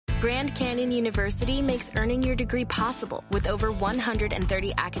Grand Canyon University makes earning your degree possible with over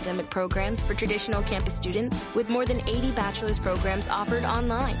 130 academic programs for traditional campus students with more than 80 bachelor's programs offered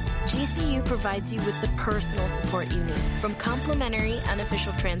online. GCU provides you with the personal support you need, from complimentary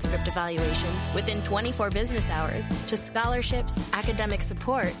unofficial transcript evaluations within 24 business hours to scholarships, academic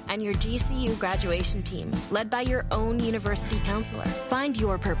support, and your GCU graduation team, led by your own university counselor. Find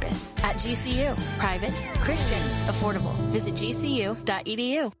your purpose at GCU. Private, Christian, affordable. Visit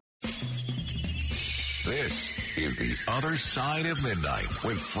gcu.edu. This is The Other Side of Midnight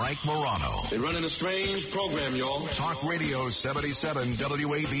with Frank Morano. They're running a strange program, y'all. Talk Radio 77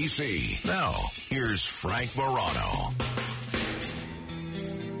 WABC. Now, here's Frank Morano.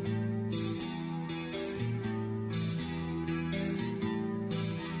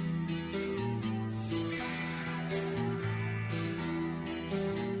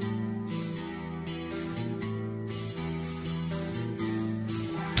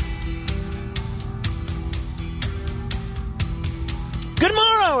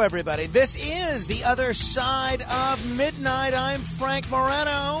 Everybody, this is The Other Side of Midnight. I'm Frank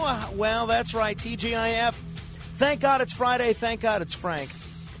Morano. Well, that's right, TGIF. Thank God it's Friday. Thank God it's Frank.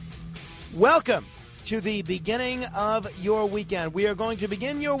 Welcome to the beginning of your weekend. We are going to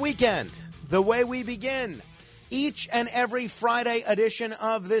begin your weekend the way we begin each and every Friday edition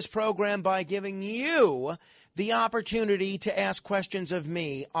of this program by giving you the opportunity to ask questions of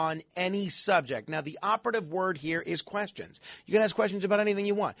me on any subject. Now, the operative word here is questions. You can ask questions about anything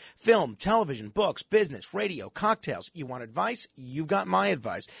you want. Film, television, books, business, radio, cocktails. You want advice? You've got my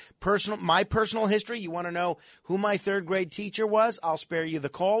advice. My personal history. You want to know who my third grade teacher was? I'll spare you the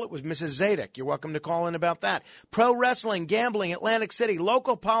call. It was Mrs. Zadek. You're welcome to call in about that. Pro wrestling, gambling, Atlantic City,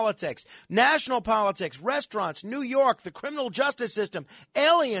 local politics, national politics, restaurants, New York, the criminal justice system,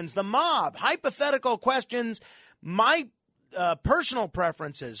 aliens, the mob, hypothetical questions, my personal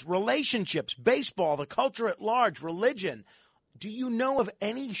preferences, relationships, baseball, the culture at large, religion. Do you know of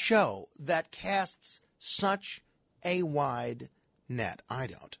any show that casts such a wide net? I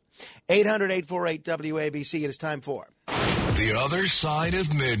don't. 800-848-WABC. It is time for The Other Side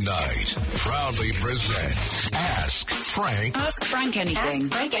of Midnight proudly presents Ask Frank. Ask Frank anything.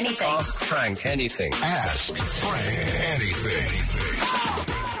 Ask Frank anything. Ask Frank anything. Ask Frank anything.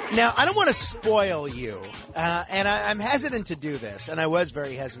 Now, I don't want to spoil you, and I'm hesitant to do this, and I was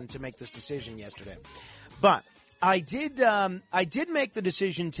very hesitant to make this decision yesterday. But I did make the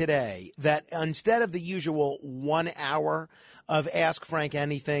decision today that instead of the usual 1 hour of Ask Frank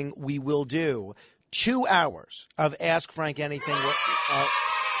Anything, we will do 2 hours of Ask Frank Anything.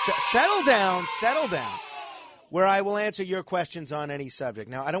 Settle down. Where I will answer your questions on any subject.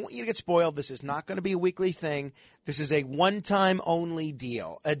 Now, I don't want you to get spoiled. This is not going to be a weekly thing. This is a one-time only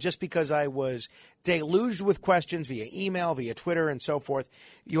deal. Just because I was deluged with questions via email, via Twitter, and so forth.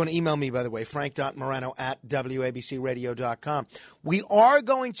 You want to email me, by the way, frank.morano@wabcradio.com. We are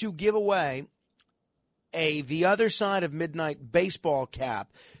going to give away The Other Side of Midnight baseball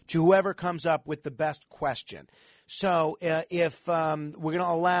cap to whoever comes up with the best question. So if we're going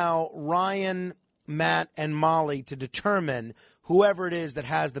to allow Ryan, Matt, and Molly to determine whoever it is that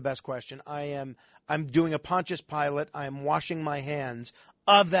has the best question. I'm doing a Pontius Pilate. I'm washing my hands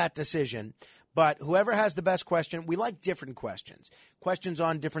of that decision. But whoever has the best question, we like different questions. Questions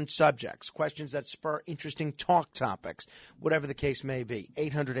on different subjects. Questions that spur interesting talk topics. Whatever the case may be.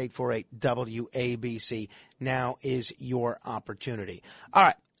 800-848-WABC. Now is your opportunity. All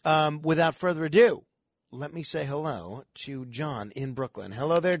right. Without further ado, let me say hello to John in Brooklyn.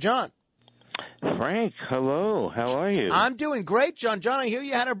 Hello there, John. Frank, hello. How are you? I'm doing great, John. John, I hear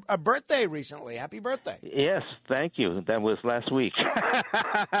you had a birthday recently. Happy birthday. Yes, thank you. That was last week.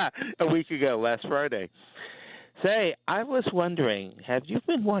 A week ago, last Friday. Say, I was wondering, have you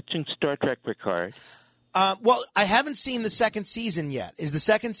been watching Star Trek Picard? Well, I haven't seen the second season yet. Is the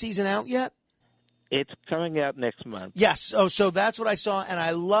second season out yet? It's coming out next month. Yes. Oh, so that's what I saw, and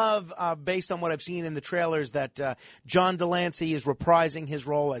I love, based on what I've seen in the trailers, that John Delancey is reprising his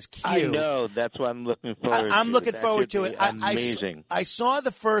role as Q. I know. That's what I'm looking forward to. I'm looking forward to it. Amazing. I saw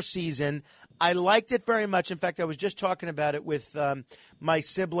the first season. I liked it very much. In fact, I was just talking about it with my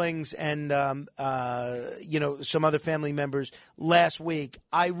siblings and some other family members last week.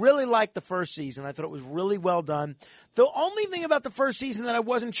 I really liked the first season. I thought it was really well done. The only thing about the first season that I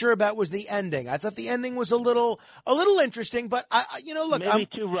wasn't sure about was the ending. I thought the ending was a little interesting, but look, maybe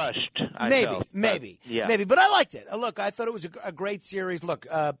too rushed. Maybe. But I liked it. Look, I thought it was a great series. Look,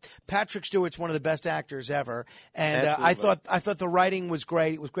 Patrick Stewart's one of the best actors ever, and I thought the writing was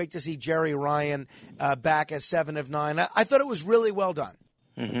great. It was great to see Jerry Ryan back as 7 of 9. I thought it was really well done.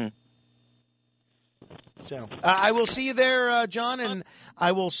 Mm-hmm. So I will see you there, John, and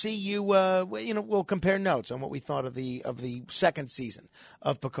I will see you. We'll compare notes on what we thought of the second season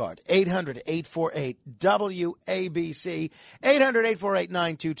of Picard. 800-848-WABC,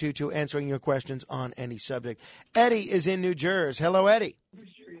 800-848-9222, answering your questions on any subject. Eddie is in New Jersey. Hello, Eddie.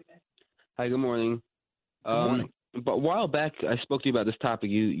 Hi, good morning. Good morning. But a while back, I spoke to you about this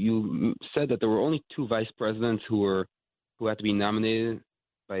topic. You said that there were only two vice presidents who had to be nominated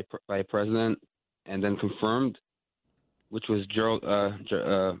by a president and then confirmed, which was Gerald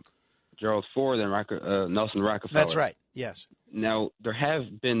Ford and Nelson Rockefeller. That's right. Yes. Now, there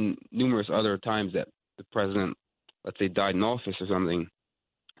have been numerous other times that the president, let's say, died in office or something.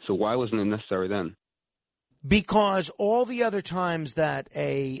 So why wasn't it necessary then? Because all the other times that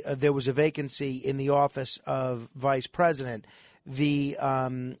there was a vacancy in the office of vice president,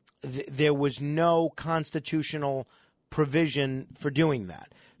 there was no constitutional provision for doing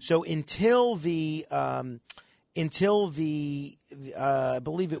that. So until the I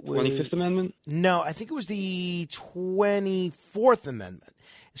believe it was 25th Amendment? No, I think it was the 24th Amendment.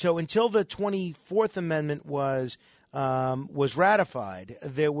 So until the 24th Amendment was ratified,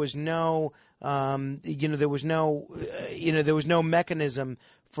 there was no there was no mechanism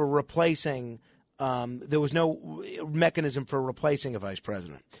for replacing a vice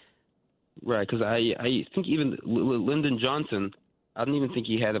president. Right, because I think even Lyndon Johnson, I don't even think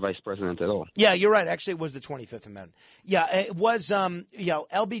he had a vice president at all. Yeah, you're right. Actually, it was the 25th Amendment. Yeah, it was.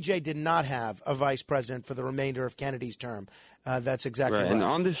 LBJ did not have a vice president for the remainder of Kennedy's term. That's exactly right. And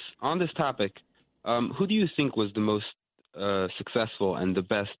on this topic, who do you think was the most successful and the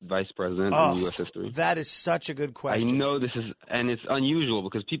best vice president in U.S. history? That is such a good question. I know this is, and it's unusual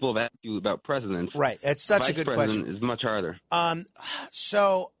because people have asked you about presidents. Right, it's such a good question. Vice president is much harder.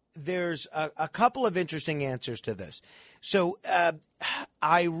 So there's a couple of interesting answers to this. So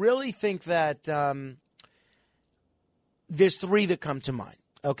I really think that there's three that come to mind.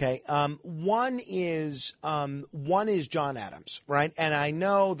 Okay, one is John Adams, right? And I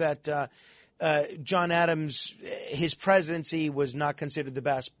know that John Adams, his presidency was not considered the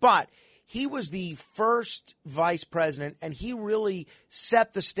best, but he was the first vice president, and he really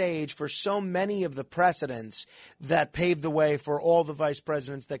set the stage for so many of the precedents that paved the way for all the vice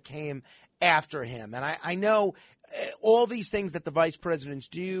presidents that came after him. And I know all these things that the vice presidents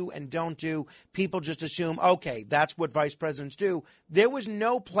do and don't do, people just assume, okay, that's what vice presidents do. There was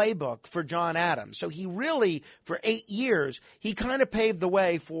no playbook for John Adams. So he really, for 8 years, he kind of paved the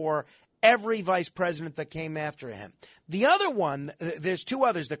way for every vice president that came after him. The other one, there's two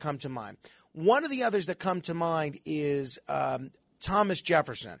others that come to mind. One of the others that come to mind is Thomas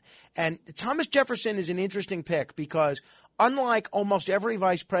Jefferson. And Thomas Jefferson is an interesting pick because unlike almost every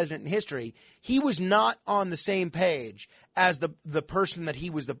vice president in history, he was not on the same page as the person that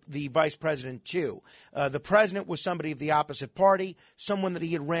he was the vice president to. The president was somebody of the opposite party, someone that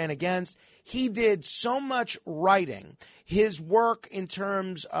he had ran against. He did so much writing. His work in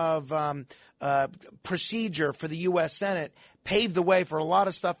terms of procedure for the U.S. Senate paved the way for a lot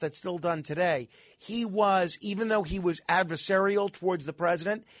of stuff that's still done today. He was, even though he was adversarial towards the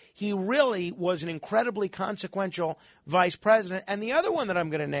president, he really was an incredibly consequential vice president. And the other one that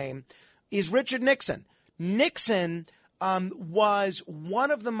I'm going to name is Richard Nixon. Nixon was one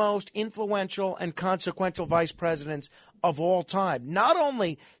of the most influential and consequential vice presidents of all time. Not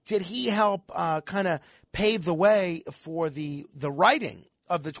only did he help kind of pave the way for the writing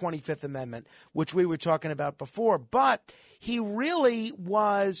of the 25th Amendment, which we were talking about before, but he really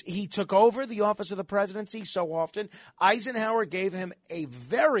was, he took over the office of the presidency so often. Eisenhower gave him a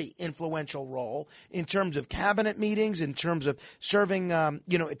very influential role in terms of cabinet meetings, in terms of serving,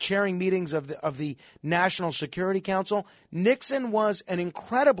 chairing meetings of the National Security Council. Nixon was an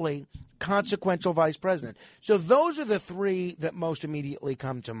incredibly consequential vice president. So those are the three that most immediately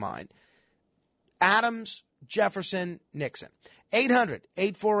come to mind. Adams, Jefferson, Nixon.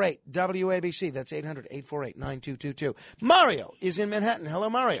 800-848-WABC. That's 800-848-9222. Mario is in Manhattan. Hello,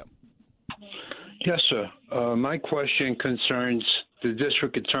 Mario. Yes, sir. My question concerns the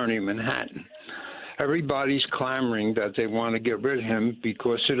district attorney in Manhattan. Everybody's clamoring that they want to get rid of him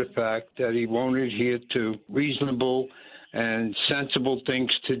because of the fact that he won't adhere to reasonable and sensible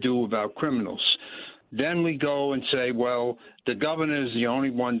things to do about criminals. Then we go and say, well, the governor is the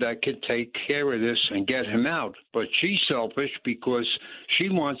only one that could take care of this and get him out. But she's selfish because she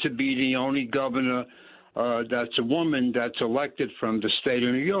wants to be the only governor that's a woman that's elected from the state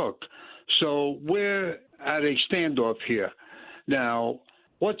of New York. So we're at a standoff here. Now,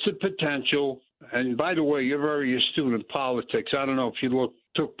 what's the potential? And by the way, you're very astute in politics. I don't know if you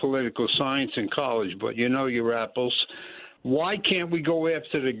took political science in college, but you know your apples. why can't we go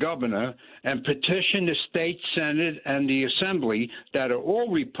after the governor and petition the state Senate and the Assembly that are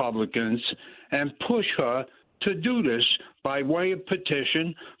all Republicans and push her to do this by way of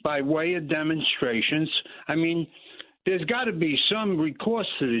petition, by way of demonstrations? I mean, there's got to be some recourse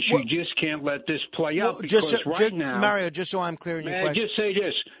to this. You just can't let this play out because now, Mario, just so I'm clear in your question. May I just say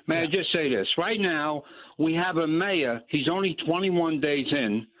this? I just say this? Right now, we have a mayor. He's only 21 days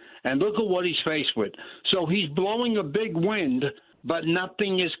in, and look at what he's faced with. So he's blowing a big wind, but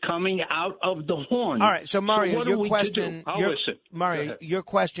nothing is coming out of the horn. All right, so Mario, what your are question, we to do? Listen. Mario, your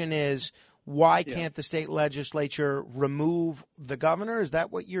question is, why can't the state legislature remove the governor? Is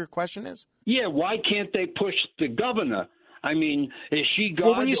that what your question is? Yeah, why can't they push the governor? I mean, is she God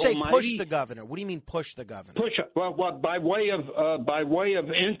Well, when you say Almighty? push the governor, what do you mean push the governor? Push well, by way of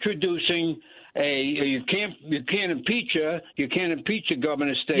introducing you can't impeach her. You can't impeach a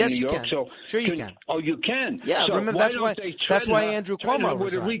governor of the state of New York. Yes, you can. Sure, you can. Oh, you can. Yeah, so remember that's why Andrew Cuomo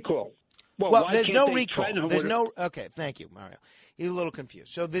with a resigned. recall. Well, there's no recall. There's no. Okay, thank you, Mario. You're a little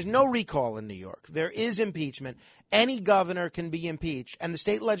confused. So there's no recall in New York. There is impeachment. Any governor can be impeached, and the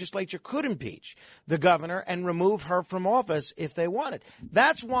state legislature could impeach the governor and remove her from office if they wanted.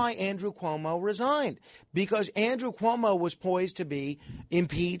 That's why Andrew Cuomo resigned, because Andrew Cuomo was poised to be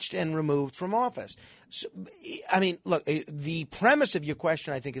impeached and removed from office. So, I mean, look, the premise of your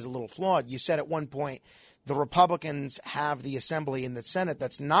question, I think, is a little flawed. You said at one point the Republicans have the Assembly and the Senate.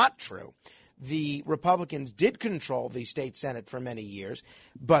 That's not true. The Republicans did control the state Senate for many years,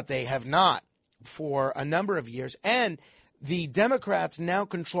 but they have not for a number of years. And the Democrats now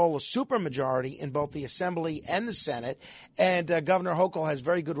control a supermajority in both the Assembly and the Senate. And Governor Hochul has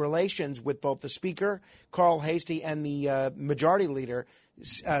very good relations with both the Speaker, Carl Heastie, and the Majority Leader,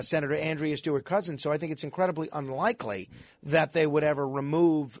 Senator Andrea Stewart-Cousins. So I think it's incredibly unlikely that they would ever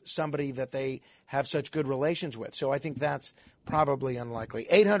remove somebody that they have such good relations with. So I think that's probably unlikely.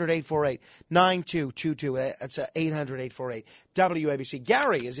 800-848-9222. That's 800-848-WABC.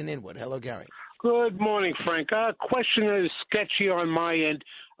 Gary is in Inwood. Hello, Gary. Good morning, Frank. A question that is sketchy on my end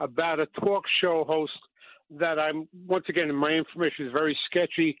about a talk show host that once again, my information is very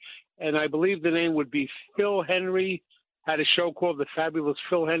sketchy, and I believe the name would be Phil Henry. Had a show called The Fabulous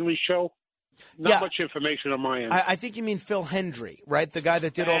Phil Henry Show. Not much information on my end. I think you mean Phil Hendry, right? The guy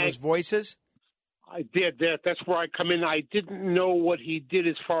that did all those voices? I did that. That's where I come in. I didn't know what he did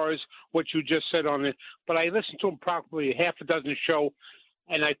as far as what you just said on it, but I listened to him probably half a dozen show,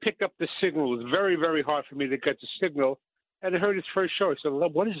 and I picked up the signal. It was very, very hard for me to get the signal, and I heard his first show. I said,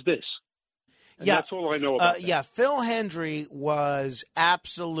 what is this? And that's all I know about that. Yeah, Phil Hendry was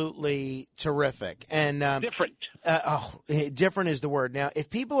absolutely terrific. And different. Different is the word. Now, if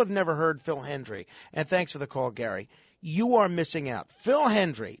people have never heard Phil Hendry, and thanks for the call, Gary, you are missing out. Phil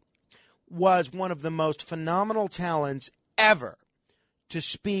Hendry was one of the most phenomenal talents ever to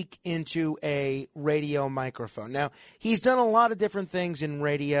speak into a radio microphone. Now, he's done a lot of different things in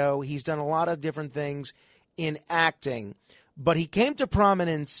radio. He's done a lot of different things in acting. But he came to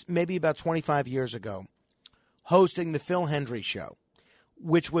prominence maybe about 25 years ago, hosting the Phil Hendry Show,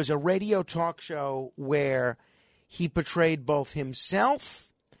 which was a radio talk show where he portrayed both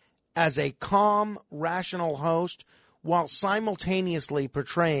himself as a calm, rational host while simultaneously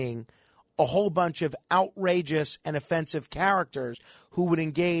portraying a whole bunch of outrageous and offensive characters who would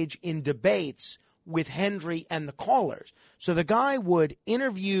engage in debates with Hendry and the callers. So the guy would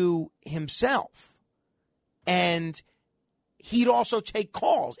interview himself, and he'd also take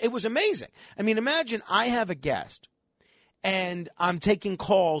calls. It was amazing. I mean, imagine I have a guest, and I'm taking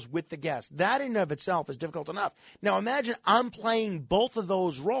calls with the guest. That in and of itself is difficult enough. Now imagine I'm playing both of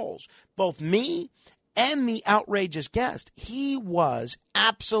those roles, both me and the outrageous guest. He was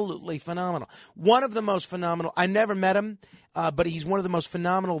absolutely phenomenal. One of the most phenomenal. I never met him, but he's one of the most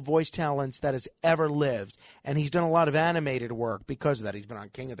phenomenal voice talents that has ever lived. And he's done a lot of animated work because of that. He's been on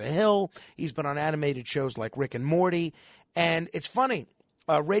King of the Hill. He's been on animated shows like Rick and Morty. And it's funny,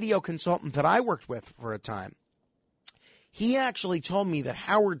 a radio consultant that I worked with for a time, he actually told me that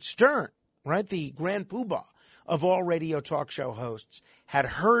Howard Stern, right, the grand poobah of all radio talk show hosts, had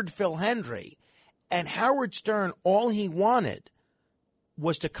heard Phil Hendry. And Howard Stern, all he wanted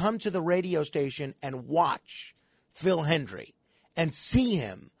was to come to the radio station and watch Phil Hendry and see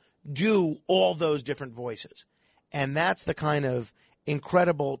him do all those different voices. And that's the kind of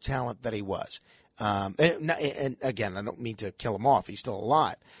incredible talent that he was. And again, I don't mean to kill him off. He's still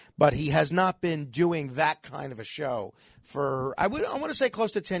alive. But he has not been doing that kind of a show for, I want to say,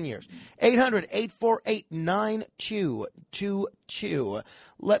 close to 10 years. 800-848-9222.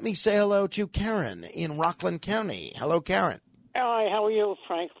 Let me say hello to Karen in Rockland County. Hello, Karen. Hi, how are you,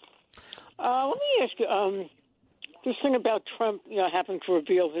 Frank? Let me ask you, this thing about Trump, having to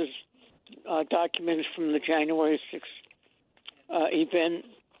reveal his documents from the January 6th event.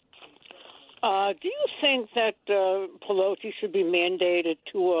 Do you think that Pelosi should be mandated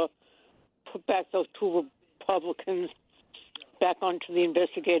to put back those two Republicans back onto the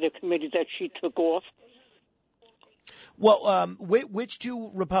investigative committee that she took off? Well, which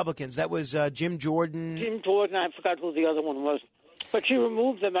two Republicans? That was Jim Jordan. Jim Jordan. I forgot who the other one was. But she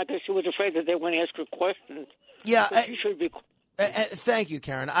removed them. I guess she was afraid that they wouldn't ask her questions. Yeah. She should be. Thank you,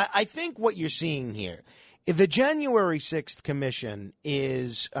 Karen. I think what you're seeing here, the January 6th Commission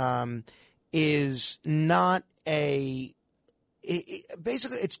is not a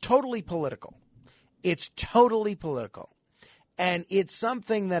basically, it's totally political. It's totally political. And it's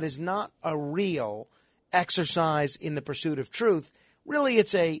something that is not a real exercise in the pursuit of truth. Really,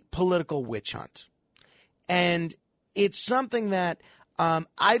 it's a political witch hunt. And it's something that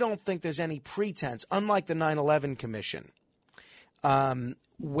I don't think there's any pretense, unlike the 9/11 Commission,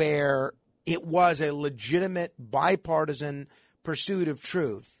 where it was a legitimate bipartisan pursuit of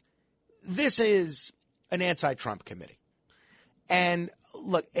truth. This is an anti-Trump committee. And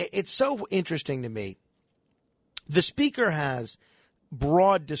look, it's so interesting to me. The Speaker has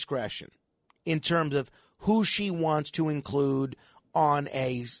broad discretion in terms of who she wants to include on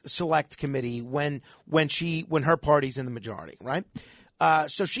a select committee when her party's in the majority, right?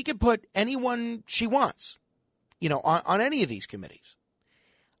 So she could put anyone she wants, on any of these committees.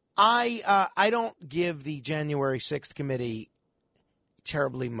 I don't give the January 6th committee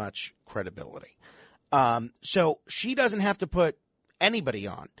terribly much credibility. So she doesn't have to put anybody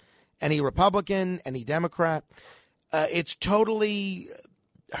on, any Republican, any Democrat. It's totally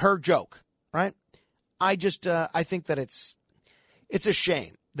her joke, right? I think that it's a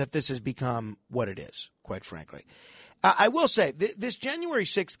shame that this has become what it is, quite frankly. I will say this January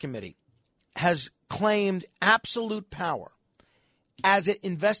 6th committee has claimed absolute power as it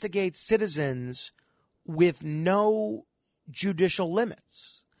investigates citizens with no judicial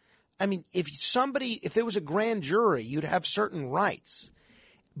limits. I mean, if there was a grand jury, you'd have certain rights.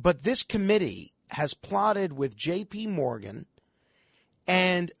 But this committee has plotted with J.P. Morgan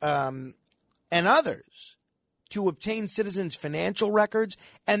and others to obtain citizens' financial records,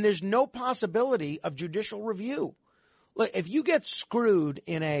 and there's no possibility of judicial review. Look, if you get screwed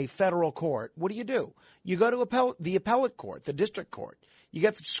in a federal court, what do? You go to the appellate court, the district court. You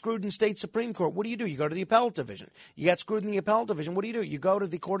get screwed in state Supreme Court, what do? You go to the appellate division. You get screwed in the appellate division, what do? You go to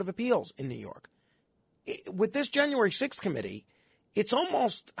the Court of Appeals in New York. With this January 6th committee, it's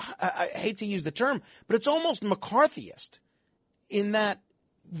almost, I hate to use the term, but it's almost McCarthyist in that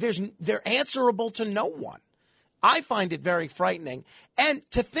they're answerable to no one. I find it very frightening. And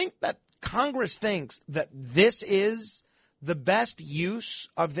to think that Congress thinks that this is the best use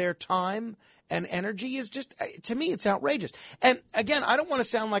of their time and energy is just, to me, it's outrageous. And again, I don't want to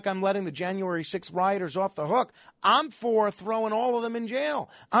sound like I'm letting the January 6th rioters off the hook. I'm for throwing all of them in jail.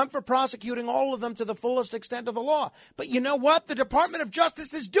 I'm for prosecuting all of them to the fullest extent of the law. But you know what? The Department of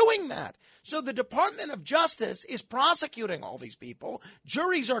Justice is doing that. So the Department of Justice is prosecuting all these people.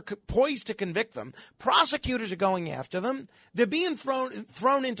 Juries are poised to convict them. Prosecutors are going after them. They're being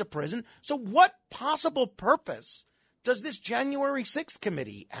thrown into prison. So what possible purpose does this January 6th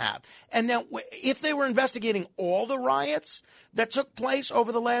committee have? And now, if they were investigating all the riots that took place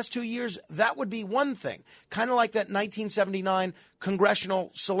over the last 2 years, that would be one thing. Kind of like that 1979 Congressional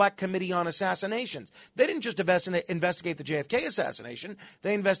Select Committee on Assassinations. They didn't just investigate the JFK assassination.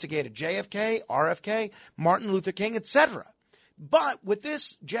 They investigated JFK, RFK, Martin Luther King, etc. But with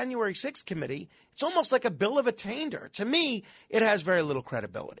this January 6th committee, it's almost like a bill of attainder. To me, it has very little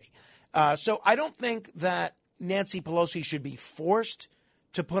credibility. So I don't think that Nancy Pelosi should be forced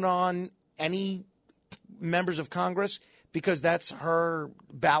to put on any members of Congress because that's her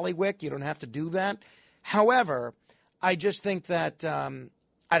ballywick. You don't have to do that. However, I just think that,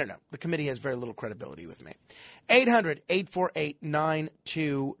 I don't know, the committee has very little credibility with me.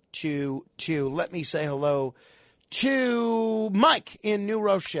 800-848-9222. Let me say hello to Mike in New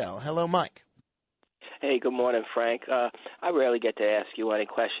Rochelle. Hello, Mike. Hey, good morning, Frank. I rarely get to ask you any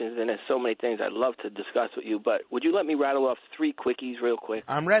questions, and there's so many things I'd love to discuss with you, but would you let me rattle off 3 quickies real quick?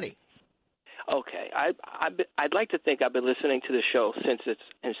 I'm ready. Okay. I'd like to think I've been listening to the show since its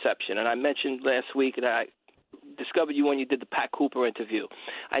inception, and I mentioned last week that I discovered you when you did the Pat Cooper interview.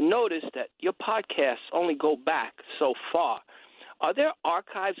 I noticed that your podcasts only go back so far. Are there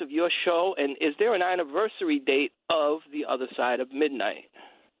archives of your show, and is there an anniversary date of The Other Side of Midnight?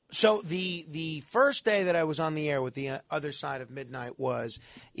 So the first day that I was on the air with the other side of midnight was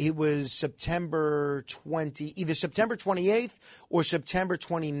September 28th or September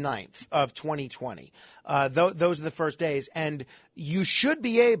 29th of 2020. Those are the first days. And you should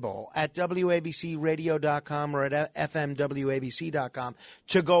be able at WABCradio.com or at FMWABC.com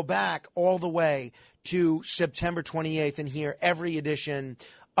to go back all the way to September 28th and hear every edition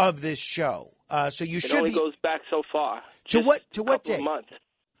of this show. So you should. It only goes back so far. To what date? Month.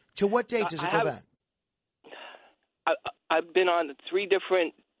 To what date does it go back? I've been on 3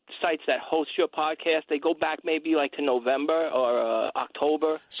 different sites that host your podcast. They go back maybe like to November or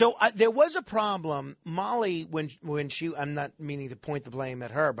October. So there was a problem. Molly, when she, I'm not meaning to point the blame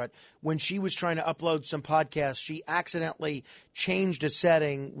at her, but when she was trying to upload some podcasts, she accidentally changed a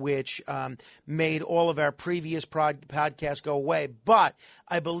setting which made all of our previous podcasts go away. But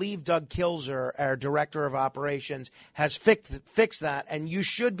I believe Doug Kilzer, our director of operations, has fixed that, and you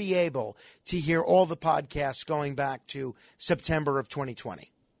should be able to hear all the podcasts going back to September of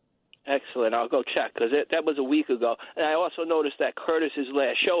 2020. Excellent. I'll go check because that was a week ago. And I also noticed that Curtis's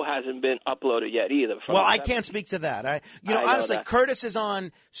last show hasn't been uploaded yet either. Well, I can't speak to that. Honestly, Curtis is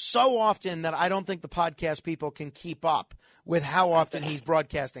on so often that I don't think the podcast people can keep up with how often he's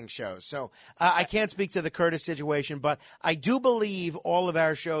broadcasting shows. So I can't speak to the Curtis situation, but I do believe all of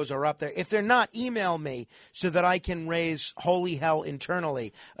our shows are up there. If they're not, email me so that I can raise holy hell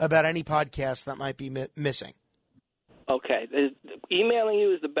internally about any podcast that might be missing. Okay. Emailing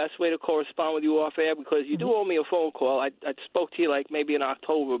you is the best way to correspond with you off air because you do owe me a phone call. I spoke to you like maybe in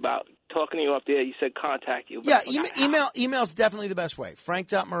October about talking to you off there. You said contact you. Yeah, email's definitely the best way.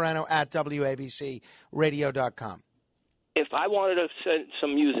 Frank.Morano@WABCradio.com. If I wanted to send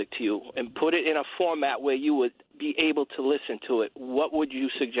some music to you and put it in a format where you would be able to listen to it, what would you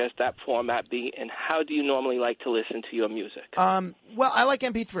suggest that format be, and how do you normally like to listen to your music? Well, I like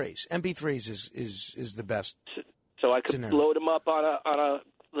MP3s. MP3s is the best. So I could load them up on a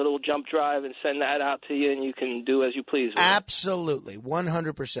little jump drive and send that out to you, and you can do as you please with Absolutely,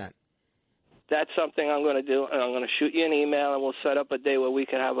 100%. That's something I'm going to do, and I'm going to shoot you an email, and we'll set up a day where we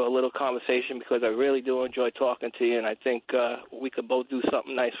can have a little conversation because I really do enjoy talking to you, and I think we could both do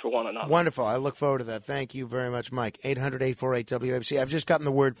something nice for one another. Wonderful. I look forward to that. Thank you very much, Mike. 800-848-WABC. I've just gotten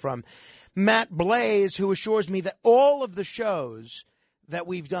the word from Matt Blaze, who assures me that all of the shows that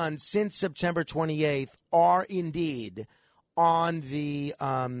we've done since September 28th are indeed on the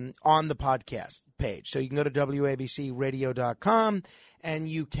podcast page. So you can go to WABCradio.com and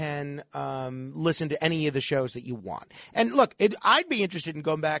you can listen to any of the shows that you want. And look, I'd be interested in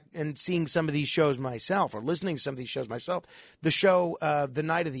going back and seeing some of these shows myself or listening to some of these shows myself. The show the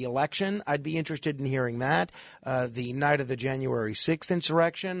night of the election, I'd be interested in hearing that. The night of the January 6th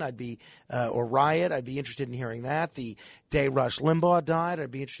insurrection, or riot, I'd be interested in hearing that. The day Rush Limbaugh died,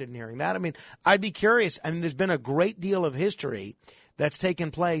 I'd be interested in hearing that. I mean, I'd be curious. I mean, there's been a great deal of history that's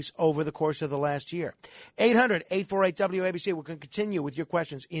taken place over the course of the last year. 800-848-WABC. We're going to continue with your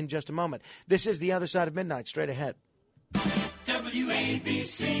questions in just a moment. This is The Other Side of Midnight. Straight ahead.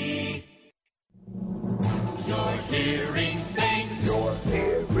 WABC. You're hearing things. You're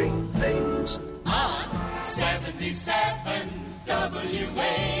hearing things. On 77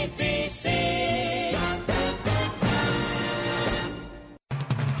 WABC.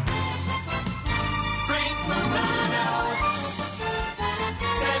 Frank Morano.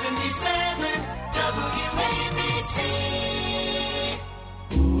 77 WABC.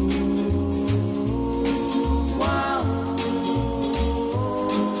 Ooh, wow.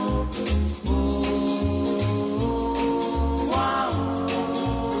 Ooh, wow.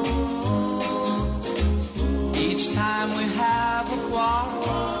 Each time we have a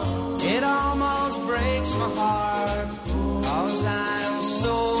quarrel, it almost breaks my heart. 'Cause I'm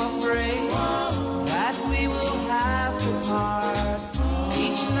so afraid that we will have to part.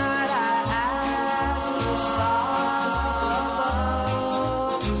 Each night I ask the stars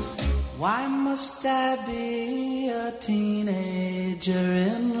above, why must I be a teenager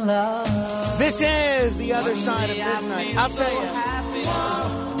in love? This is The Other Side of Midnight. I'll tell you,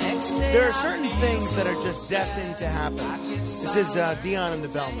 there are certain things that are just destined to happen. This is Dion and the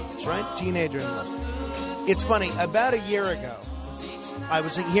Bellnotes, right? Teenager in Love. It's funny, about a year ago, I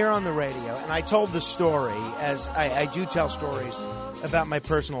was here on the radio, and I told the story, as I do tell stories about my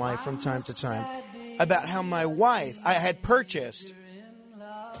personal life from time to time, about how my wife, I had purchased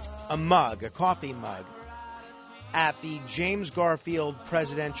a mug, a coffee mug, at the James Garfield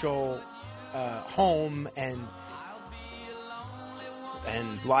Presidential Home and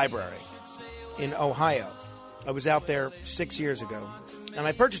Library in Ohio. I was out there 6 years ago, and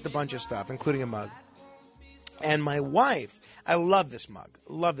I purchased a bunch of stuff, including a mug. And my wife, I love this mug.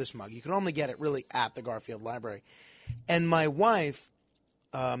 Love this mug. You can only get it really at the Garfield Library. And my wife,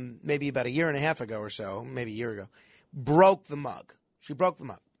 maybe about a year and a half ago or so, maybe a year ago, broke the mug. She broke the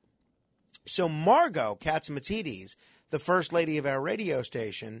mug. So Margot Katzimatidis, the first lady of our radio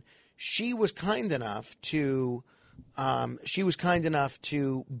station, she was kind enough to buy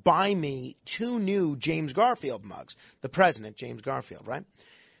me 2 new James Garfield mugs. The president, James Garfield, right?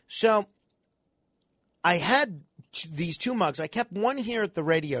 So I had these 2 mugs. I kept one here at the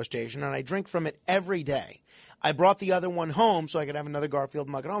radio station, and I drink from it every day. I brought the other one home so I could have another Garfield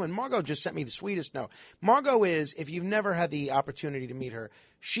mug at home, and Margot just sent me the sweetest note. Margot is, if you've never had the opportunity to meet her,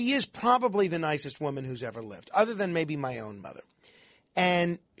 she is probably the nicest woman who's ever lived, other than maybe my own mother.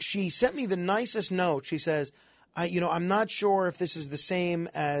 And she sent me the nicest note. She says, I'm not sure if this is the same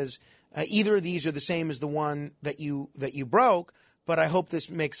as either of these are the same as the one that you broke, but I hope this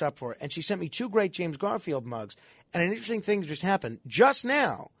makes up for it. And she sent me 2 great James Garfield mugs. And an interesting thing just happened just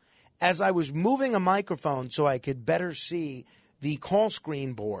now as I was moving a microphone so I could better see the call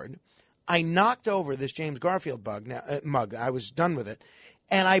screen board. I knocked over this James Garfield mug. I was done with it.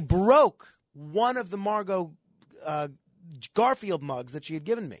 And I broke one of the Margot Garfield mugs that she had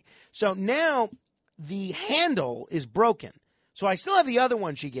given me. So now the handle is broken. So I still have the other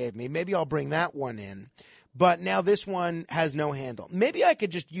one she gave me. Maybe I'll bring that one in. But now this one has no handle. Maybe I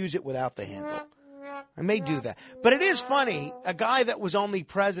could just use it without the handle. I may do that. But it is funny, a guy that was only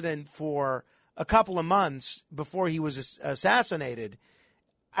president for a couple of months before he was assassinated,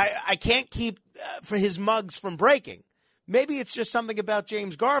 I can't keep for his mugs from breaking. Maybe it's just something about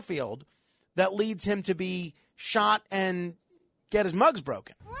James Garfield that leads him to be shot and get his mugs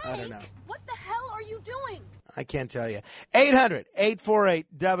broken. I don't know. What the hell are you doing? I can't tell you.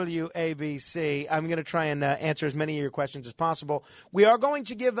 800-848-WABC. I'm going to try and answer as many of your questions as possible. We are going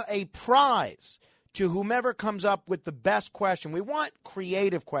to give a prize to whomever comes up with the best question. We want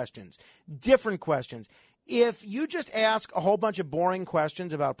creative questions, different questions. If you just ask a whole bunch of boring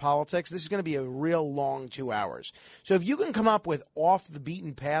questions about politics, this is going to be a real long 2 hours. So if you can come up with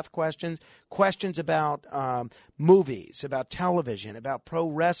off-the-beaten-path questions about movies, about television, about pro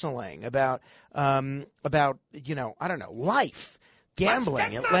wrestling, about life,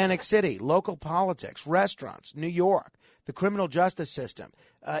 gambling, Atlantic City, local politics, restaurants, New York, the criminal justice system,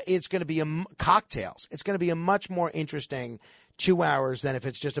 it's going to be cocktails. It's going to be a much more interesting 2 hours than if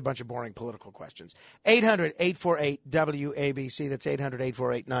it's just a bunch of boring political questions. 800-848-WABC. That's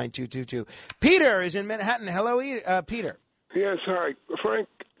 800-848-9222. Peter is in Manhattan. Hello, Peter. Yes, hi. Frank,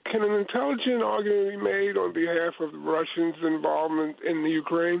 can an intelligent argument be made on behalf of the Russians' involvement in the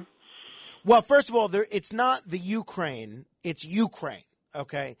Ukraine? Well, first of all, it's not the Ukraine. It's Ukraine,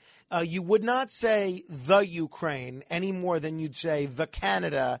 okay? You would not say the Ukraine any more than you'd say the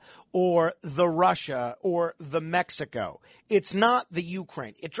Canada or the Russia or the Mexico. It's not the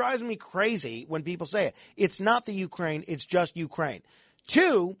Ukraine. It drives me crazy when people say it. It's not the Ukraine. It's just Ukraine.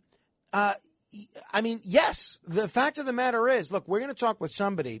 2, yes, the fact of the matter is, look, we're going to talk with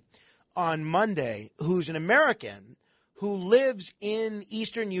somebody on Monday who's an American who lives in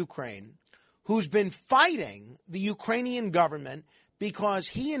eastern Ukraine, who's been fighting the Ukrainian government because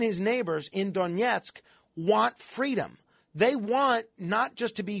he and his neighbors in Donetsk want freedom. They want not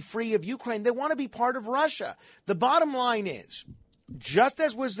just to be free of Ukraine, they want to be part of Russia. The bottom line is, just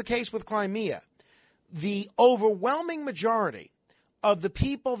as was the case with Crimea, the overwhelming majority of the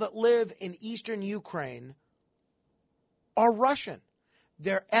people that live in eastern Ukraine are Russian.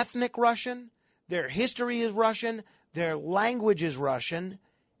 They're ethnic Russian, their history is Russian, their language is Russian,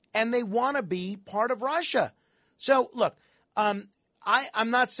 and they want to be part of Russia. So, look, I'm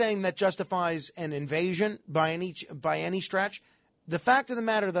not saying that justifies an invasion by any stretch. The fact of the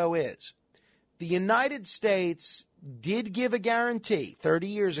matter, though, is the United States did give a guarantee 30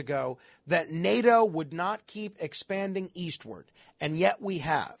 years ago that NATO would not keep expanding eastward, and yet we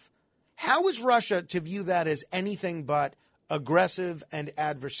have. How is Russia to view that as anything but aggressive and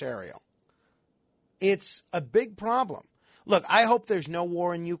adversarial? It's a big problem. Look, I hope there's no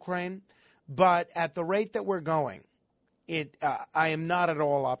war in Ukraine, but at the rate that we're going, I am not at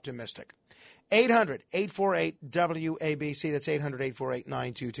all optimistic. 800-848-WABC. That's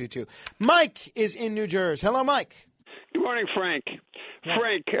 800-848-9222. Mike is in New Jersey. Hello, Mike. Good morning, Frank. Yeah.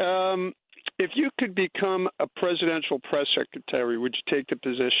 Frank, if you could become a presidential press secretary, would you take the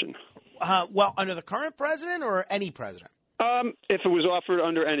position? Well, under the current president or any president? If it was offered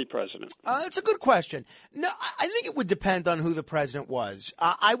under any president. It's a good question. No, I think it would depend on who the president was.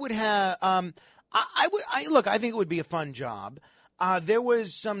 I would have. I think it would be a fun job. There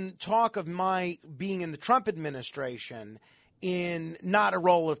was some talk of my being in the Trump administration, in not a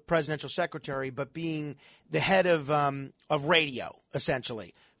role of presidential secretary, but being the head of radio,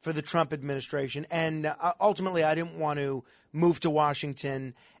 essentially, for the Trump administration. And ultimately, I didn't want to move to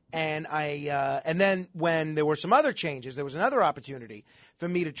Washington. And and then when there were some other changes, there was another opportunity for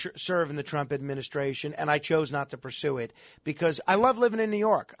me to serve in the Trump administration, and I chose not to pursue it because I love living in New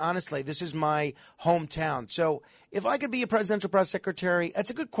York. Honestly, this is my hometown. So if I could be a presidential press secretary, that's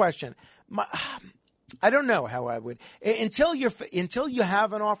a good question. I don't know how I would until you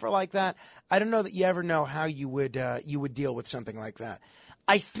have an offer like that. I don't know that you ever know how you would deal with something like that.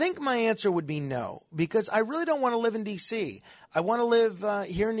 I think my answer would be no, because I really don't want to live in D.C. I want to live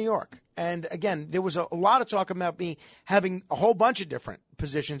here in New York. And again, there was a lot of talk about me having a whole bunch of different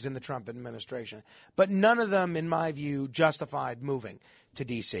positions in the Trump administration, but none of them, in my view, justified moving to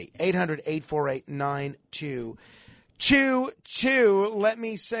D.C. 800-848-9222. Let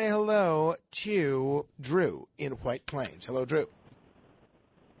me say hello to Drew in White Plains. Hello, Drew.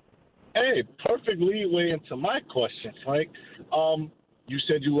 Hey, perfect leeway into my question, Frank. You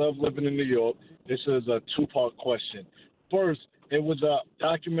said you love living in New York. This is a two-part question. First, it was a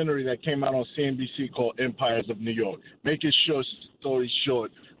documentary that came out on CNBC called Empires of New York. Make it short, story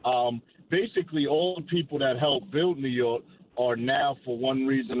short. Basically, all the people that helped build New York are now, for one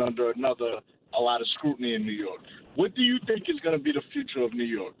reason or another, a lot of scrutiny in New York. What do you think is going to be the future of New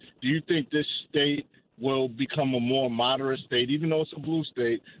York? Do you think this state will become a more moderate state, even though it's a blue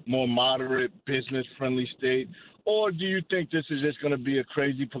state, more moderate, business-friendly state? Or do you think this is just going to be a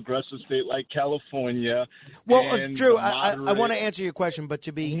crazy progressive state like California? Well, Drew, I want to answer your question, but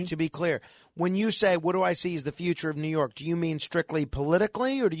to be clear, when you say, what do I see as the future of New York, do you mean strictly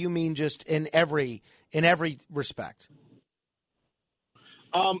politically, or do you mean just in every respect?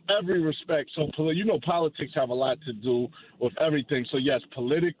 Every respect. So, politics have a lot to do with everything. So, yes,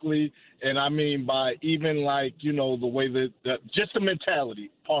 politically, and I mean by even the way that just the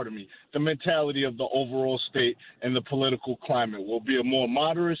mentality, the mentality of the overall state and the political climate. Will it be a more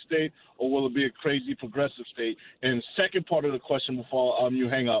moderate state, or will it be a crazy progressive state? And second part of the question before you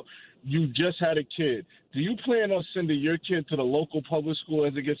hang up, you just had a kid. Do you plan on sending your kid to the local public school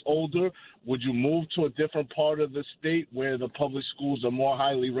as it gets older? Would you move to a different part of the state where the public schools are more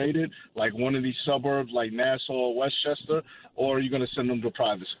highly rated, like one of these suburbs like Nassau or Westchester, or are you going to send them to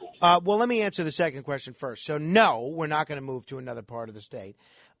private school? Well, let me answer the second question first. So, no, we're not going to move to another part of the state.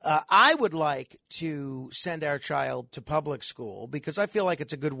 I would like to send our child to public school because I feel like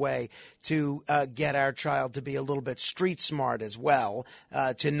it's a good way to get our child to be a little bit street smart as well,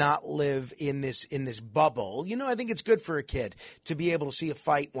 to not live in this bubble. I think it's good for a kid to be able to see a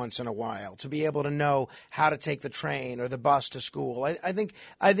fight once in a while, to be able to know how to take the train or the bus to school. I think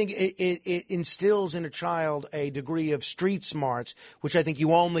it instills in a child a degree of street smarts, which I think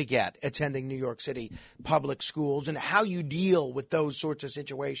you only get attending New York City public schools, and how you deal with those sorts of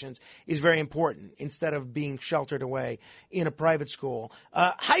situations is very important instead of being sheltered away in a private school.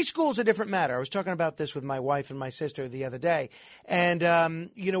 High school is a different matter. I was talking about this with my wife and my sister the other day. And,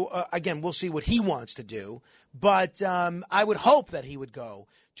 again, we'll see what he wants to do. But I would hope that he would go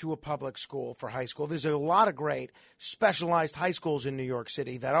to a public school for high school. There's a lot of great specialized high schools in New York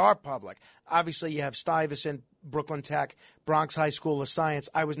City that are public. Obviously, you have Stuyvesant, Brooklyn Tech, Bronx High School of Science.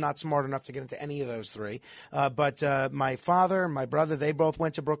 I was not smart enough to get into any of those three. But my father, my brother, they both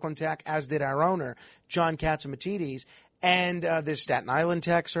went to Brooklyn Tech, as did our owner, John Katsimatidis. And there's Staten Island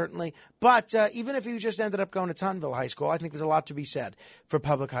Tech, certainly. But even if you just ended up going to Tottenville High School, I think there's a lot to be said for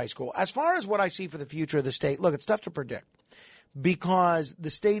public high school. As far as what I see for the future of the state, look, it's tough to predict, because the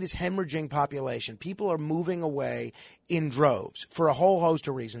state is hemorrhaging population. People are moving away in droves for a whole host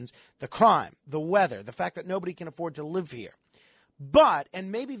of reasons. The crime, the weather, the fact that nobody can afford to live here. But,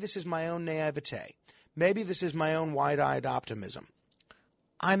 and maybe this is my own naivete, maybe this is my own wide-eyed optimism,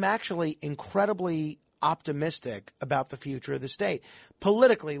 I'm actually incredibly optimistic about the future of the state.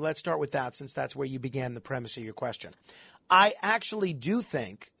 Politically, let's start with that, since that's where you began the premise of your question. I actually do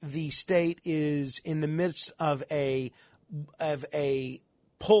think the state is in the midst of a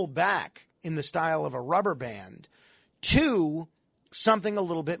pull back in the style of a rubber band to something a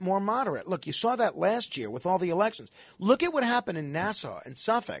little bit more moderate. Look, you saw that last year with all the elections. Look at what happened in Nassau and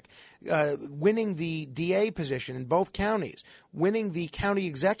Suffolk, winning the DA position in both counties, winning the county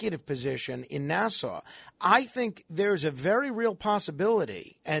executive position in Nassau. I think there's a very real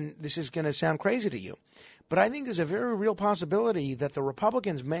possibility, and this is going to sound crazy to you, but I think there's a very real possibility that the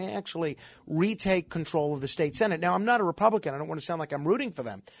Republicans may actually retake control of the state Senate. Now, I'm not a Republican. I don't want to sound like I'm rooting for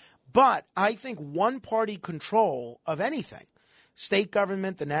them. But I think one-party control of anything state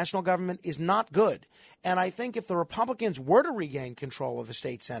government, the national government, is not good. And I think if the Republicans were to regain control of the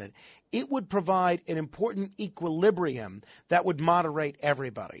state Senate, it would provide an important equilibrium that would moderate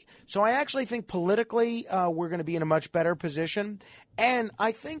everybody. So I actually think politically we're going to be in a much better position. And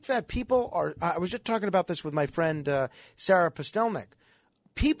I think that people are – I was just talking about this with my friend Sarah Postelnick.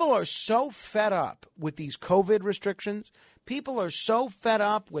 People are so fed up with these COVID restrictions. People are so fed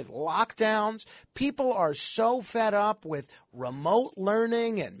up with lockdowns. People are so fed up with remote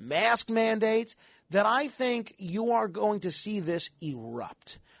learning and mask mandates that I think you are going to see this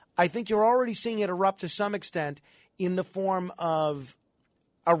erupt. I think you're already seeing it erupt to some extent in the form of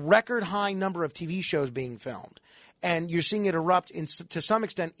a record high number of TV shows being filmed. And you're seeing it erupt to some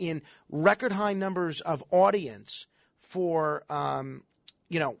extent in record high numbers of audience for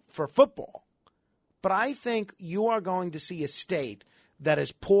for football. But I think you are going to see a state that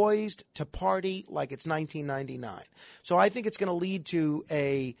is poised to party like it's 1999. So I think it's going to lead to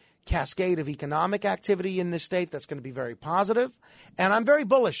a cascade of economic activity in this state that's going to be very positive. And I'm very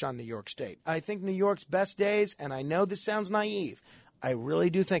bullish on New York State. I think New York's best days, and I know this sounds naive, I really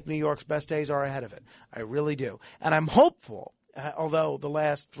do think New York's best days are ahead of it. I really do. And I'm hopeful, although the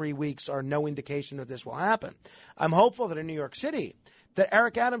last 3 weeks are no indication that this will happen, I'm hopeful that in New York City, that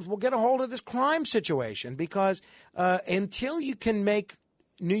Eric Adams will get a hold of this crime situation, because until you can make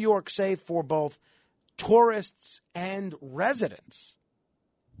New York safe for both tourists and residents,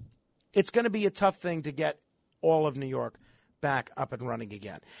 it's going to be a tough thing to get all of New York back up and running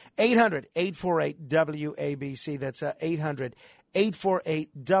again. 800-848-WABC. That's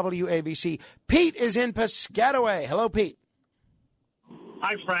 800-848-WABC. Pete is in Piscataway. Hello, Pete.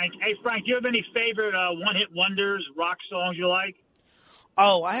 Hi, Frank. Hey, Frank, do you have any favorite one-hit wonders, rock songs you like?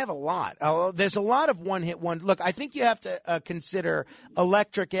 Oh, I have a lot. There's a lot of one-hit wonders. Look, I think you have to consider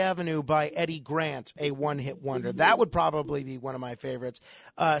Electric Avenue by Eddie Grant a one-hit wonder. That would probably be one of my favorites.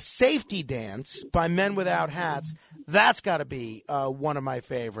 Safety Dance by Men Without Hats. That's got to be one of my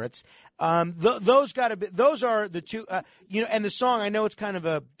favorites. Those got to be. Those are the two. And the song. I know it's kind of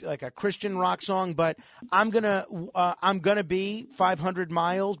a Christian rock song, but I'm gonna be 500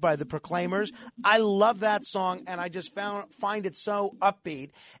 Miles by the Proclaimers. I love that song, and I just find it so upbeat.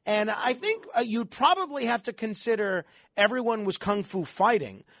 And I think you'd probably have to consider Everyone Was Kung Fu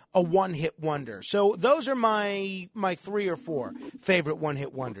Fighting a one-hit wonder. So those are my 3 or 4 favorite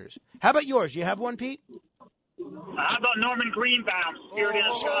one-hit wonders. How about yours? You have one, Pete? How about Norman Greenbaum, Spirit in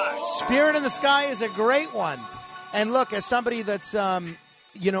the Sky? Spirit in the Sky is a great one. And look, as somebody that's,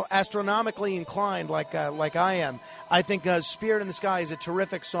 astronomically inclined like I am, I think Spirit in the Sky is a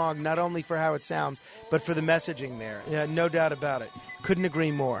terrific song, not only for how it sounds, but for the messaging there. No doubt about it. Couldn't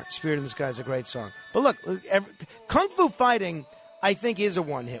agree more. Spirit in the Sky is a great song. But look, Kung Fu Fighting, I think, is a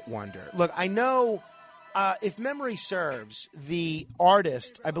one-hit wonder. Look, I know, if memory serves, the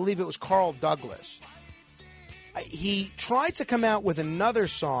artist, I believe it was Carl Douglas, he tried to come out with another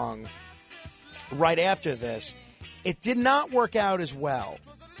song right after this. It did not work out as well.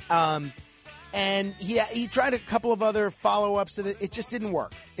 And he tried a couple of other follow-ups to it. It just didn't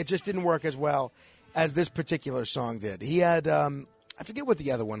work. It just didn't work as well as this particular song did. He had, I forget what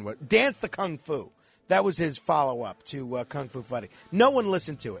the other one was, Dance the Kung Fu. That was his follow-up to Kung Fu Fighting. No one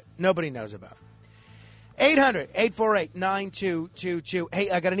listened to it. Nobody knows about it. 800-848-9222. Hey,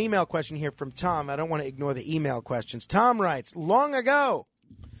 I got an email question here from Tom. I don't want to ignore the email questions. Tom writes, long ago,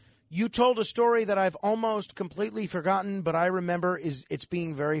 you told a story that I've almost completely forgotten, but I remember it's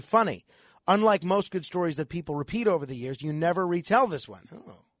being very funny. Unlike most good stories that people repeat over the years, you never retell this one.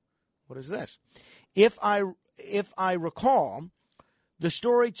 Oh, what is this? If I recall, the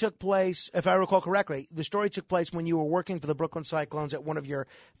story took place, if I recall correctly, the story took place when you were working for the Brooklyn Cyclones at one of your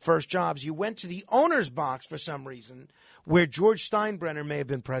first jobs. You went to the owner's box for some reason where George Steinbrenner may have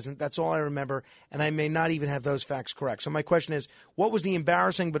been present. That's all I remember, and I may not even have those facts correct. So my question is, what was the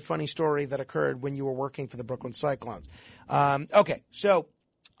embarrassing but funny story that occurred when you were working for the Brooklyn Cyclones? Okay, so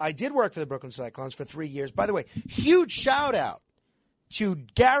I did work for the Brooklyn Cyclones for 3 years. By the way, huge shout-out to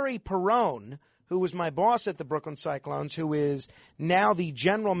Gary Perrone, who was my boss at the Brooklyn Cyclones, who is now the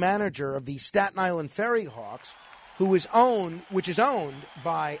general manager of the Staten Island Ferry Hawks, which is owned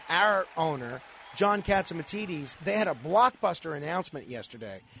by our owner, John Catsimatidis. They had a blockbuster announcement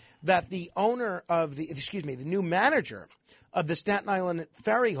yesterday that the new manager of the Staten Island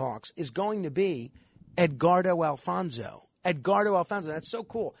Ferry Hawks is going to be Edgardo Alfonso. That's so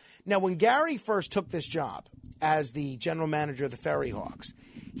cool. Now, when Gary first took this job as the general manager of the Ferry Hawks,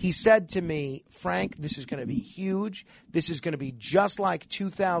 He said to me, Frank, this is going to be huge. This is going to be just like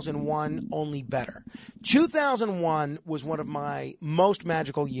 2001, only better. 2001 was one of my most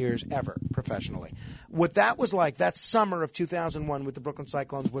magical years ever professionally. What that was like, that summer of 2001 with the Brooklyn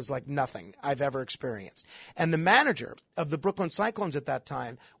Cyclones was like nothing I've ever experienced. And the manager of the Brooklyn Cyclones at that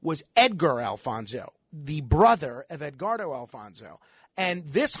time was Edgar Alfonso, the brother of Edgardo Alfonso. And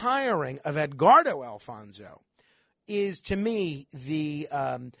this hiring of Edgardo Alfonso is, to me, the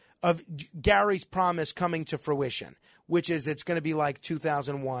of Gary's promise coming to fruition, which is it's going to be like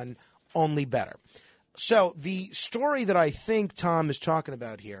 2001, only better. So the story that I think Tom is talking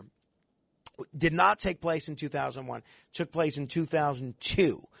about here did not take place in 2001, took place in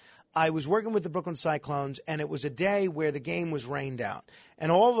 2002. I was working with the Brooklyn Cyclones, and it was a day where the game was rained out. And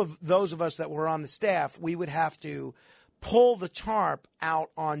all of those of us that were on the staff, we would have to pull the tarp out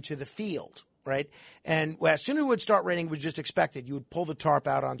onto the field. Right? And as soon as it would start raining, it was just expected. You would pull the tarp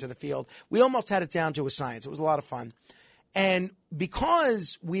out onto the field. We almost had it down to a science. It was a lot of fun. And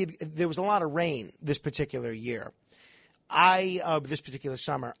because there was a lot of rain this particular year, this particular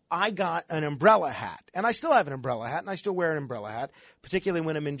summer, I got an umbrella hat. And I still have an umbrella hat, and I still wear an umbrella hat, particularly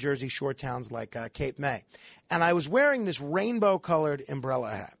when I'm in Jersey Shore towns like Cape May. And I was wearing this rainbow-colored umbrella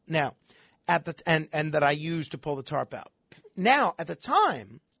hat. Now, and that I used to pull the tarp out. Now, at the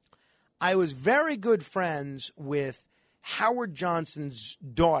time, I was very good friends with Howard Johnson's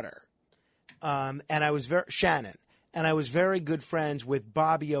daughter, and I was Shannon, and I was very good friends with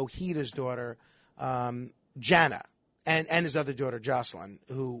Bobby Ojeda's daughter, Jana, and his other daughter Jocelyn,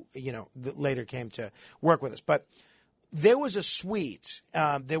 who later came to work with us. But there was a suite,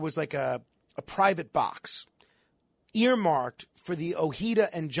 there was like a private box earmarked for the Ojeda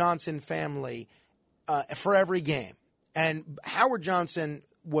and Johnson family for every game, and Howard Johnson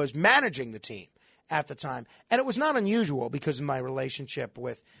was managing the team at the time. And it was not unusual because of my relationship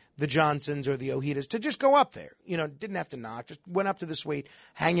with the Johnsons or the Ojedas to just go up there. Didn't have to knock, just went up to the suite,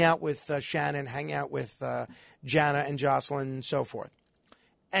 hang out with Shannon, hang out with Jana and Jocelyn and so forth.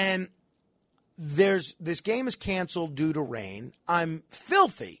 And this game is canceled due to rain. I'm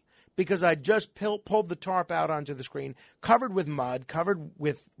filthy because I just pulled the tarp out onto the screen, covered with mud, covered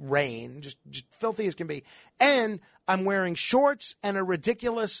with rain, just filthy as can be. And I'm wearing shorts and a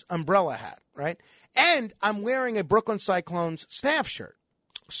ridiculous umbrella hat, right? And I'm wearing a Brooklyn Cyclones staff shirt.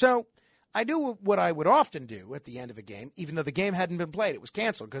 So I do what I would often do at the end of a game, even though the game hadn't been played. It was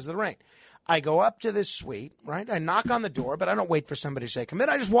canceled because of the rain. I go up to this suite, right? I knock on the door, but I don't wait for somebody to say, come in.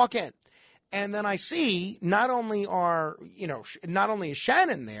 I just walk in. And then I see not only is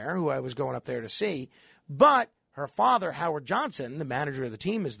Shannon there, who I was going up there to see, but her father, Howard Johnson, the manager of the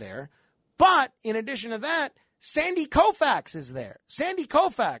team, is there. But in addition to that, Sandy Koufax is there. Sandy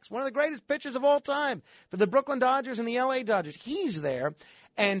Koufax, one of the greatest pitchers of all time for the Brooklyn Dodgers and the L.A. Dodgers. He's there.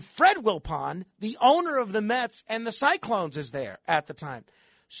 And Fred Wilpon, the owner of the Mets and the Cyclones, is there at the time.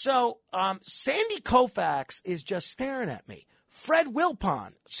 So Sandy Koufax is just staring at me. Fred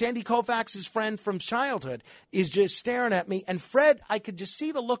Wilpon, Sandy Koufax's friend from childhood, is just staring at me. And Fred, I could just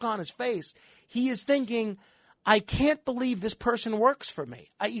see the look on his face. He is thinking, I can't believe this person works for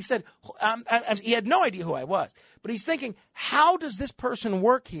me. He said, he had no idea who I was. But he's thinking, how does this person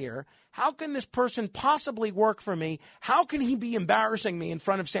work here? How can this person possibly work for me? How can he be embarrassing me in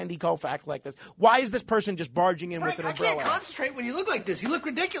front of Sandy Koufax like this? Why is this person just barging in with an umbrella? I can't concentrate when you look like this. You look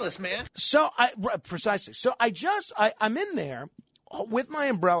ridiculous, man. So precisely. So I'm in there with my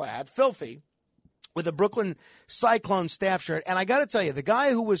umbrella hat, filthy, with a Brooklyn Cyclone staff shirt. And I got to tell you, the guy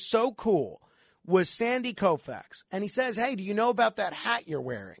who was so cool was Sandy Koufax. And he says, hey, do you know about that hat you're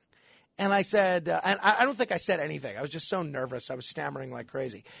wearing? And I said, and I don't think I said anything. I was just so nervous. I was stammering like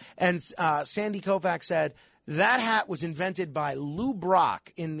crazy. And Sandy Koufax said, that hat was invented by Lou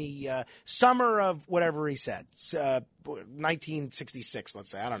Brock in the summer of whatever he said, 1966, let's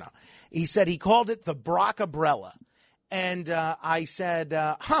say. I don't know. He said he called it the Brock umbrella. And I said,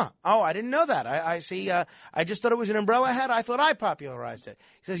 oh, I didn't know that. I see. I just thought it was an umbrella hat. I thought I popularized it.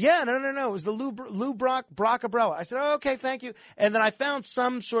 He says, yeah, no. It was the Lou Brock umbrella. I said, oh, okay, thank you. And then I found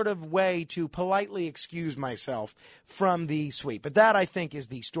some sort of way to politely excuse myself from the suite. But that, I think, is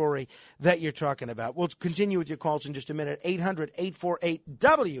the story that you're talking about. We'll continue with your calls in just a minute.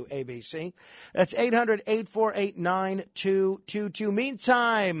 800-848-WABC. That's 800-848-9222.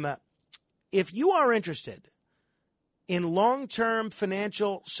 Meantime, if you are interested in long-term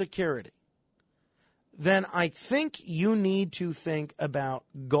financial security, then I think you need to think about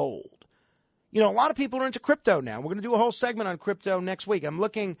gold. A lot of people are into crypto now. We're going to do a whole segment on crypto next week. I'm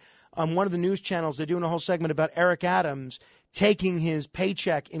looking on one of the news channels. They're doing a whole segment about Eric Adams taking his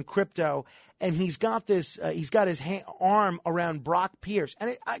paycheck in crypto and he's got this. He's got his arm around Brock Pierce.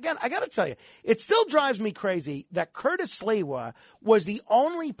 And again, I got to tell you, it still drives me crazy that Curtis Sliwa was the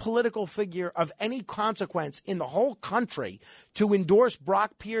only political figure of any consequence in the whole country to endorse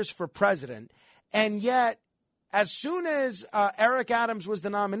Brock Pierce for president, and yet, as soon as Eric Adams was the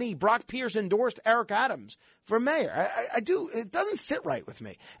nominee, Brock Pierce endorsed Eric Adams for mayor. It doesn't sit right with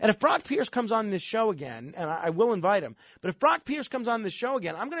me. And if Brock Pierce comes on this show again, and I will invite him, but if Brock Pierce comes on this show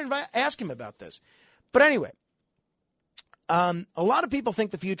again, I'm going to ask him about this. But anyway, a lot of people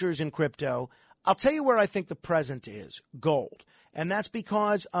think the future is in crypto. I'll tell you where I think the present is: gold. And that's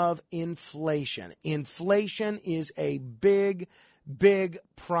because of inflation. Inflation is a big, big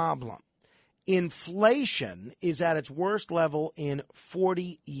problem. Inflation is at its worst level in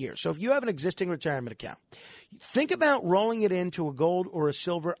 40 years. So if you have an existing retirement account, think about rolling it into a gold or a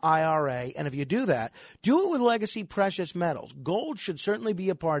silver IRA. And if you do that, do it with Legacy Precious Metals. Gold should certainly be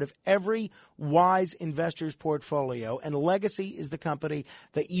a part of every wise investor's portfolio. And Legacy is the company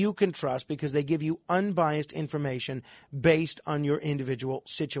that you can trust because they give you unbiased information based on your individual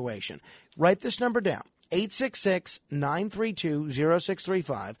situation. Write this number down.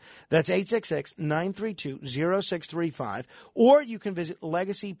 866-932-0635. That's 866-932-0635. Or you can visit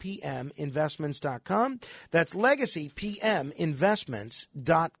LegacyPMInvestments.com. That's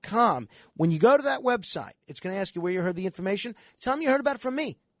LegacyPMInvestments.com. When you go to that website, it's going to ask you where you heard the information. Tell them you heard about it from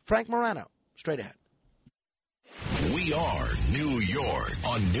me, Frank Morano. Straight ahead. We are New York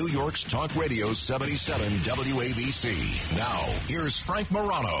on New York's Talk Radio 77 WABC. Now, here's Frank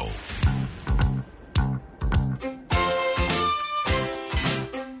Morano.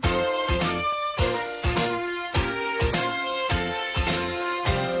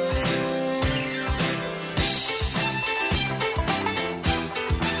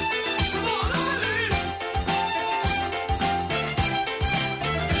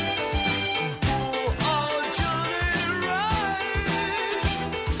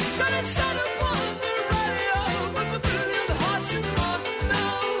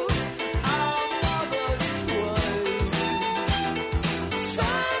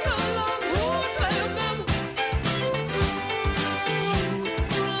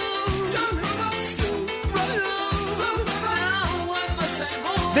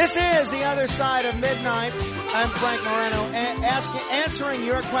 This is The Other Side of Midnight. I'm Frank Morano, answering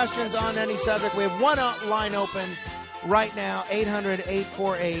your questions on any subject. We have one line open right now,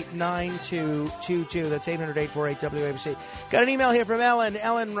 800-848-9222. That's 800-848-WABC. Got an email here from Ellen.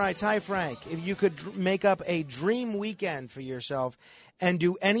 Ellen writes, "Hi, Frank. If you could make up a dream weekend for yourself and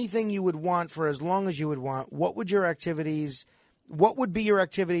do anything you would want for as long as you would want, what would be your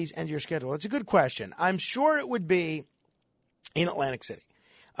activities and your schedule?" It's a good question. I'm sure it would be in Atlantic City.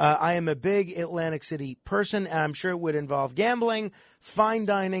 I am a big Atlantic City person, and I'm sure it would involve gambling, fine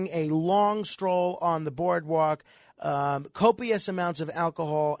dining, a long stroll on the boardwalk, copious amounts of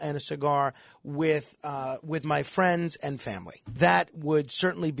alcohol, and a cigar with my friends and family. That would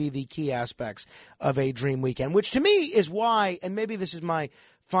certainly be the key aspects of a dream weekend, which to me is why, and maybe this is my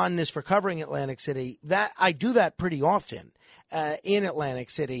fondness for covering Atlantic City, that I do that pretty often in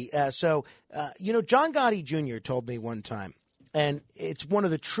Atlantic City. John Gotti Jr. told me one time, and it's one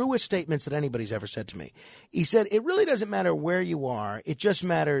of the truest statements that anybody's ever said to me. He said, "It really doesn't matter where you are. It just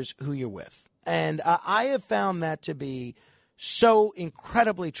matters who you're with." And I have found that to be so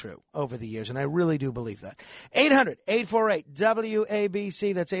incredibly true over the years, and I really do believe that.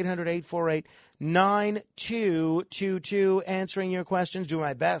 800-848-WABC. That's 800-848-9222. Answering your questions. Do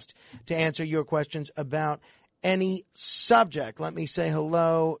my best to answer your questions about any subject. Let me say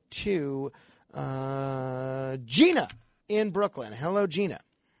hello to Gina in Brooklyn. Hello, Gina.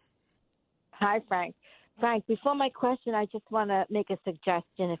 Hi, Frank. Frank, before my question, I just want to make a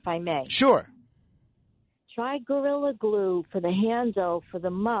suggestion, if I may. Sure. Try Gorilla Glue for the handle for the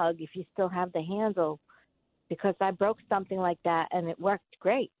mug, if you still have the handle, because I broke something like that, and it worked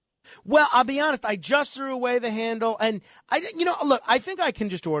great. Well, I'll be honest. I just threw away the handle, and look, I think I can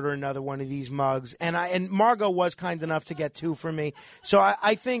just order another one of these mugs. And Margot was kind enough to get two for me, so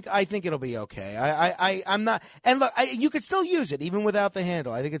I think it'll be okay. I'm not. And look, you could still use it even without the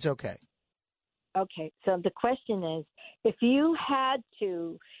handle. I think it's okay. Okay, so the question is, if you had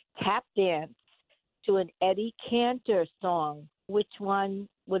to tap dance to an Eddie Cantor song, which one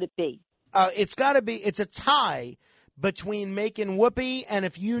would it be? It's got to be. It's a tie between Making Whoopee and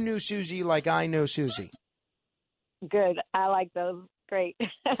If You Knew Susie Like I Know Susie. Good. I like those. Great.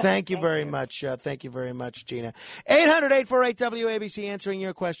 Thank you very much. Thank you very much, Gina. 800-848-WABC, answering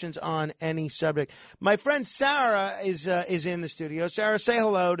your questions on any subject. My friend Sarah is in the studio. Sarah, say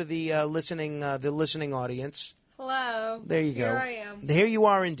hello to the listening audience. Hello. There you go. Here I am. Here you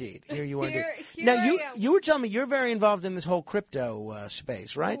are indeed. Here you are indeed. Here Now, I am. you were telling me you're very involved in this whole crypto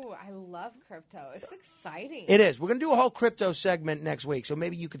space, right? Oh, I love crypto. It's exciting. It is. We're going to do a whole crypto segment next week, so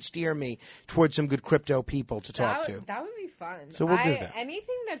maybe you could steer me towards some good crypto people to talk to. That would be fun. So we'll do that.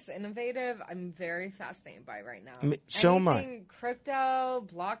 Anything that's innovative, I'm very fascinated by right now. So am I. Anything crypto,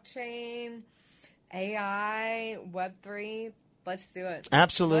 blockchain, AI, Web3. Let's do it.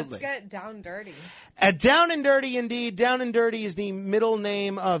 Absolutely. Let's get down and dirty. Down and Dirty, indeed. Down and Dirty is the middle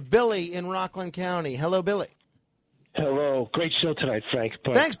name of Billy in Rockland County. Hello, Billy. Hello. Great show tonight, Frank.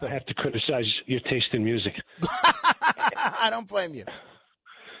 But Thanks, Bill. I have to criticize your taste in music. I don't blame you.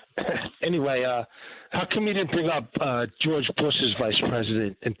 Anyway, how come you didn't bring up George Bush's vice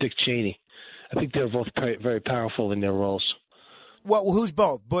president and Dick Cheney? I think they're both very powerful in their roles. Well, who's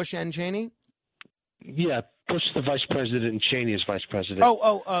both, Bush and Cheney? Yeah, Bush is the vice president and Cheney is vice president.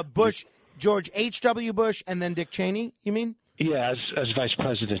 Bush, George H.W. Bush, and then Dick Cheney, you mean? Yeah, as vice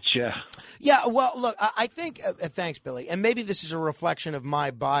president, yeah. Yeah, well, look, I think, thanks, Billy, and maybe this is a reflection of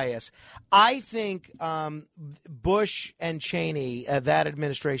my bias. I think Bush and Cheney, that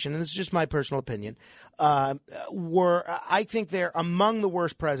administration, and this is just my personal opinion, I think they're among the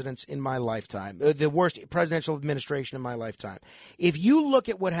worst presidents in my lifetime, the worst presidential administration in my lifetime. If you look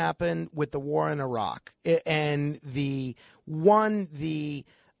at what happened with the war in Iraq and the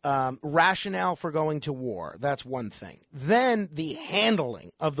rationale for going to war, that's one thing. Then the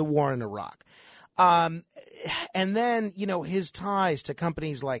handling of the war in Iraq. And then, his ties to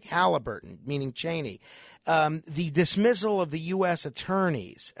companies like Halliburton, meaning Cheney, the dismissal of the U.S.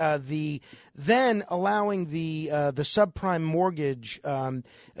 attorneys, then allowing the subprime mortgage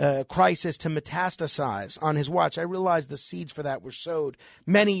crisis to metastasize on his watch. I realize the seeds for that were sowed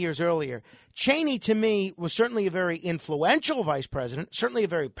many years earlier. Cheney, to me, was certainly a very influential vice president, certainly a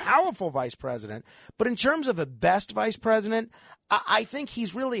very powerful vice president. But in terms of a best vice president, I think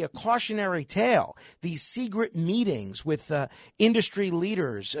he's really a cautionary tale. These secret meetings with industry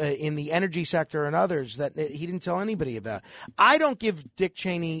leaders in the energy sector and others that he didn't tell anybody about. I don't give Dick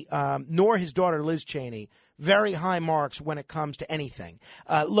Cheney nor his daughter Liz Cheney very high marks when it comes to anything.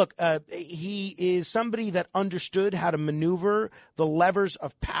 He is somebody that understood how to maneuver the levers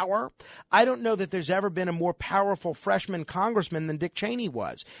of power. I don't know that there's ever been a more powerful freshman congressman than Dick Cheney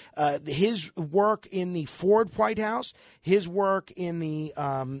was. His work in the Ford White House, his work in the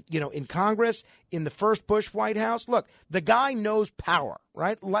in Congress, in the first Bush White House. Look, the guy knows power,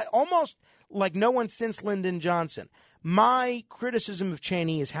 right? Almost like no one since Lyndon Johnson. My criticism of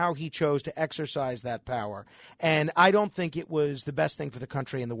Cheney is how he chose to exercise that power, and I don't think it was the best thing for the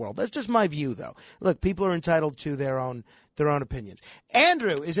country in the world. That's just my view, though. Look, people are entitled to their own opinions.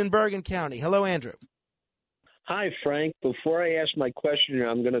 Andrew is in Bergen County. Hello, Andrew. Hi, Frank. Before I ask my question,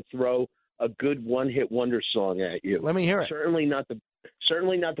 I'm going to throw a good one-hit wonder song at you. Let me hear it. Certainly not the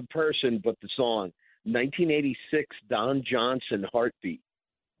person, but the song. 1986, Don Johnson, Heartbeat.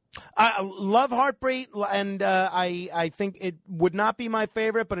 I love Heartbeat, and I think it would not be my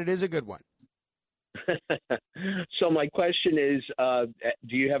favorite, but it is a good one. So my question is,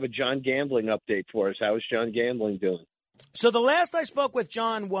 do you have a John Gambling update for us? How is John Gambling doing? So the last I spoke with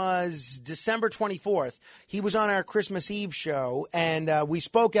John was December 24th. He was on our Christmas Eve show, and we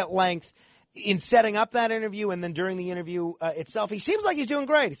spoke at length in setting up that interview and then during the interview itself. He seems like he's doing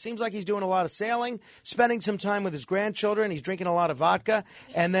great. It seems like he's doing a lot of sailing, spending some time with his grandchildren. He's drinking a lot of vodka.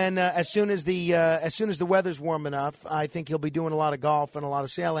 And then as soon as the weather's warm enough, I think he'll be doing a lot of golf and a lot of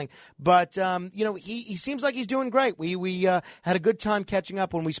sailing. But, he seems like he's doing great. We had a good time catching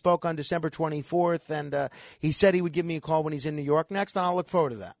up when we spoke on December 24th. And he said he would give me a call when he's in New York next, and I'll look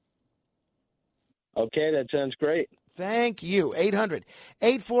forward to that. Okay, that sounds great. Thank you.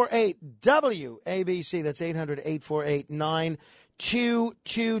 800-848-WABC. That's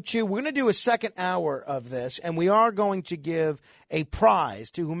 800-848-9222. We're going to do a second hour of this, and we are going to give a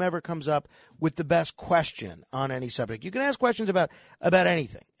prize to whomever comes up with the best question on any subject. You can ask questions about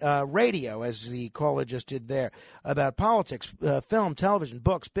anything. Radio, as the caller just did there, about politics, film, television,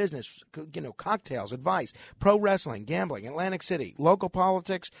 books, business, cocktails, advice, pro wrestling, gambling, Atlantic City, local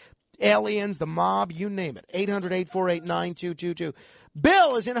politics, aliens, the mob, you name it. 800-848-9222.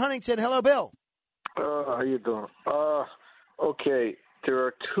 Bill is in Huntington. Hello, Bill. How you doing? Okay, there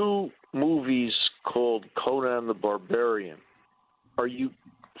are two movies called Conan the Barbarian. Are you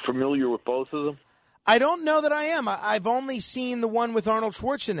familiar with both of them? I don't know that I am. I've only seen the one with Arnold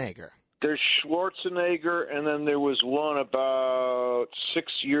Schwarzenegger. There's Schwarzenegger, and then there was one about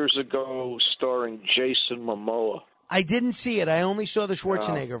 6 years ago starring Jason Momoa. I didn't see it. I only saw the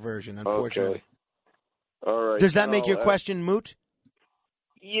Schwarzenegger version, unfortunately. Okay. All right. Does that make your question moot?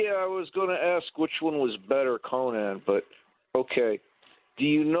 Yeah, I was going to ask which one was better, Conan, but okay. Do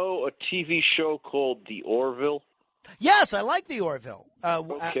you know a TV show called The Orville? Yes, I like The Orville.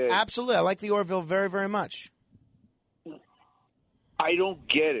 Okay. Absolutely. I like The Orville very, very much. I don't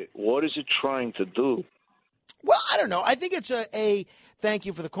get it. What is it trying to do? Well, I don't know. I think it's a thank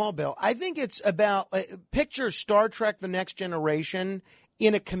you for the call, Bill. I think it's about picture Star Trek The Next Generation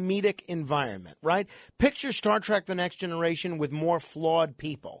in a comedic environment, right? Picture Star Trek The Next Generation with more flawed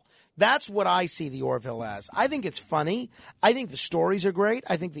people. That's what I see The Orville as. I think it's funny. I think the stories are great.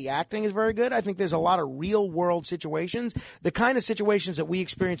 I think the acting is very good. I think there's a lot of real-world situations, the kind of situations that we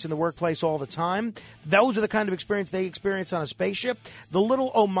experience in the workplace all the time. Those are the kind of experience they experience on a spaceship. The little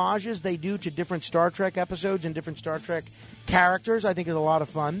homages they do to different Star Trek episodes and different Star Trek characters, I think, is a lot of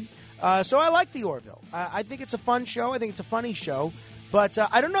fun. So I like The Orville. I think it's a fun show. I think it's a funny show. But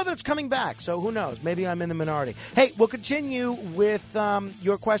I don't know that it's coming back, so who knows? Maybe I'm in the minority. Hey, we'll continue with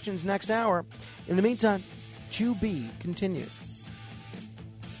your questions next hour. In the meantime, to be continued.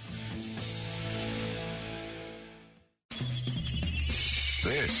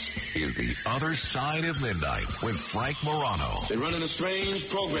 This is The Other Side of Midnight with Frank Morano. They're running a strange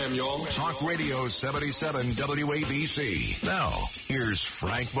program, y'all. Talk Radio 77 WABC. Now, here's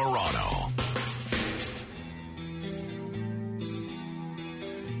Frank Morano.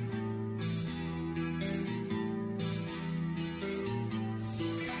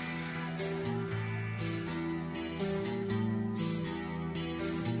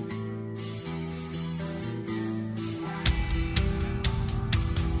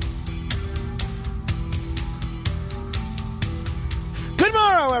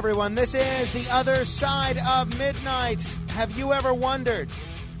 Everyone, this is The Other Side of Midnight. Have you ever wondered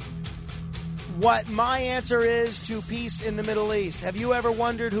what my answer is to peace in the Middle East? Have you ever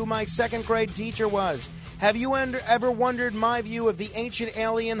wondered who my second grade teacher was? Have you ever wondered my view of the ancient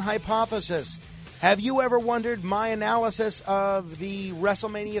alien hypothesis? Have you ever wondered my analysis of the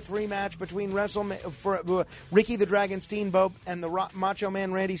WrestleMania 3 match between Ricky the Dragon Steamboat and the Macho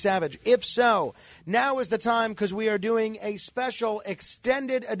Man Randy Savage? If so, now is the time, because we are doing a special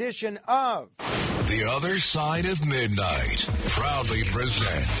extended edition of The Other Side of Midnight proudly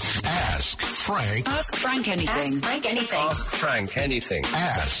presents Ask Frank. Ask Frank anything. Ask Frank anything. Ask Frank anything.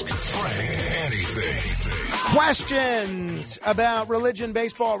 Ask Frank anything. Questions about religion,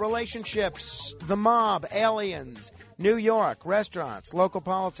 baseball, relationships, the mob, aliens, New York, restaurants, local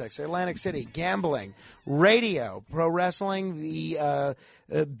politics, Atlantic City, gambling, radio, pro wrestling, the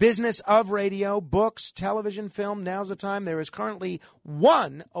business of radio, books, television, film. Now's the time. There is currently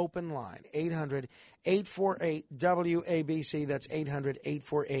one open line, 800-848-WABC. That's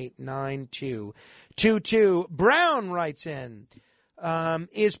 800-848-9222. Brown writes in,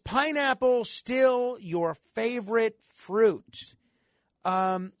 is pineapple still your favorite fruit?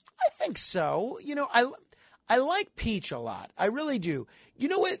 I think so. You know, I like peach a lot. I really do. You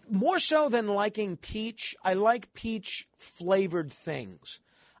know what? More so than liking peach, I like peach-flavored things.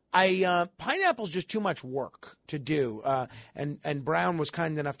 Pineapple's just too much work to do. And Brown was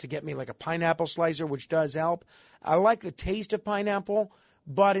kind enough to get me like a pineapple slicer, which does help. I like the taste of pineapple,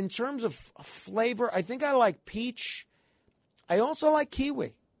 but in terms of flavor, I think I like peach. I also like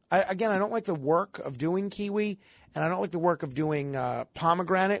kiwi. I don't like the work of doing kiwi, and I don't like the work of doing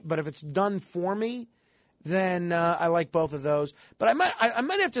pomegranate. But if it's done for me, then I like both of those. But I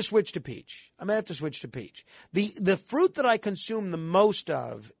might have to switch to peach. The fruit that I consume the most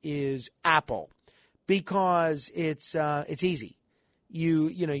of is apple, because it's easy.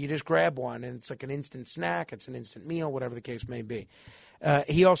 You just grab one, and it's like an instant snack. It's an instant meal, whatever the case may be.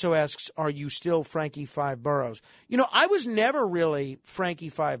 He also asks, are you still Frankie Five Boroughs? You know, I was never really Frankie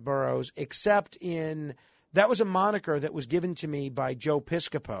Five Boroughs, except that was a moniker that was given to me by Joe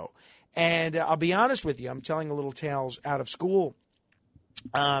Piscopo. And I'll be honest with you, I'm telling a little tales out of school.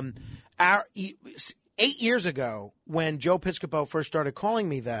 8 years ago, when Joe Piscopo first started calling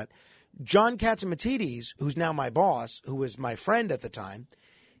me that, John Catsimatidis, who's now my boss, who was my friend at the time,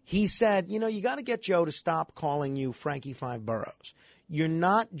 he said, you got to get Joe to stop calling you Frankie Five Boroughs. You're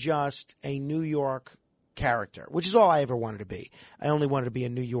not just a New York character, which is all I ever wanted to be. I only wanted to be a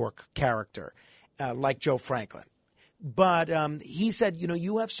New York character, like Joe Franklin. But he said,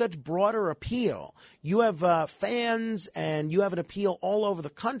 you have such broader appeal. You have fans, and you have an appeal all over the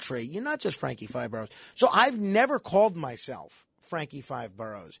country. You're not just Frankie Five Boroughs. So I've never called myself Frankie Five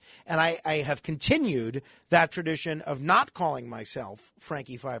Boroughs. And I have continued that tradition of not calling myself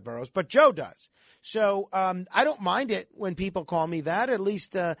Frankie Five Boroughs, but Joe does. So I don't mind it when people call me that. At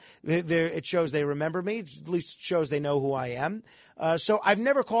least it shows they remember me. At least it shows they know who I am. So I've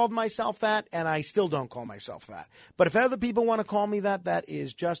never called myself that, and I still don't call myself that. But if other people want to call me that, that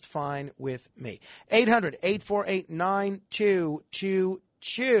is just fine with me.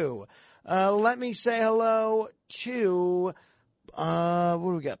 800-848-9222. Let me say hello to, what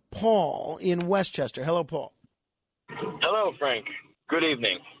do we got? Paul in Westchester. Hello, Paul. Hello, Frank. Good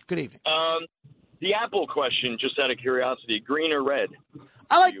evening. Good evening. The Apple question, just out of curiosity, green or red?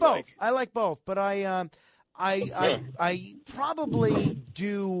 I like both. I like both, but I probably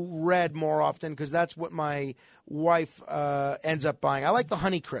do red more often because that's what my wife ends up buying. I like the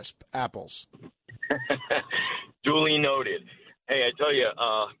Honeycrisp apples. Duly noted. Hey, I tell you,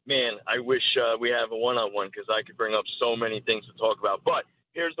 man, I wish we have a one-on-one because I could bring up so many things to talk about. But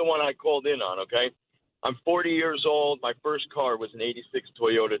here's the one I called in on, okay? I'm 40 years old. My first car was an 86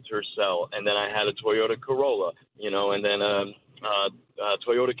 Toyota Tercel, and then I had a Toyota Corolla, and then a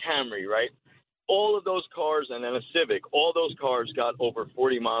Toyota Camry, right? All of those cars, and then a Civic, all those cars got over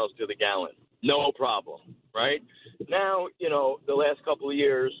 40 miles to the gallon. No problem, right? Now, the last couple of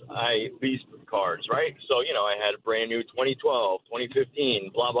years, I leased cars, right? So, I had a brand new 2012, 2015,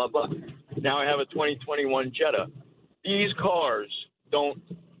 blah, blah, blah. Now I have a 2021 Jetta. These cars don't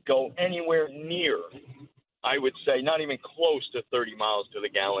go anywhere near, I would say, not even close to 30 miles to the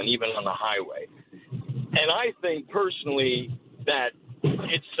gallon, even on the highway. And I think personally that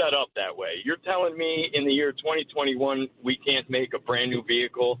it's set up that way. You're telling me in the year 2021 we can't make a brand new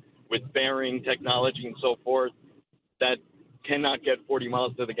vehicle with bearing technology and so forth that cannot get 40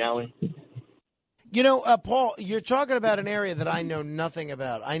 miles to the gallon? Paul, you're talking about an area that I know nothing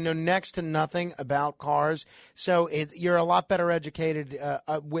about. I know next to nothing about cars, so you're a lot better educated,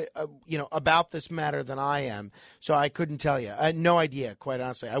 about this matter than I am. So I couldn't tell you. I had no idea, quite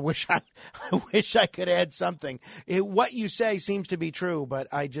honestly. I wish I could add something. What you say seems to be true, but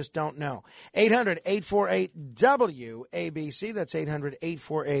I just don't know. 800-848-WABC. That's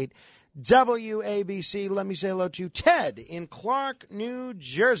 800-848-WABC. Let me say hello to Ted in Clark, New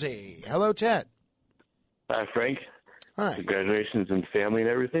Jersey. Hello, Ted. Hi, Frank. Hi. Congratulations and family and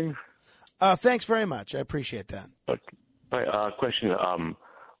everything. Thanks very much. I appreciate that. Okay. All right, question.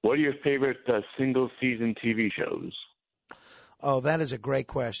 What are your favorite single-season TV shows? Oh, that is a great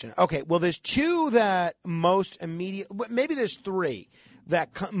question. Okay, well, there's two that maybe there's three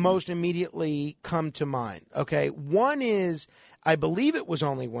that most immediately come to mind. Okay, one is, I believe it was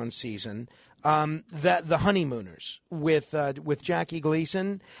only one season, that The Honeymooners with Jackie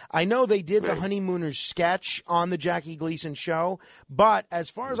Gleason. I know they did the Honeymooners sketch on the Jackie Gleason show, but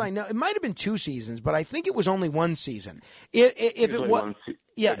as far as I know, it might have been two seasons, but I think it was only one season. If it was,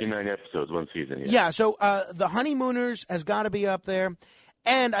 39 episodes, one season. Yeah. So The Honeymooners has got to be up there.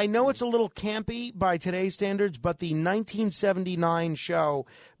 And I know it's a little campy by today's standards, but the 1979 show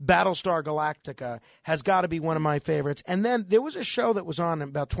Battlestar Galactica has got to be one of my favorites. And then there was a show that was on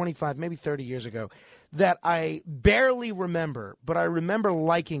about 25, maybe 30 years ago that I barely remember, but I remember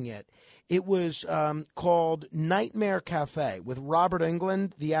liking it. It was called Nightmare Cafe with Robert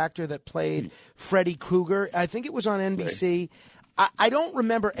Englund, the actor that played Freddy Krueger. I think it was on NBC. I don't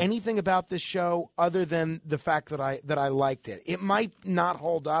remember anything about this show other than the fact that I liked it. It might not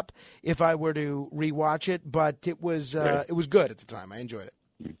hold up if I were to rewatch it, but it was good at the time. I enjoyed it.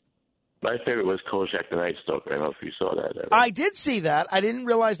 My favorite was Kolchak the Night Stalker. I don't know if you saw that ever. I did see that. I didn't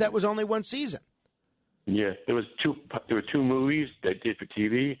realize that was only one season. Yeah, there were two movies they did for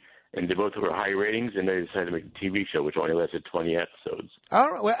TV, and they both were high ratings, and they decided to make a TV show, which only lasted 20 episodes.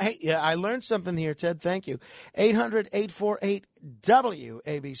 All right. Well, hey, yeah, I learned something here, Ted. Thank you.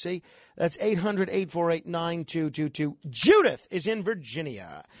 800-848-WABC. That's 800-848-9222. Judith is in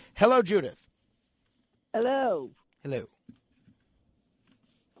Virginia. Hello, Judith. Hello. Hello.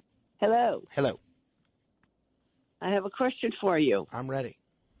 Hello. Hello. I have a question for you. I'm ready.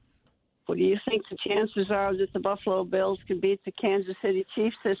 What do you think the chances are that the Buffalo Bills can beat the Kansas City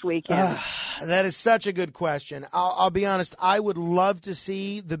Chiefs this weekend? That is such a good question. I'll be honest. I would love to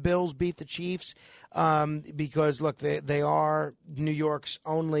see the Bills beat the Chiefs because, look, they are New York's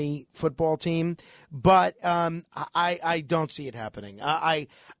only football team. But I don't see it happening. I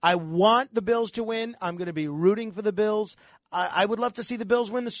want the Bills to win. I'm going to be rooting for the Bills. I would love to see the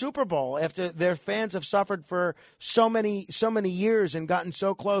Bills win the Super Bowl after their fans have suffered for so many years and gotten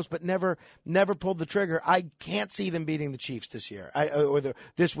so close, but never pulled the trigger. I can't see them beating the Chiefs this year or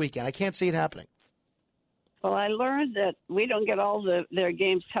this weekend. I can't see it happening. Well, I learned that we don't get all their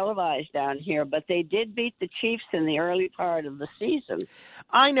games televised down here, but they did beat the Chiefs in the early part of the season.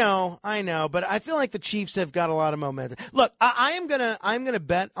 I know, but I feel like the Chiefs have got a lot of momentum. Look, I'm gonna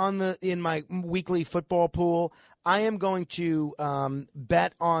bet in my weekly football pool. I am going to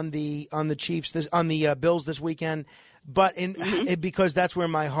bet on the Chiefs on the Bills this weekend, but because that's where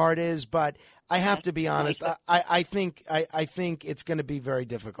my heart is. But I have to be honest. I think it's going to be very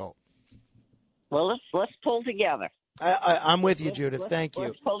difficult. Well, let's pull together. I'm with you, Judith. Thank you.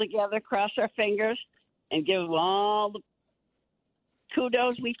 Let's pull together, cross our fingers, and give them all the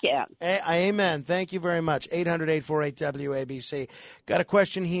kudos we can. Amen. Thank you very much. 800-848-WABC. Got a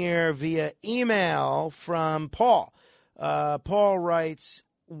question here via email from Paul. Paul writes,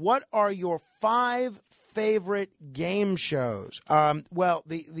 what are your 5 favorite game shows? Well,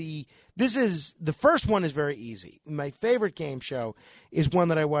 the first one is very easy. My favorite game show is one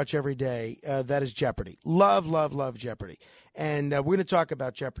that I watch every day. That is Jeopardy. Love, love, love Jeopardy. And we're going to talk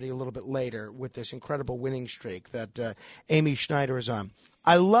about Jeopardy a little bit later with this incredible winning streak that Amy Schneider is on.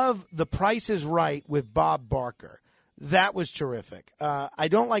 I love The Price is Right with Bob Barker. That was terrific. I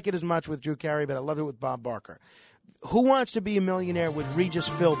don't like it as much with Drew Carey, but I love it with Bob Barker. Who Wants to Be a Millionaire with Regis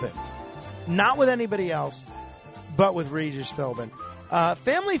Philbin? Not with anybody else, but with Regis Philbin.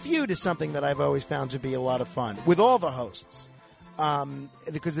 Family Feud is something that I've always found to be a lot of fun with all the hosts,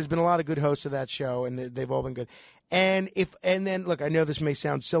 because there's been a lot of good hosts of that show, and they've all been good. And then look, I know this may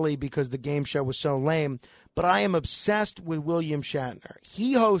sound silly because the game show was so lame, but I am obsessed with William Shatner.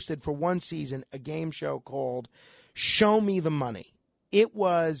 He hosted for one season a game show called Show Me the Money. It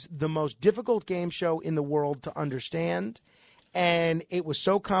was the most difficult game show in the world to understand, and it was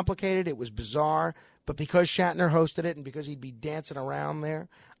so complicated, it was bizarre. But because Shatner hosted it and because he'd be dancing around there,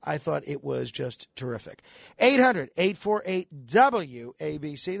 I thought it was just terrific.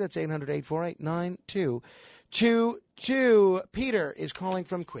 800-848-WABC. That's 800-848-9222. Peter is calling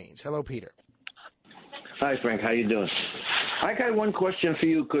from Queens. Hello, Peter. Hi, Frank. How you doing? I got one question for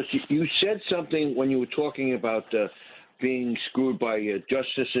you because you said something when you were talking about being screwed by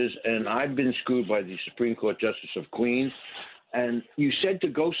justices, and I've been screwed by the Supreme Court Justice of Queens. And you said to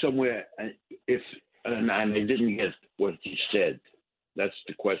go somewhere and I didn't get what you said. That's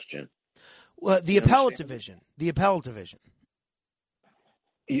the question. Well, the appellate division. The appellate division.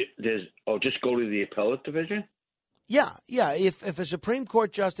 Just go to the appellate division? Yeah. If a Supreme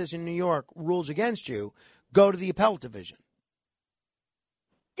Court justice in New York rules against you, go to the appellate division.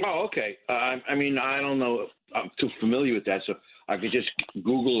 Oh, okay. I mean, I don't know. I'm too familiar with that, so I could just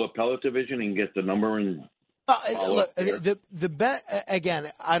Google appellate division and get the number and. Look,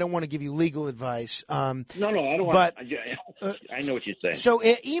 again, I don't want to give you legal advice. No, I don't want. But I know what you're saying. So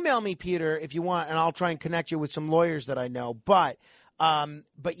email me, Peter, if you want, and I'll try and connect you with some lawyers that I know. But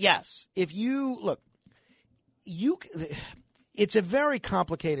yes, if you look, it's a very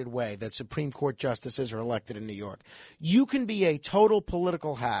complicated way that Supreme Court justices are elected in New York. You can be a total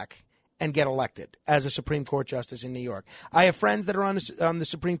political hack and get elected as a Supreme Court justice in New York. I have friends that are on the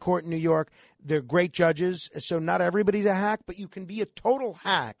Supreme Court in New York. They're great judges, so not everybody's a hack, but you can be a total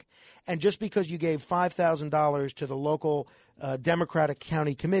hack. And just because you gave $5,000 to the local Democratic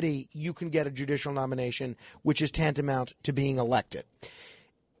county committee, you can get a judicial nomination, which is tantamount to being elected.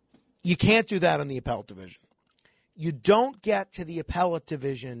 You can't do that on the appellate division. You don't get to the appellate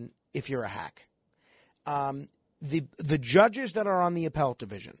division if you're a hack. The judges that are on the appellate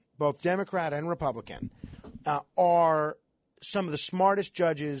division, both Democrat and Republican, are some of the smartest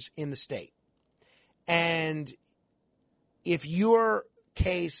judges in the state. And if your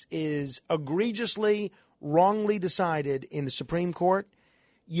case is egregiously wrongly decided in the Supreme Court,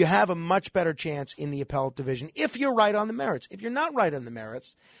 you have a much better chance in the appellate division if you're right on the merits. If you're not right on the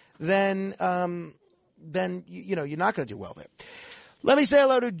merits, then you're not going to do well there. Let me say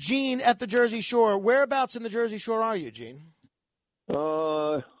hello to Gene at the Jersey Shore. Whereabouts in the Jersey Shore are you, Gene?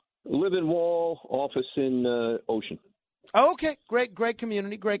 Live in Wall, office in Ocean. Oh, okay, great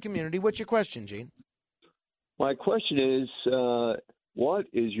community. What's your question, Gene? My question is, what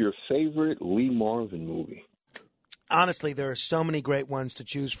is your favorite Lee Marvin movie? Honestly, there are so many great ones to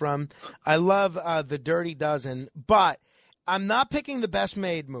choose from. I love The Dirty Dozen, but I'm not picking the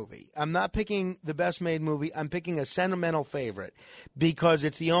best-made movie. I'm picking a sentimental favorite because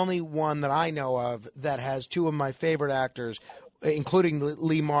it's the only one that I know of that has two of my favorite actors, including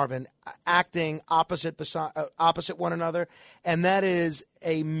Lee Marvin, acting opposite one another, and that is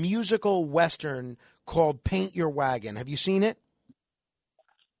a musical Western called Paint Your Wagon. Have you seen it?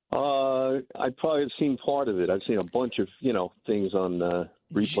 I probably have seen part of it. I've seen a bunch of, things on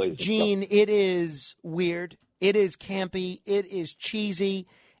replays. Gene, it is weird. It is campy. It is cheesy.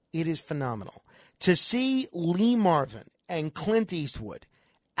 It is phenomenal. to see Lee Marvin and Clint Eastwood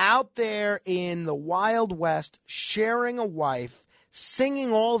out there in the Wild West sharing a wife,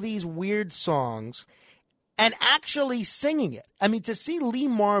 singing all these weird songs, and actually singing it. I mean, to see Lee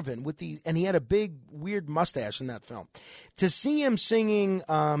Marvin with and he had a big, weird mustache in that film, to see him singing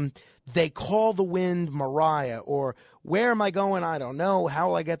They Call the Wind, Mariah, or Where Am I Going, I Don't Know, How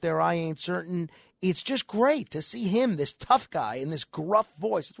Will I Get There, I Ain't Certain. It's just great to see him, this tough guy, in this gruff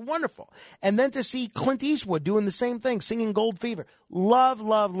voice. It's wonderful. And then to see Clint Eastwood doing the same thing, singing Gold Fever. Love,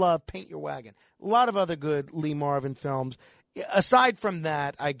 love, love, Paint Your Wagon. A lot of other good Lee Marvin films. Aside from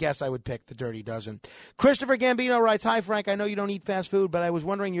that, I guess I would pick The Dirty Dozen. Christopher Gambino writes, "Hi, Frank. I know you don't eat fast food, but I was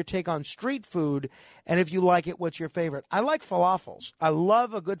wondering your take on street food, and if you like it, what's your favorite?" I like falafels. I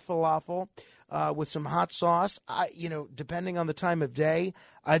love a good falafel with some hot sauce. Depending on the time of day,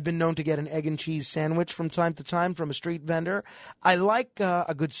 I've been known to get an egg and cheese sandwich from time to time from a street vendor. I like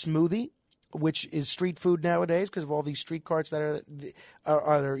a good smoothie, which is street food nowadays because of all these street carts that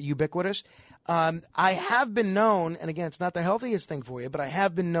are ubiquitous. I have been known, and again, it's not the healthiest thing for you, but I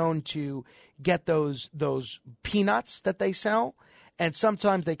have been known to get those peanuts that they sell, and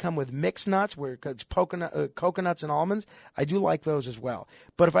sometimes they come with mixed nuts where it's coconuts and almonds. I do like those as well.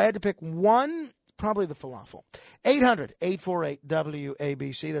 But if I had to pick one, probably the falafel.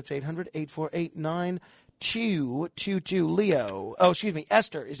 800-848-WABC. That's 800-848-9222. Leo. Oh, excuse me.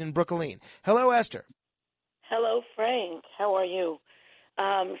 Esther is in Brooklyn. Hello, Esther. Hello, Frank. How are you?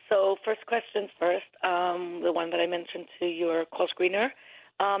 So first question first, the one that I mentioned to your call screener.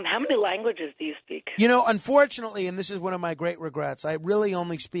 How many languages do you speak? Unfortunately, and this is one of my great regrets, I really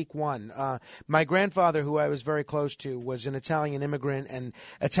only speak one. My grandfather, who I was very close to, was an Italian immigrant, and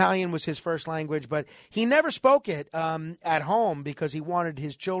Italian was his first language, but he never spoke it at home because he wanted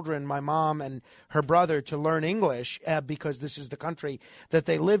his children, my mom and her brother, to learn English because this is the country that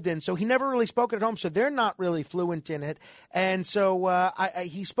they lived in. So he never really spoke it at home, so they're not really fluent in it. And so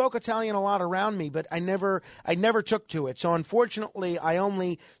he spoke Italian a lot around me, but I never took to it. So unfortunately, I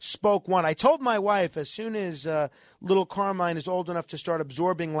only spoke one. I told my wife as soon as little Carmine is old enough to start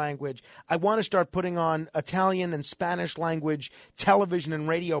absorbing language, I want to start putting on Italian and Spanish language television and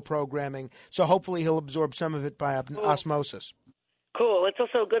radio programming, so hopefully he'll absorb some of it by osmosis. Cool. It's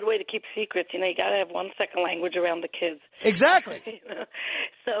also a good way to keep secrets. You got to have one second language around the kids. Exactly.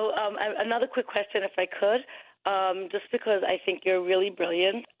 So another quick question, if I could, just because I think you're really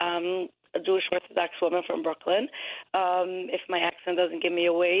brilliant. A Jewish Orthodox woman from Brooklyn, if my accent doesn't give me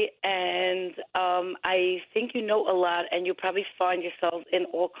away. And I think you know a lot, and you probably find yourself in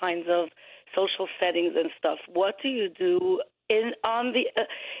all kinds of social settings and stuff. What do you do in the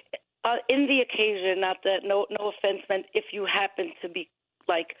occasion? Not that no offense meant, if you happen to be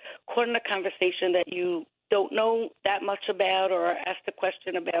caught in a conversation that you don't know that much about, or asked a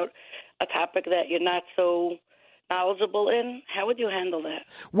question about a topic that you're not so knowledgeable in, how would you handle that?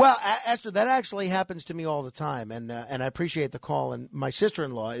 Well, Esther, that actually happens to me all the time, and I appreciate the call. And my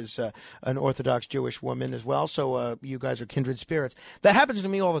sister-in-law is an Orthodox Jewish woman as well, so you guys are kindred spirits. That happens to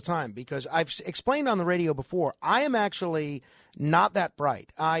me all the time because I've explained on the radio before, I am actually not that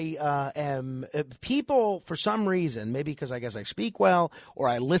bright. I am people, for some reason, maybe because I guess I speak well, or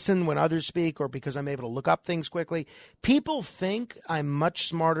I listen when others speak, or because I'm able to look up things quickly, people think I'm much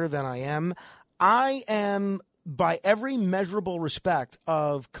smarter than I am. I am, by every measurable respect,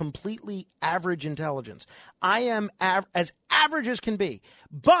 of completely average intelligence. I am as average as can be.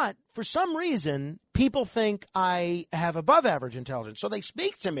 But for some reason, people think I have above average intelligence. So they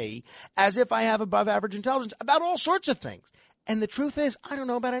speak to me as if I have above average intelligence about all sorts of things. And the truth is, I don't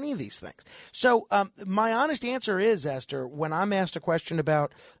know about any of these things. So my honest answer is, Esther, when I'm asked a question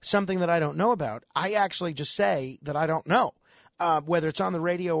about something that I don't know about, I actually just say that I don't know. Whether it's on the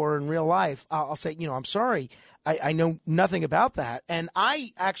radio or in real life, I'll say, I'm sorry, I know nothing about that. And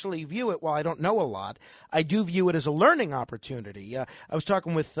I actually view it, while I don't know a lot, I do view it as a learning opportunity. I was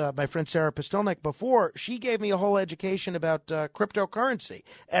talking with my friend Sarah Postelnik before. She gave me a whole education about cryptocurrency.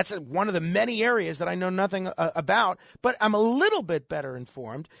 That's one of the many areas that I know nothing about, but I'm a little bit better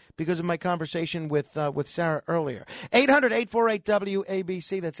informed because of my conversation with Sarah earlier.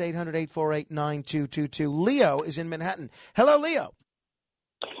 800-848-WABC. That's 800-848-9222. Leo is in Manhattan. Hello, Leo.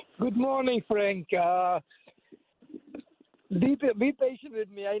 Good morning, Frank. Be patient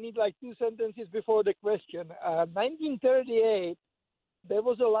with me. I need 2 sentences before the question. 1938, there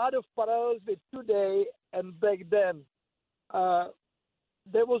was a lot of parallels with today and back then.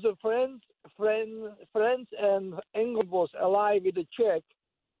 There was a friends and England was alive with a Czech,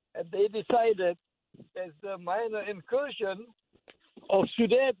 and they decided, as a minor incursion of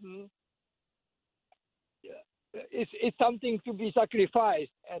Sudeten, it's something to be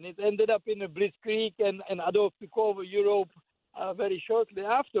sacrificed. And it ended up in a blitzkrieg, and Adolf took over Europe very shortly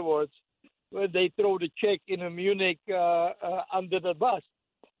afterwards, where they throw the Czech in Munich under the bus.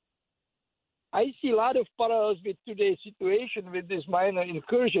 I see a lot of parallels with today's situation with this minor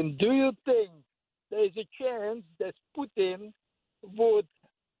incursion. Do you think there is a chance that Putin would,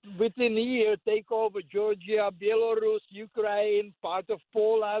 within a year, take over Georgia, Belarus, Ukraine, part of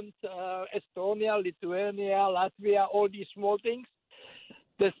Poland, Estonia, Lithuania, Latvia, all these small things?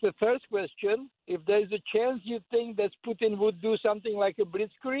 That's the first question. If there's a chance you think that Putin would do something like a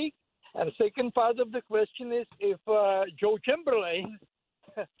blitzkrieg? And the second part of the question is if Joe Chamberlain,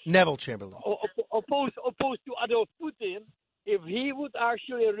 Neville Chamberlain, opposed to Adolf Putin, if he would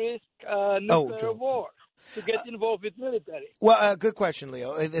actually risk nuclear war to get involved with military. Well, good question,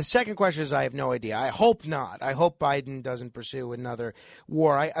 Leo. The second question is I have no idea. I hope not. I hope Biden doesn't pursue another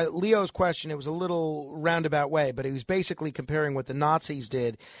war. Leo's question, it was a little roundabout way, but he was basically comparing what the Nazis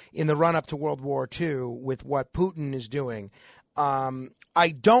did in the run-up to World War II with what Putin is doing. I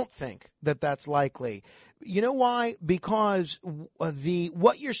don't think that that's likely. You know why? Because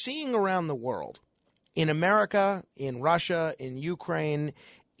what you're seeing around the world, in America, in Russia, in Ukraine,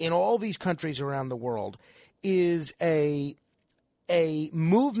 in all these countries around the world, is a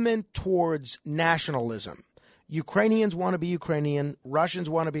movement towards nationalism. Ukrainians want to be Ukrainian, Russians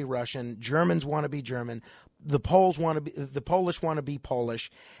want to be Russian, Germans want to be German, the Polish want to be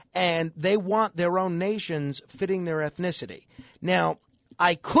Polish, and they want their own nations fitting their ethnicity. Now,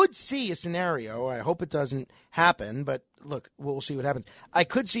 I could see a scenario, I hope it doesn't happen, but look, we'll see what happens. I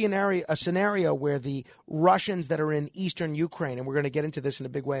could see a scenario where the Russians that are in eastern Ukraine, and we're going to get into this in a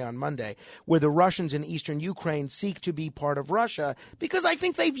big way on Monday, where the Russians in eastern Ukraine seek to be part of Russia because I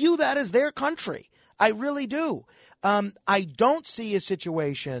think they view that as their country. I really do. I don't see a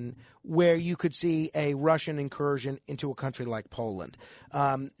situation where you could see a Russian incursion into a country like Poland.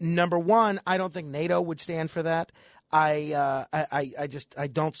 Number one, I don't think NATO would stand for that. I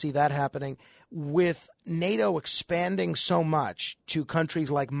don't see that happening. With NATO expanding so much to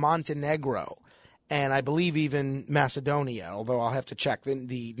countries like Montenegro and I believe even Macedonia, although I'll have to check.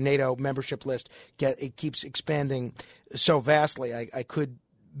 The NATO membership list it keeps expanding so vastly. I could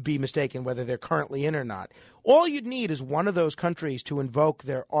be mistaken whether they're currently in or not. All you'd need is one of those countries to invoke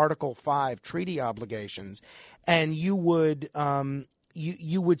their Article 5 treaty obligations, and you would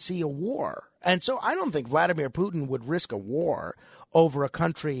you would see a war. And so I don't think Vladimir Putin would risk a war over a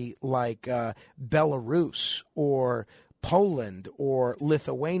country like Belarus or Poland or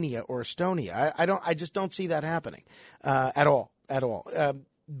Lithuania or Estonia. I just don't see that happening at all.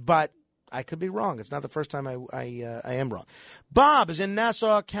 But I could be wrong. It's not the first time I am wrong. Bob is in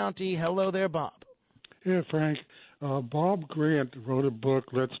Nassau County. Hello there, Bob. Yeah, Frank. Bob Grant wrote a book,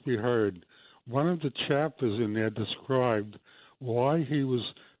 Let's Be Heard. One of the chapters in there described why he was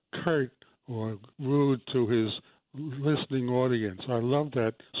curt or rude to his listening audience. I love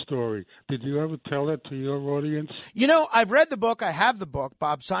that story. Did you ever tell that to your audience? You know, I've read the book. I have the book.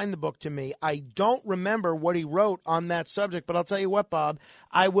 Bob signed the book to me. I don't remember what he wrote on that subject, but I'll tell you what, Bob,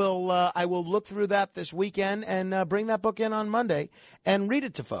 I will look through that this weekend and bring that book in on Monday and read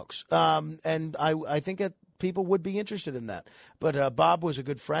it to folks. And I think that people would be interested in that. But Bob was a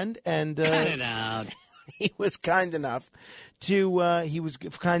good friend, and cut it out. He was kind enough to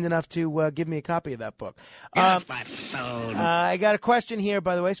give me a copy of that book. Get off my phone. I got a question here,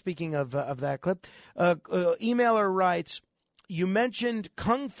 by the way. Speaking of that clip, emailer writes, "You mentioned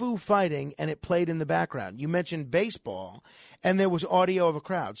kung fu fighting, and it played in the background. You mentioned baseball, and there was audio of a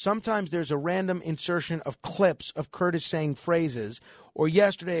crowd. Sometimes there's a random insertion of clips of Curtis saying phrases, or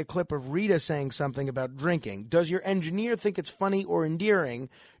yesterday a clip of Rita saying something about drinking. Does your engineer think it's funny or endearing?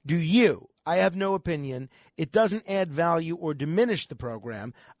 Do you? I have no opinion. It doesn't add value or diminish the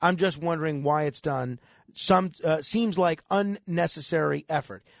program. I'm just wondering why it's done. Seems like unnecessary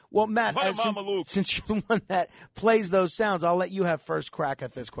effort." Well, Matt, since you're the one that plays those sounds, I'll let you have first crack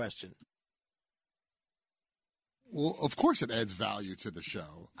at this question. Well, of course it adds value to the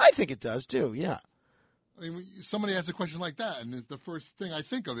show. I think it does, too, yeah. I mean, somebody asks a question like that, and the first thing I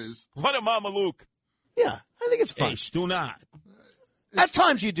think of is... What a Mama Luke. Yeah, I think it's fun. Hey, do not. At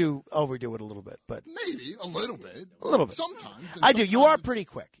times you do overdo it a little bit, but... Maybe, a little bit. A little bit. Sometimes. I do. You are pretty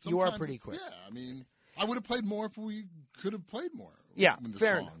quick. You are pretty quick. Yeah, I mean, I would have played more if we could have played more. Yeah,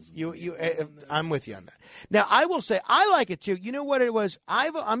 fair enough. I'm with you on that. Now, I will say, I like it, too. You know what it was?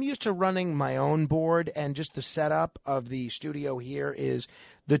 I'm used to running my own board, and just the setup of the studio here is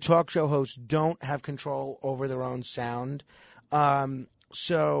the talk show hosts don't have control over their own sound.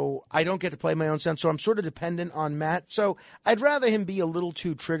 So I don't get to play my own sound. So I'm sort of dependent on Matt. So I'd rather him be a little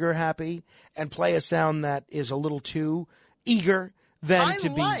too trigger happy and play a sound that is a little too eager than to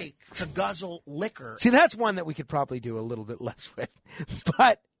be. I like to guzzle liquor. See, that's one that we could probably do a little bit less with.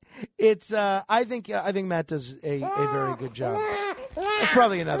 But it's I think Matt does a very good job. That's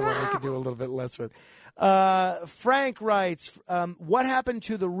probably another one we could do a little bit less with. Frank writes, what happened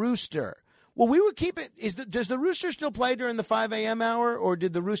to the Rooster? Well, we would keep it. Does the Rooster still play during the 5 a.m. hour, or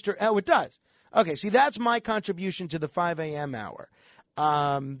did the Rooster? Oh, it does. Okay, see, that's my contribution to the 5 a.m. hour.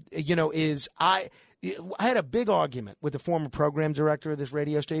 I had a big argument with the former program director of this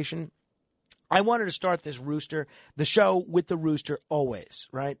radio station. I wanted to start this Rooster, the show with the Rooster always,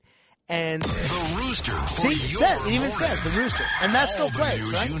 right? And the Rooster. It even said the Rooster, and that still plays,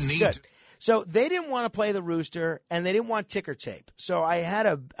 right? Good. So they didn't want to play the Rooster, and they didn't want ticker tape. So I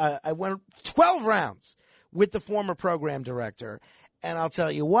went 12 rounds with the former program director, and I'll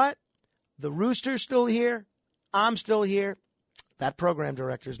tell you what, the Rooster's still here. I'm still here. That program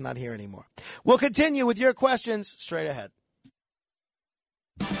director's not here anymore. We'll continue with your questions straight ahead.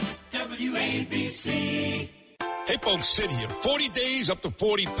 WABC. Hey folks, Sid here. 40 days up to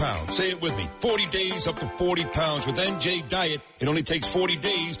 40 pounds. Say it with me. 40 days up to 40 pounds with NJ Diet. It only takes 40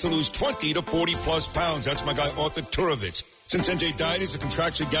 days to lose 20 to 40 plus pounds. That's my guy Arthur Turovitz. Since NJ Diet is a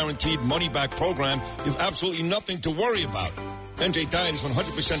contractually guaranteed money-back program, you have absolutely nothing to worry about. NJ Diet is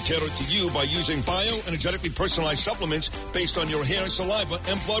 100% tailored to you by using bioenergetically personalized supplements based on your hair, saliva,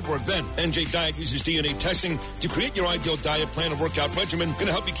 and blood work. Then, NJ Diet uses DNA testing to create your ideal diet plan and workout regimen, going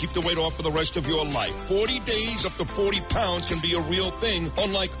to help you keep the weight off for the rest of your life. 40 days up to 40 pounds can be a real thing,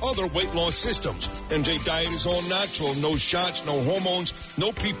 unlike other weight loss systems. NJ Diet is all natural, no shots, no hormones,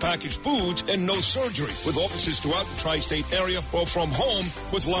 no prepackaged foods, and no surgery. With offices throughout the tri-state area or from home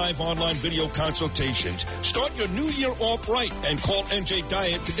with live online video consultations. Start your new year off right and call NJ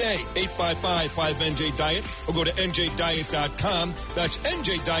Diet today, 855-5NJ-DIET, or go to NJDiet.com. That's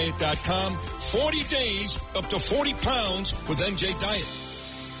NJDiet.com. 40 days, up to 40 pounds with NJ Diet.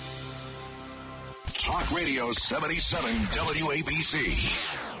 Talk Radio 77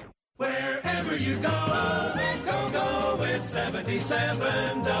 WABC. Wherever you go, go with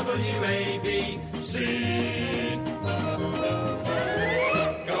 77 WABC.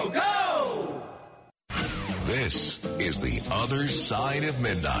 Go, go! This is The Other Side of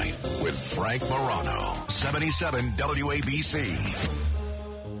Midnight with Frank Morano, 77 WABC.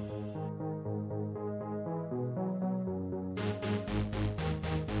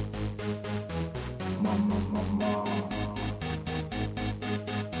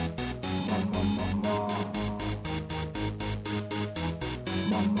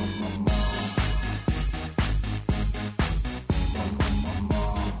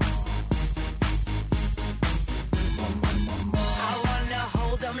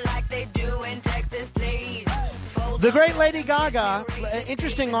 The great Lady Gaga,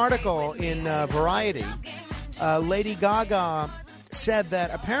 interesting article in Variety. Lady Gaga said that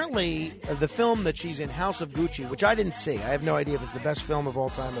apparently the film that she's in, House of Gucci, which I didn't see, I have no idea if it's the best film of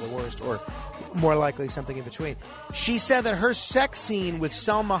all time or the worst, or more likely something in between. She said that her sex scene with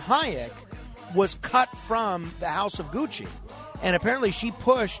Salma Hayek was cut from the House of Gucci. And apparently she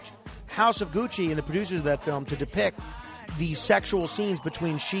pushed House of Gucci and the producers of that film to depict the sexual scenes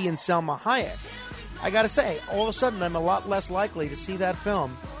between she and Salma Hayek. I got to say, all of a sudden, I'm a lot less likely to see that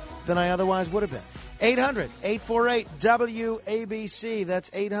film than I otherwise would have been. 800-848-WABC. That's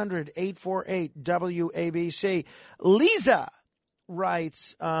 800-848-WABC. Lisa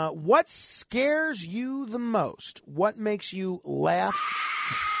writes, what scares you the most? What makes you laugh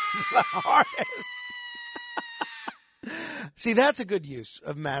the hardest? See, that's a good use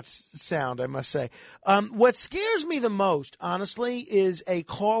of Matt's sound, I must say. What scares me the most, honestly, is a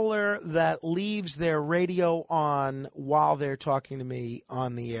caller that leaves their radio on while they're talking to me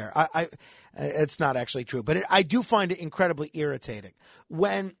on the air. It's not actually true, but I do find it incredibly irritating.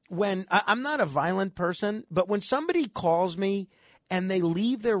 When I'm not a violent person, but when somebody calls me and they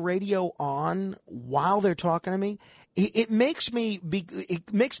leave their radio on while they're talking to me, it makes me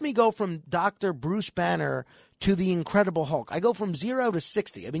go from Dr. Bruce Banner to the Incredible Hulk. I go from 0 to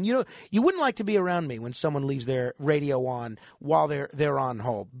 60. I mean, you wouldn't like to be around me when someone leaves their radio on while they're on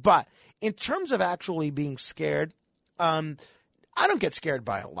hold. But in terms of actually being scared, I don't get scared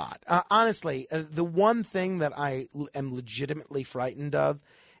by a lot. Honestly, the one thing that I am legitimately frightened of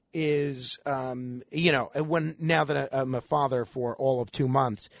is, now that I'm a father for all of 2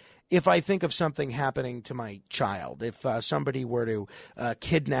 months, if I think of something happening to my child, if somebody were to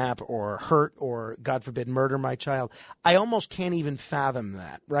kidnap or hurt or, God forbid, murder my child, I almost can't even fathom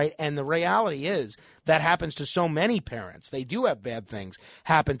that, right? And the reality is that happens to so many parents. They do have bad things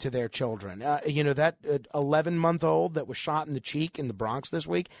happen to their children. That 11-month-old that was shot in the cheek in the Bronx this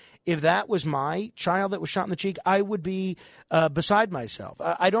week, if that was my child that was shot in the cheek, I would be beside myself.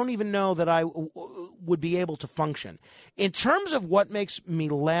 I don't even know that I would be able to function. In terms of what makes me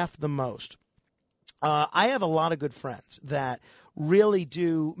laugh the most, I have a lot of good friends that really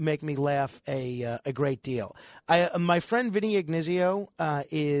do make me laugh a great deal. My friend Vinny Ignizio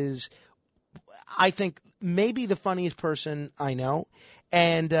is, I think, maybe the funniest person I know.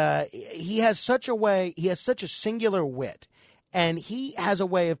 And he has such a singular wit. And he has a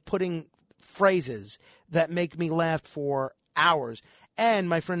way of putting phrases that make me laugh for hours. And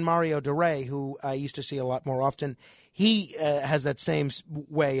my friend Mario DeRay, who I used to see a lot more often, he has that same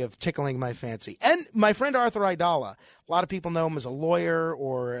way of tickling my fancy. And my friend Arthur Aidala, a lot of people know him as a lawyer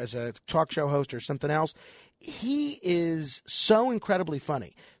or as a talk show host or something else. He is so incredibly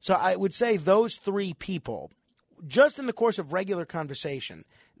funny. So I would say those three people, just in the course of regular conversation,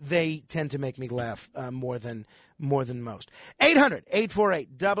 they tend to make me laugh more than most.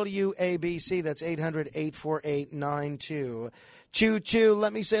 800-848-WABC. That's 800-848-9222.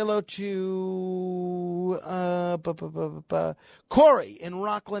 Let me say hello to Corey in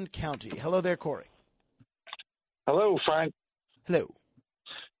Rockland County. Hello there, Corey. Hello, Frank. Hello.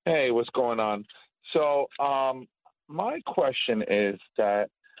 Hey, what's going on? So my question is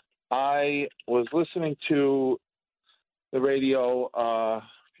that I was listening to the radio a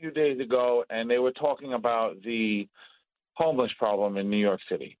few days ago, and they were talking about the homeless problem in New York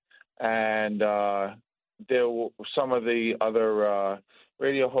City. And there were some of the other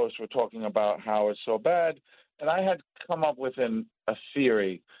radio hosts were talking about how it's so bad. And I had come up with a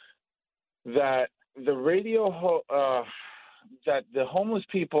theory that the that the homeless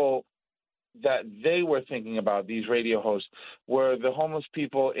people that they were thinking about, these radio hosts, were the homeless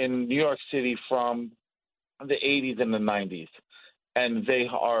people in New York City from the 80s and the 90s. And they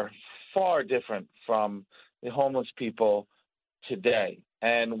are far different from the homeless people today.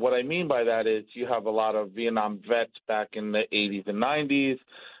 And what I mean by that is you have a lot of Vietnam vets back in the 80s and 90s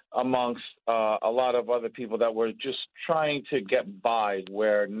amongst a lot of other people that were just trying to get by,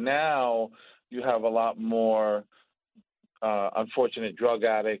 where now you have a lot more unfortunate drug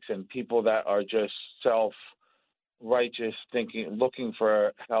addicts and people that are just self-righteous, looking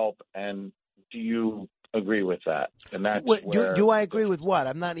for help. And do you agree with that? And that's do I agree with what?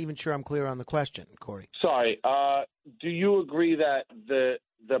 I'm not even sure I'm clear on the question, Corey. Sorry. Do you agree that the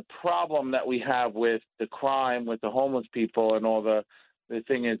problem that we have with the crime, with the homeless people and all the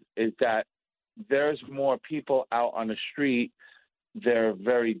thing is that there's more people out on the street. They're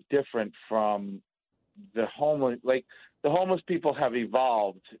very different from the homeless. Like, the homeless people have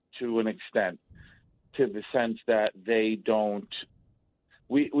evolved to an extent, to the sense that they don't.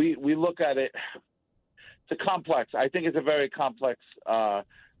 We look at it. It's a complex. I think it's a very complex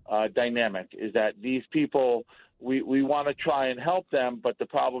dynamic. Is that these people, we want to try and help them, but the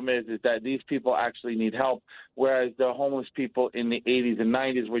problem is that these people actually need help, whereas the homeless people in the 80s and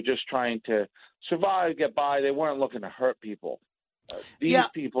 90s were just trying to survive, get by. They weren't looking to hurt people. These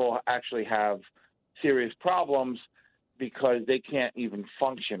people actually have serious problems because they can't even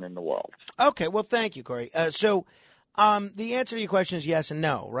function in the world. Okay, well, thank you, Corey. So the answer to your question is yes and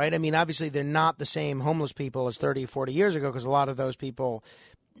no, right? I mean, obviously, they're not the same homeless people as 30, 40 years ago, because a lot of those people,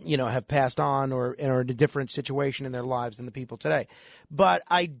 have passed on or are in a different situation in their lives than the people today. But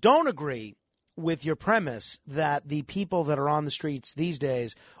I don't agree with your premise that the people that are on the streets these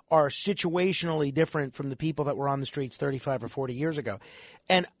days are situationally different from the people that were on the streets 35 or 40 years ago.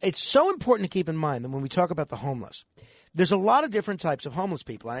 And it's so important to keep in mind that when we talk about the homeless, there's a lot of different types of homeless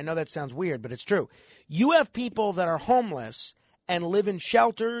people. And I know that sounds weird, but it's true. You have people that are homeless and live in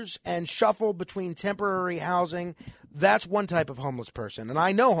shelters and shuffle between temporary housing. That's one type of homeless person. And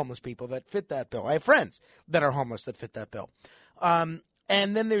I know homeless people that fit that bill. I have friends that are homeless that fit that bill. And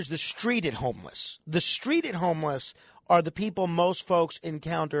then there's the streeted homeless. The streeted homeless are the people most folks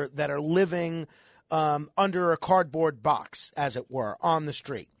encounter that are living under a cardboard box, as it were, on the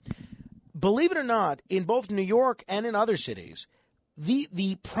street. Believe it or not, in both New York and in other cities,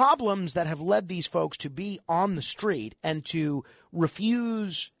 the problems that have led these folks to be on the street and to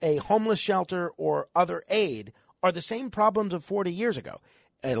refuse a homeless shelter or other aid are the same problems of 40 years ago.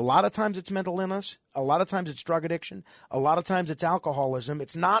 And a lot of times it's mental illness. A lot of times it's drug addiction. A lot of times it's alcoholism.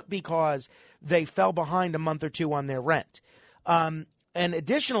 It's not because they fell behind a month or two on their rent. And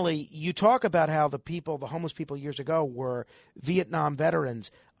additionally, you talk about how the homeless people years ago were Vietnam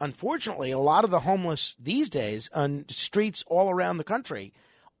veterans. Unfortunately, a lot of the homeless these days on streets all around the country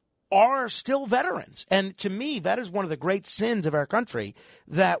are still veterans. And to me, that is one of the great sins of our country,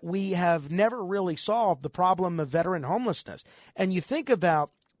 that we have never really solved the problem of veteran homelessness. And you think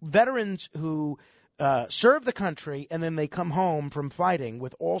about veterans who serve the country and then they come home from fighting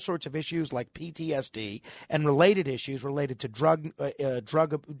with all sorts of issues like PTSD and related issues related to drug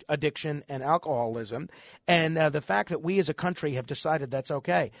addiction and alcoholism. And the fact that we as a country have decided that's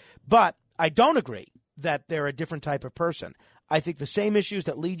okay. But I don't agree that they're a different type of person. I think the same issues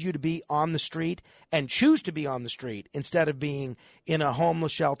that lead you to be on the street and choose to be on the street instead of being in a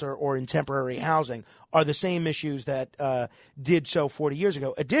homeless shelter or in temporary housing are the same issues that did so 40 years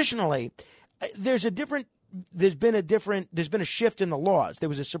ago. Additionally, there's been a shift in the laws. There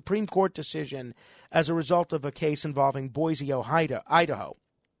was a Supreme Court decision as a result of a case involving Boise, Idaho,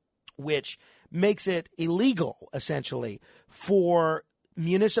 which makes it illegal, essentially, for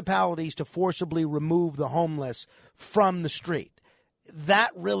municipalities to forcibly remove the homeless from the street.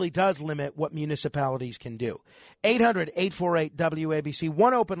 That really does limit what municipalities can do. 800-848-WABC.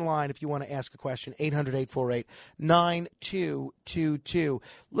 One open line if you want to ask a question, 800-848-9222.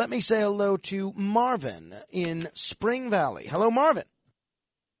 Let me say hello to Marvin in Spring Valley. Hello, Marvin.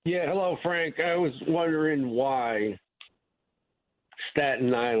 Yeah, hello, Frank. I was wondering why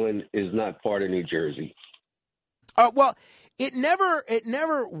Staten Island is not part of New Jersey. Well, it never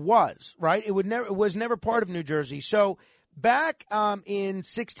was, right? It was never part of New Jersey. So back in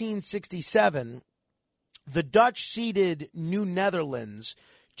 1667, the Dutch ceded New Netherlands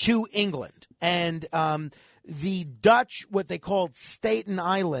to England. And the Dutch, what they called Staten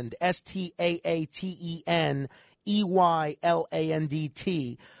Island, Stateneyandt,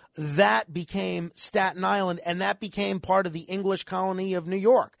 that became Staten Island, and that became part of the English colony of New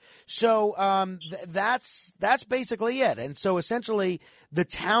York. So that's basically it. And so essentially the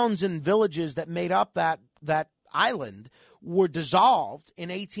towns and villages that made up that island were dissolved in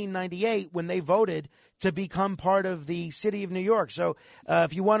 1898 when they voted to become part of the city of New York. So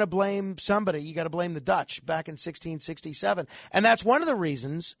if you want to blame somebody, you got to blame the Dutch back in 1667. And that's one of the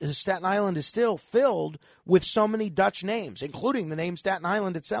reasons Staten Island is still filled with so many Dutch names, including the name Staten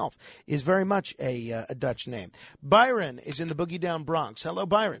Island itself is very much a Dutch name. Byron is in the Boogie Down Bronx. Hello,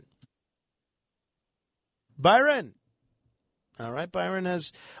 Byron. Byron. All right, Byron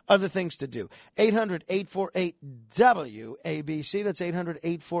has other things to do. 800-848-WABC. That's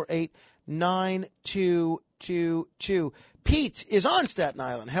 800-848-9222. Pete is on Staten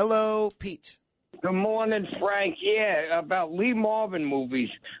Island. Hello, Pete. Good morning, Frank. Yeah, about Lee Marvin movies.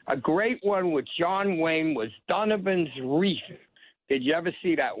 A great one with John Wayne was Donovan's Reef. Did you ever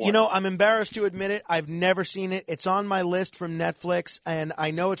see that one? You know, I'm embarrassed to admit it. I've never seen it. It's on my list from Netflix, and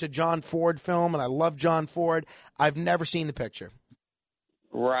I know it's a John Ford film, and I love John Ford. I've never seen the picture.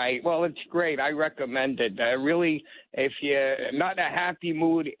 Right. Well, it's great. I recommend it. Really, if you're not in a happy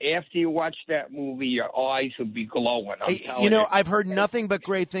mood, after you watch that movie, your eyes will be glowing. You know, I've heard nothing but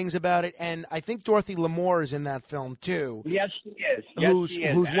great things about it, and I think Dorothy Lamour is in that film, too. Yes, she is.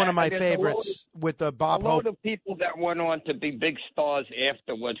 Who's one of my favorites with Bob Hope. A lot of people that went on to be big stars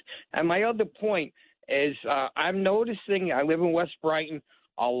afterwards. And my other point is I'm noticing, I live in West Brighton,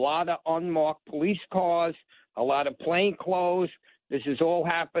 a lot of unmarked police cars, a lot of plain clothes. This is all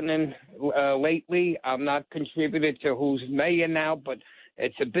happening lately. I'm not contributing to who's mayor now, but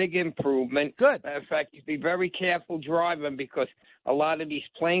it's a big improvement. Good. In fact, you be very careful driving because a lot of these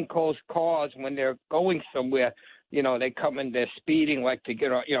plainclothes cars, when they're going somewhere, you know, they come in, they're speeding like to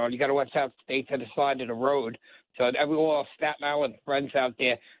get, you know, you got to watch out, stay to the side of the road. So all Staten Island friends out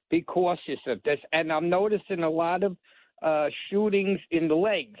there, be cautious of this. And I'm noticing a lot of shootings in the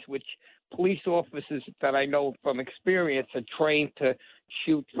legs, which police officers that I know from experience are trained to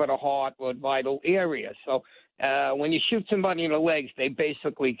shoot for the heart or vital areas. So when you shoot somebody in the legs, they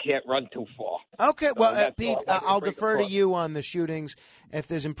basically can't run too far. Okay, So well, Pete, all. I'll defer to you on the shootings. If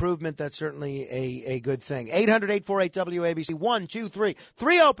there's improvement, that's certainly a good thing. 800-848-WABC, 1, 2, 3.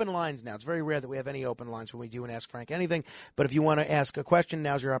 3 open lines now. It's very rare that we have any open lines when we do and Ask Frank Anything. But if you want to ask a question,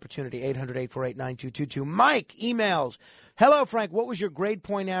 now's your opportunity, 800-848-9222. Mike emails. Hello, Frank. What was your grade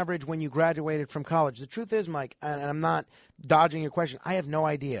point average when you graduated from college? The truth is, Mike, and I'm not dodging your question, I have no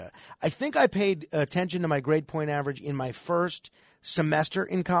idea. I think I paid attention to my grade point average in my first semester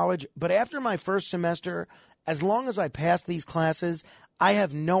in college, but after my first semester, as long as I passed these classes, I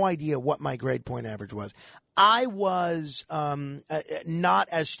have no idea what my grade point average was. I was not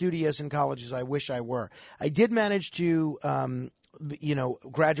as studious in college as I wish I were. I did manage to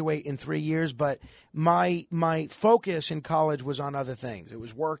graduate in 3 years, but my focus in college was on other things. It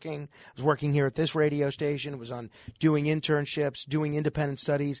was working. I was working here at this radio station. It was on doing internships, doing independent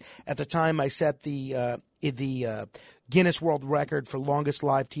studies. At the time, I set the Guinness World Record for longest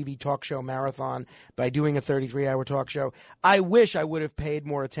live TV talk show marathon by doing a 33-hour talk show. I wish I would have paid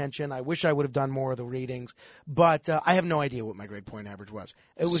more attention. I wish I would have done more of the readings, but I have no idea what my grade point average was.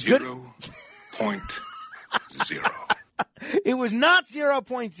 It was 0.0. It was not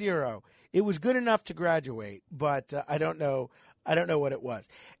 0.0. It was good enough to graduate, but I don't know what it was.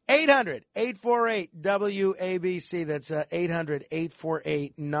 800-848-WABC. That's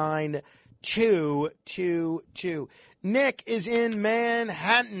 800-848-9222. Nick is in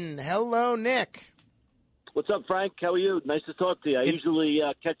Manhattan. Hello, Nick. What's up, Frank? How are you? Nice to talk to you. I usually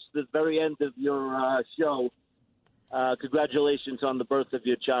catch the very end of your show. Congratulations on the birth of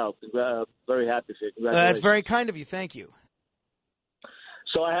your child. Very happy for you. Congratulations. That's very kind of you. Thank you.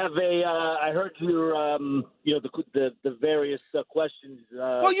 So I have I heard your, the various questions.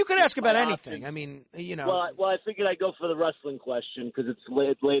 Well, you could ask about anything. I mean, Well, I figured I'd go for the wrestling question because it's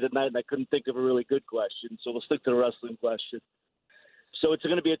late at night and I couldn't think of a really good question. So we'll stick to the wrestling question. So it's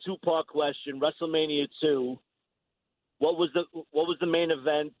going to be a two-part question. WrestleMania 2. What was the main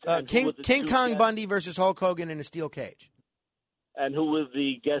event? King Kong Bundy versus Hulk Hogan in a steel cage. And who were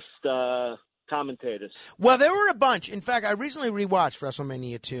the guest commentators? Well, there were a bunch. In fact, I recently rewatched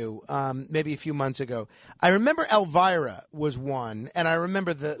WrestleMania 2, maybe a few months ago. I remember Elvira was one, and I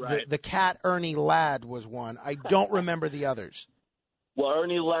remember the cat Ernie Ladd was one. I don't remember the others. Well,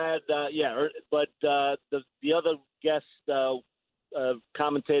 Ernie Ladd, but the other guest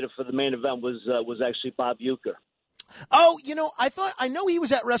commentator for the main event was actually Bob Uecker. Oh, I know he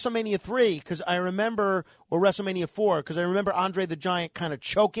was at WrestleMania 3 because I remember, or WrestleMania 4, because I remember Andre the Giant kind of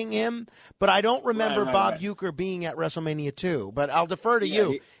choking him, but I don't remember Bob Uecker being at WrestleMania 2. But I'll defer to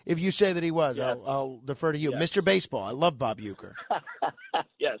you if you say that he was. Yeah. I'll defer to you, Mr. Baseball. I love Bob Uecker.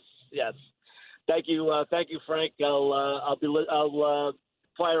 Yes. Thank you, Frank. I'll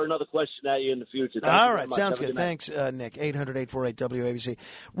fire another question at you in the future. All right, sounds good. Thanks, Nick. 800-848-WABC.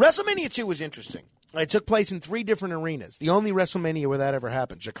 WrestleMania 2 was interesting. It took place in 3 different arenas. The only WrestleMania where that ever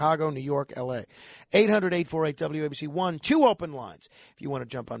happened. Chicago, New York, L.A. 800-848-WABC. 1, 2 open lines. If you want to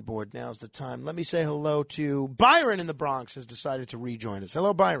jump on board, now's the time. Let me say hello to Byron in the Bronx has decided to rejoin us.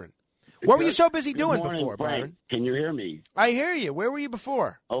 Hello, Byron. What were you so busy doing before, Byron? Can you hear me? I hear you. Where were you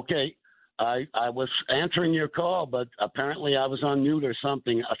before? Okay. I was answering your call, but apparently I was on mute or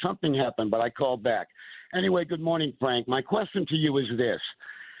something. Something happened, but I called back. Anyway, good morning, Frank. My question to you is this.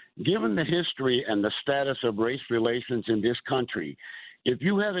 Given the history and the status of race relations in this country, if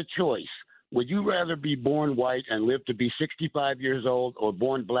you had a choice, would you rather be born white and live to be 65 years old or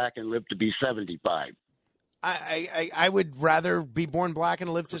born black and live to be 75? I would rather be born black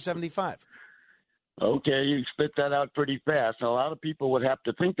and live to 75. Okay, you spit that out pretty fast. A lot of people would have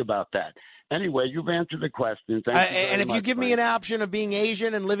to think about that. Anyway, you've answered the question. Thank you very and if much, you give me an option of being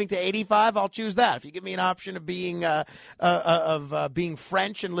Asian and living to 85, I'll choose that. If you give me an option of being being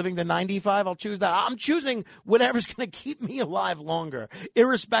French and living to 95, I'll choose that. I'm choosing whatever's going to keep me alive longer,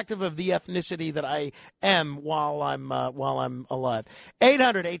 irrespective of the ethnicity that I am while I'm alive.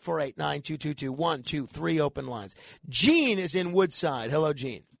 800-848-9222. 1, 2, 3 open lines. Gene is in Woodside. Hello,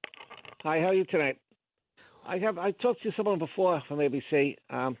 Gene. Hi, how are you tonight? I talked to someone before from ABC.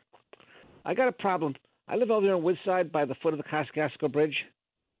 I got a problem. I live over there in Woodside by the foot of the Kosciuszko Bridge.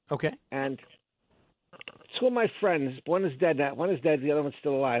 Okay. And 2 of my friends, one is dead now. One is dead, the other one's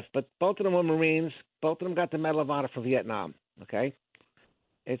still alive. But both of them were Marines. Both of them got the Medal of Honor for Vietnam. Okay?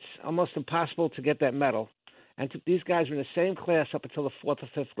 It's almost impossible to get that medal. And these guys were in the same class up until the 4th or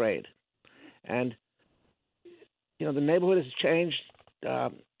 5th grade. And, the neighborhood has changed.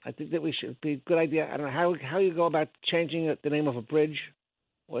 I think that we should be a good idea. I don't know how you go about changing the name of a bridge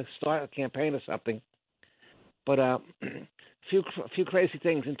or start a campaign or something. But a few crazy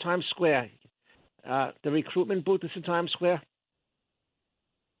things. In Times Square, the recruitment booth is in Times Square.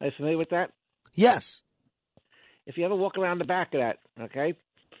 Are you familiar with that? Yes. If you ever walk around the back of that, okay,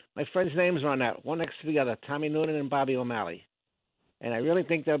 my friends' names are on that, one next to the other, Tommy Noonan and Bobby O'Malley. And I really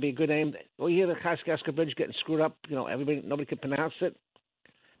think that would be a good name. We hear the Kosciuszko Bridge getting screwed up. Nobody can pronounce it.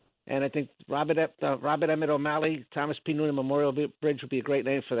 And I think Robert Emmett O'Malley, Thomas P. Noonan Memorial Bridge would be a great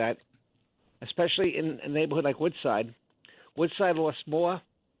name for that, especially in a neighborhood like Woodside. Woodside lost more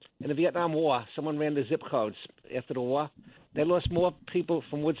in the Vietnam War. Someone ran the zip codes after the war. They lost more people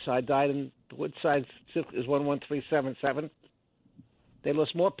from Woodside, died in Woodside zip is 11377. They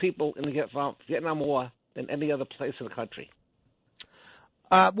lost more people in the Vietnam War than any other place in the country.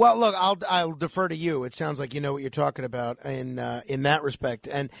 Well, look, I'll defer to you. It sounds like you know what you're talking about in that respect.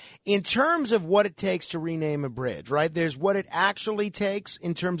 And in terms of what it takes to rename a bridge, right? There's what it actually takes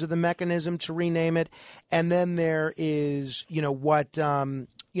in terms of the mechanism to rename it, and then there is what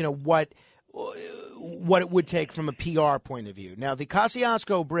it would take from a PR point of view. Now, the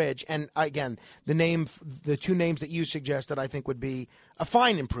Kosciuszko Bridge, and again, the two names that you suggested, I think would be a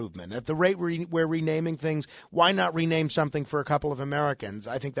fine improvement. At the rate we're renaming things, why not rename something for a couple of Americans?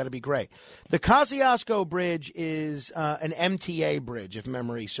 I think that'd be great. The Kosciuszko Bridge is an MTA bridge, if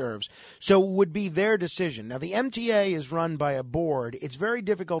memory serves, so it would be their decision. Now, the MTA is run by a board. It's very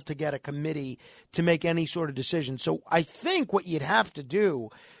difficult to get a committee to make any sort of decision. So I think what you'd have to do,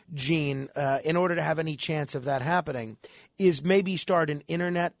 Gene, in order to have any chance of that happening, is maybe start an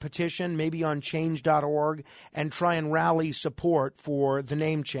internet petition, maybe on change.org, and try and rally support for the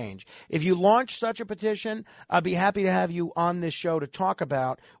name change. If you launch such a petition, I'd be happy to have you on this show to talk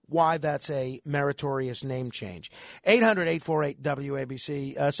about why that's a meritorious name change.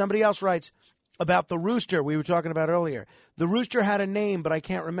 800-848-WABC. Somebody else writes about the rooster we were talking about earlier. The rooster had a name, but I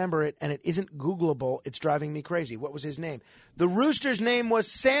can't remember it, and it isn't Googleable. It's driving me crazy. What was his name? The rooster's name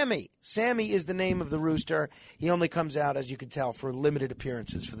was Sammy. Sammy is the name of the rooster. He only comes out, as you can tell, for limited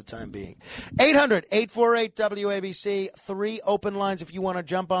appearances for the time being. 800-848-WABC. 3 open lines if you want to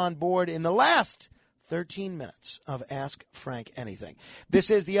jump on board in the last 13 minutes of Ask Frank Anything.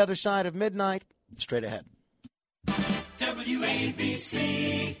 This is The Other Side of Midnight. Straight ahead.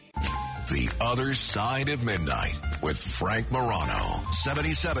 WABC. The Other Side of Midnight with Frank Morano,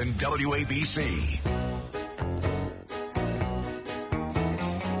 77 WABC.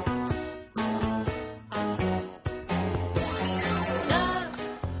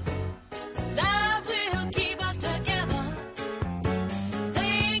 Love will keep us together.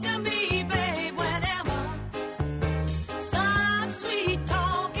 Think of me, babe, whenever some sweet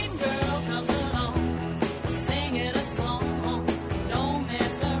talking girl comes along, singing a song. Don't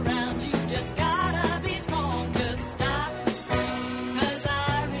mess around, you just gotta be strong. Just stop, 'cause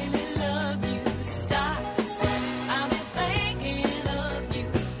I really love you. Stop, I've been thinking of you.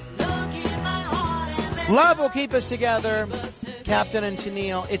 Look in my heart and let Love will keep us together, Captain and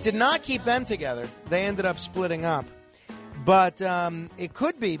Tennille. It did not keep them together. They ended up splitting up. But it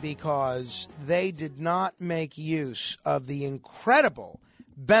could be because they did not make use of the incredible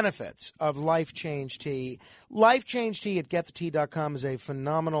benefits of Life Change Tea. Life Change Tea at getthetea.com is a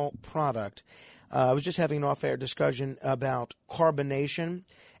phenomenal product. I was just having an off-air discussion about carbonation.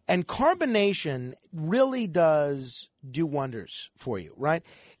 And carbonation really does do wonders for you, right?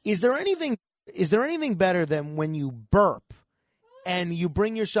 Is there anything better than when you burp and you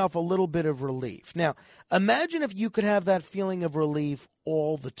bring yourself a little bit of relief? Now, imagine if you could have that feeling of relief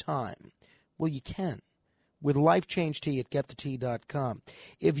all the time. Well, you can with Life Change Tea at getthetea.com.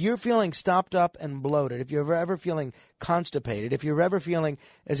 If you're feeling stopped up and bloated, if you're ever feeling constipated, if you're ever feeling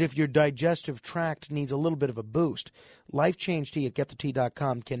as if your digestive tract needs a little bit of a boost, Life Change Tea at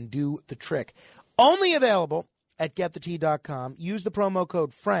getthetea.com can do the trick. Only available at getthetea.com. Use the promo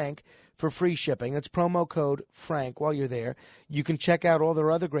code FRANK for free shipping. That's promo code FRANK while you're there. You can check out all their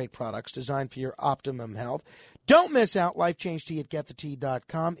other great products designed for your optimum health. Don't miss out. Life Change Tea at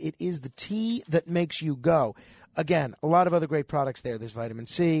getthetea.com. It is the tea that makes you go. Again, a lot of other great products there. There's vitamin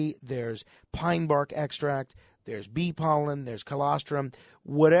C, there's pine bark extract, there's bee pollen, there's colostrum.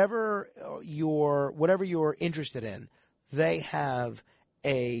 Whatever you're interested in, they have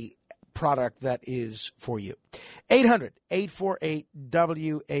a product that is for you.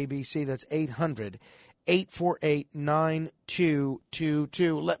 800-848-WABC. That's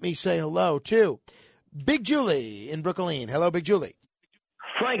 800-848-9222. Let me say hello to Big Julie in Brooklyn. Hello, Big Julie.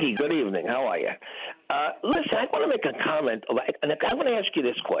 Frankie, good evening. How are you? Listen, I want to make a comment, and I want to ask you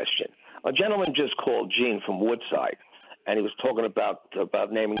this question. A gentleman just called Gene from Woodside, and he was talking about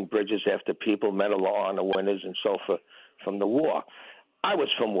naming bridges after people, Medal of Honor winners, and so forth from the war. I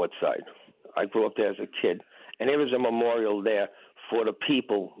was from Woodside. I grew up there as a kid, and there is a memorial there for the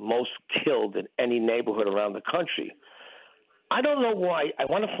people most killed in any neighborhood around the country. I don't know why. I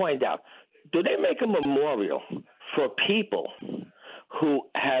want to find out. Do they make a memorial for people who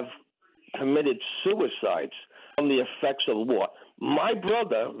have committed suicides from the effects of war? My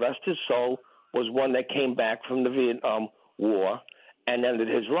brother, rest his soul, was one that came back from the Vietnam War and ended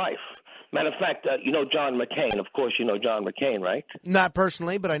his life. Matter of fact, you know John McCain. Of course, you know John McCain, right? Not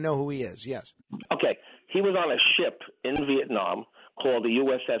personally, but I know who he is, yes. Okay. He was on a ship in Vietnam called the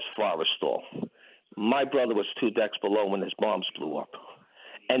USS Forrestal. My brother was 2 decks below when his bombs blew up.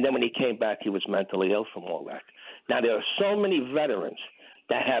 And then when he came back, he was mentally ill from all that. Now, there are so many veterans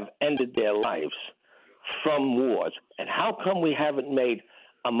that have ended their lives from wars. And how come we haven't made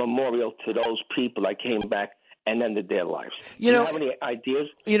a memorial to those people that came back and ended their lives? You Do know, you have any ideas?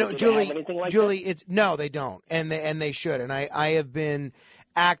 You know, Do they Julie, have anything like Julie, that? it's no, they don't, and they should. And I have been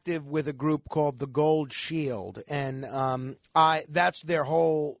active with a group called the Gold Shield, and that's their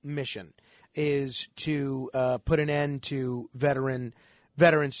whole mission is to put an end to veteran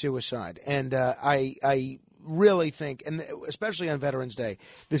suicide. And I really think, and especially on Veterans Day,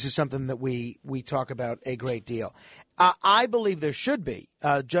 this is something that we talk about a great deal. I believe there should be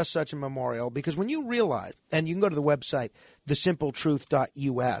just such a memorial, because when you realize, and you can go to the website,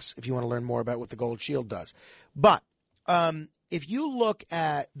 thesimpletruth.us, if you want to learn more about what the Gold Shield does. But if you look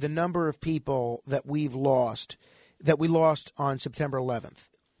at the number of people that we lost on September 11th,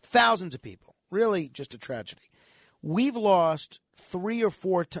 thousands of people, really just a tragedy. We've lost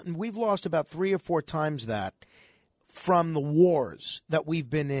we've lost about 3 or 4 times that from the wars that we've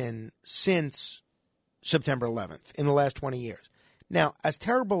been in since September 11th in the last 20 years. Now, as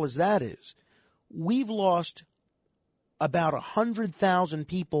terrible as that is, we've lost about 100,000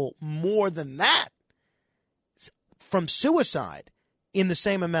 people more than that from suicide in the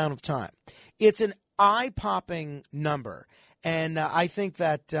same amount of time. It's an eye-popping number. And I think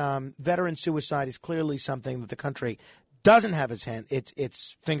that veteran suicide is clearly something that the country doesn't have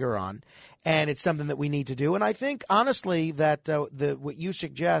its finger on, and it's something that we need to do. And I think, honestly, that what you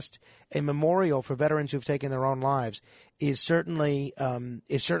suggest, a memorial for veterans who've taken their own lives, is certainly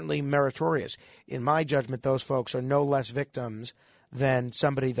meritorious. In my judgment, those folks are no less victims than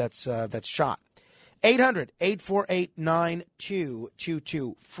somebody that's shot.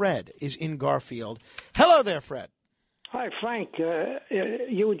 800-848-9222. Fred is in Garfield. Hello there, Fred. Hi, Frank.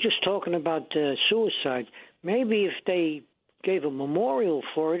 You were just talking about suicide. Maybe if they gave a memorial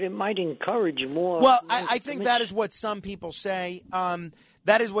for it, it might encourage more. Well, I think that is what some people say.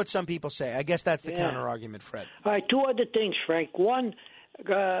 That is what some people say. I guess that's the counter-argument, Fred. All right, 2 other things, Frank. One,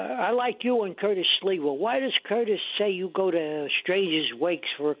 I like you and Curtis Sliwa. Why does Curtis say you go to strangers' wakes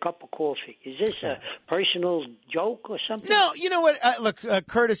for a cup of coffee? Is this a personal joke or something? No, you know what? Look,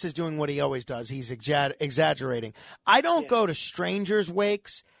 Curtis is doing what he always does. He's exaggerating. I don't go to strangers'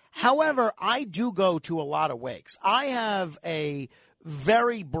 wakes. However, I do go to a lot of wakes. I have a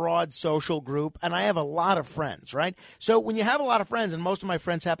very broad social group, and I have a lot of friends, right? So when you have a lot of friends, and most of my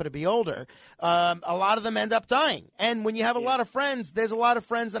friends happen to be older, a lot of them end up dying. And when you have a lot of friends, there's a lot of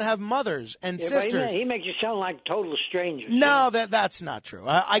friends that have mothers and sisters. But he makes you sound like total strangers. No, that's not true.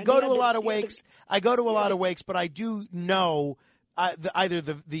 I go to a lot of wakes. I go to a lot of wakes, but I do know either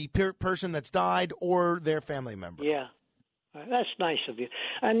the person that's died or their family member. Yeah. That's nice of you.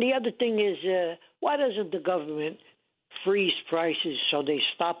 And the other thing is, why doesn't the government freeze prices so they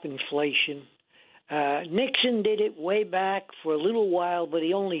stop inflation? Nixon did it way back for a little while, but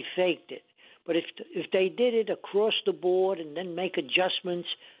he only faked it. But if they did it across the board and then make adjustments,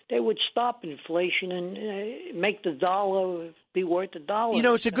 they would stop inflation and make the dollar be worth $1. You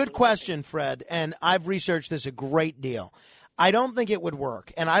know, it's a good question, Fred, and I've researched this a great deal. I don't think it would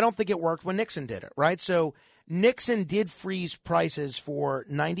work, and I don't think it worked when Nixon did it, right? So Nixon did freeze prices for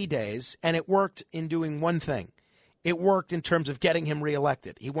 90 days, and it worked in doing one thing. It worked in terms of getting him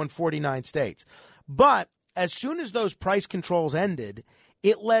reelected. He won 49 states. But as soon as those price controls ended,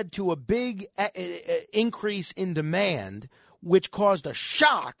 it led to a big increase in demand, which caused a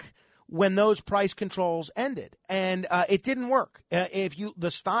shock when those price controls ended. And it didn't work.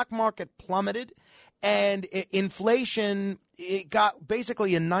 The stock market plummeted, and inflation, it got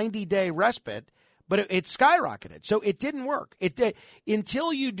basically a 90-day respite, but it skyrocketed. So it didn't work.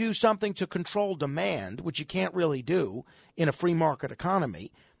 Until you do something to control demand, which you can't really do in a free market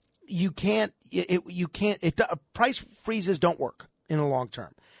economy, price freezes don't work in the long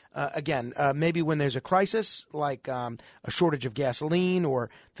term. Maybe when there's a crisis like a shortage of gasoline or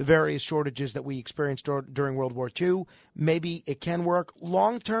the various shortages that we experienced during World War II, maybe it can work.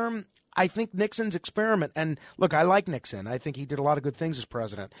 Long term, I think Nixon's experiment, and look, I like Nixon. I think he did a lot of good things as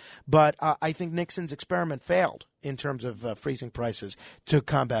president, but I think Nixon's experiment failed in terms of freezing prices to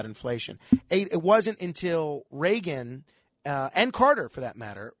combat inflation. It wasn't until Reagan and Carter, for that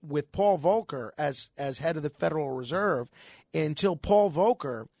matter, with Paul Volcker as head of the Federal Reserve, until Paul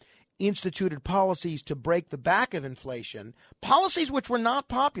Volcker instituted policies to break the back of inflation, policies which were not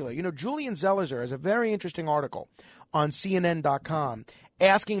popular. You know, Julian Zelizer has a very interesting article on CNN.com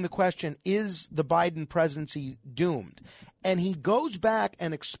asking the question, is the Biden presidency doomed? And he goes back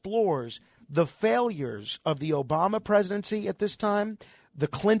and explores the failures of the Obama presidency at this time, the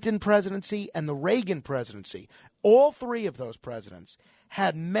Clinton presidency, and the Reagan presidency. All 3 of those presidents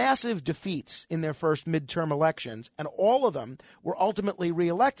had massive defeats in their first midterm elections, and all of them were ultimately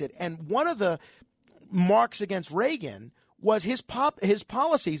reelected. And one of the marks against Reagan was his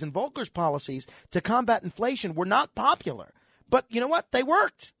policies and Volcker's policies to combat inflation were not popular. But you know what? They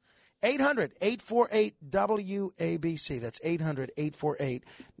worked. 800-848-WABC. That's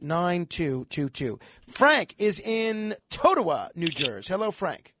 800-848-9222. Frank is in Totowa, New Jersey. Hello,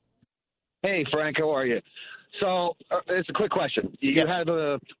 Frank. Hey, Frank, how are you? So it's a quick question. You have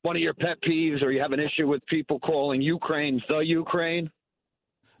one of your pet peeves, or you have an issue with people calling Ukraine the Ukraine?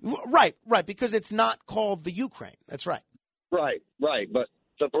 Right, because it's not called the Ukraine. That's right. Right. But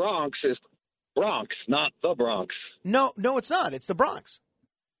the Bronx is Bronx, not the Bronx. No, it's not. It's the Bronx.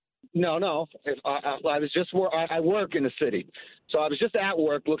 No. I was just I work in the city, so I was just at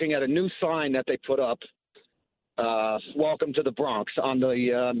work looking at a new sign that they put up. Welcome to the Bronx on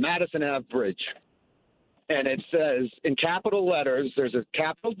the Madison Ave Bridge, and it says in capital letters. There's a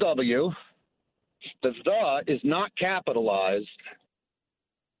capital W. The is not capitalized,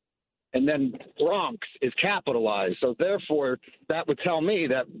 and then Bronx is capitalized. So therefore, that would tell me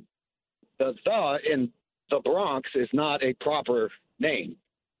that the in the Bronx is not a proper name.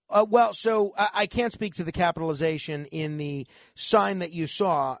 So I can't speak to the capitalization in the sign that you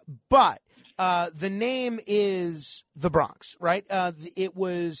saw, but the name is the Bronx, right? It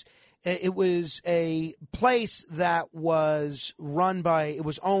was a place that was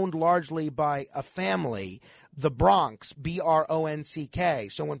owned largely by a family, the Bronx,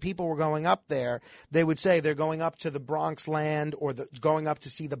 Bronck. So when people were going up there, they would say they're going up to the Bronx land or going up to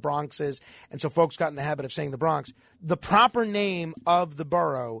see the Bronxes. And so folks got in the habit of saying the Bronx. The proper name of the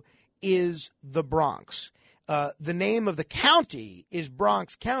borough is the Bronx. The name of the county is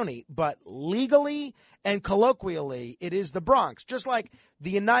Bronx County, but legally and colloquially, it is the Bronx, just like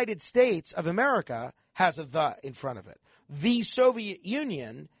the United States of America has a the in front of it. The Soviet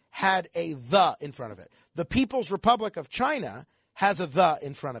Union had a the in front of it. The People's Republic of China has a the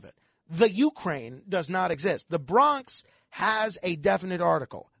in front of it. The Ukraine does not exist. The Bronx has a definite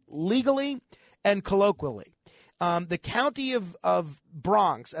article, legally and colloquially. The county of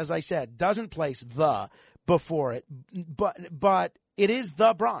Bronx, as I said, doesn't place the before it, but it is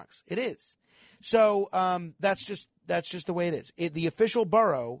the Bronx. It is. So that's just the way it is. The official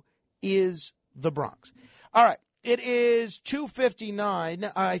borough is the Bronx. All right. It is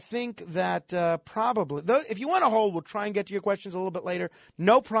 2:59. I think that probably, though, if you want to hold, we'll try and get to your questions a little bit later.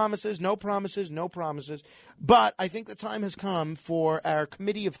 No promises. But I think the time has come for our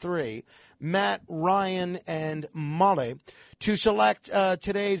committee of three, Matt, Ryan, and Molly, to select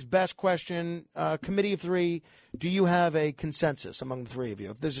today's best question. Committee of three, do you have a consensus among the three of you?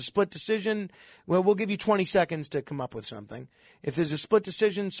 If there's a split decision, well, we'll give you 20 seconds to come up with something. If there's a split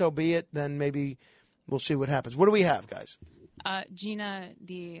decision, so be it. Then maybe we'll see what happens. What do we have, guys? Gina,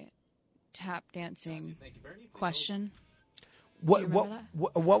 the tap dancing question. What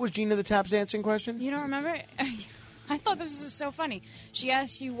was Gina the tap dancing question? You don't remember? I thought this was so funny. She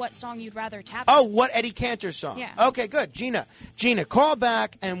asked you what song you'd rather tap. Oh, what Eddie Cantor song? Yeah. Okay, good. Gina, call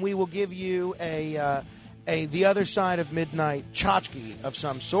back and we will give you a The Other Side of Midnight tchotchke of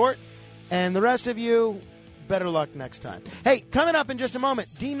some sort. And the rest of you, better luck next time. Hey, coming up in just a moment,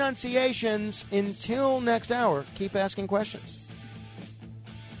 denunciations. Until next hour, keep asking questions.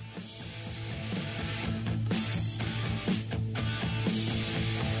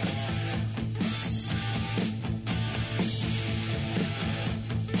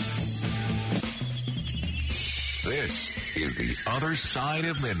 This is The Other Side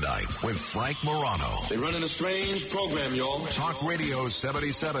of Midnight with Frank Morano. They're running a strange program, y'all. Talk Radio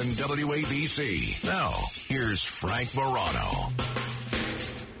 77 WABC. Now, here's Frank Morano.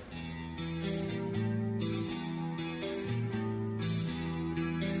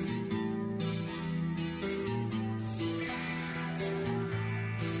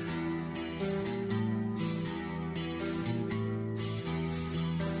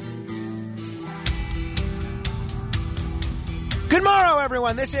 Good morrow,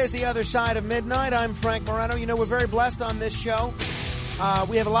 everyone. This is The Other Side of Midnight. I'm Frank Morano. You know, we're very blessed on this show.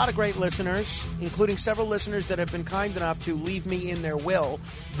 We have a lot of great listeners, including several listeners that have been kind enough to leave me in their will.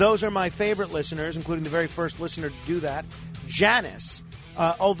 Those are my favorite listeners, including the very first listener to do that, Janice.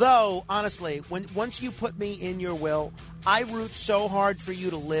 Although, honestly, once you put me in your will, I root so hard for you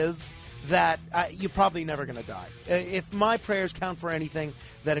to live that you're probably never going to die. If my prayers count for anything,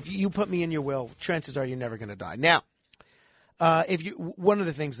 that if you put me in your will, chances are you're never going to die. Now, one of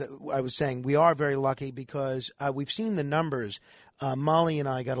the things that I was saying, we are very lucky because we've seen the numbers. Molly and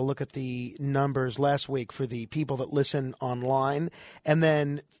I got to look at the numbers last week for the people that listen online. And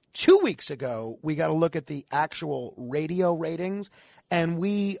then 2 weeks ago, we got to look at the actual radio ratings. And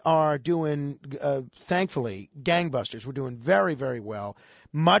we are doing, thankfully, gangbusters. We're doing very, very well.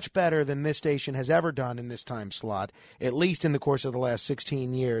 Much better than this station has ever done in this time slot, at least in the course of the last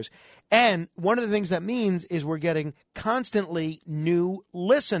 16 years. And one of the things that means is we're getting constantly new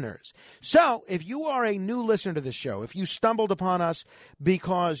listeners. So if you are a new listener to this show, if you stumbled upon us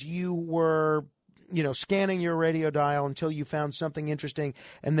because you were scanning your radio dial until you found something interesting,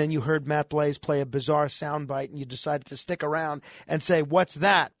 and then you heard Matt Blaze play a bizarre soundbite, and you decided to stick around and say, "What's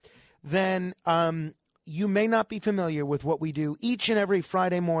that?" Then you may not be familiar with what we do each and every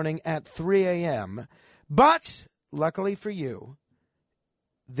Friday morning at 3 a.m., but luckily for you,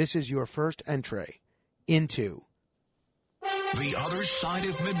 this is your first entry into The Other Side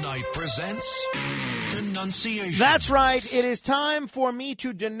of Midnight presents Denunciation. That's right. It is time for me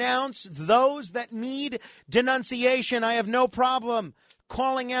to denounce those that need denunciation. I have no problem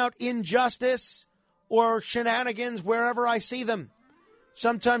calling out injustice or shenanigans wherever I see them.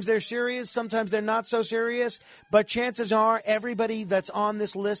 Sometimes they're serious, sometimes they're not so serious, but chances are everybody that's on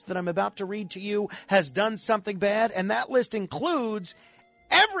this list that I'm about to read to you has done something bad, and that list includes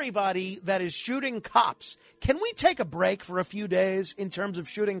everybody that is shooting cops. Can we take a break for a few days in terms of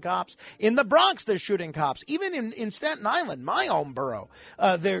shooting cops? In the Bronx, they're shooting cops. Even in Staten Island, my home borough,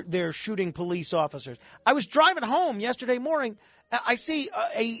 they're shooting police officers. I was driving home yesterday morning. I see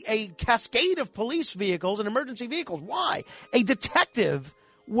a cascade of police vehicles and emergency vehicles. Why? A detective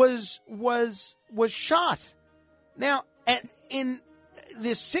was shot. Now, in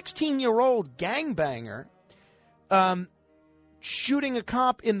this 16-year-old gangbanger shooting a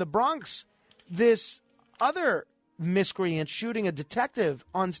cop in the Bronx, this other miscreant shooting a detective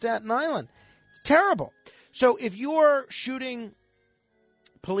on Staten Island. Terrible. So if you're shooting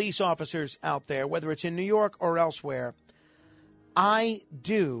police officers out there, whether it's in New York or elsewhere, I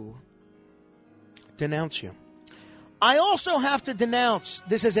do denounce you. I also have to denounce,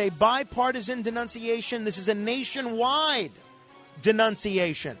 this is a bipartisan denunciation. This is a nationwide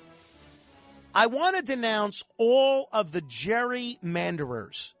denunciation. I want to denounce all of the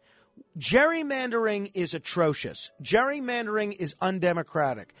gerrymanderers. Gerrymandering is atrocious. Gerrymandering is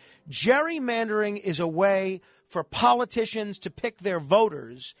undemocratic. Gerrymandering is a way for politicians to pick their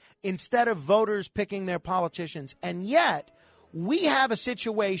voters instead of voters picking their politicians. And yet, we have a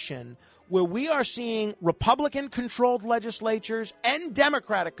situation where we are seeing Republican-controlled legislatures and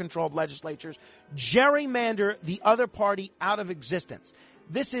Democratic-controlled legislatures gerrymander the other party out of existence.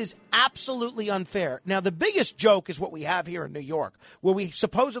 This is absolutely unfair. Now, the biggest joke is what we have here in New York, where we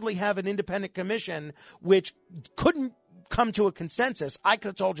supposedly have an independent commission which couldn't come to a consensus. I could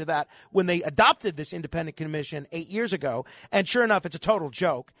have told you that when they adopted this independent commission 8 years ago, and sure enough, it's a total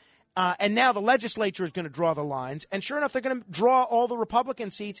joke. And now the legislature is going to draw the lines, and sure enough, they're going to draw all the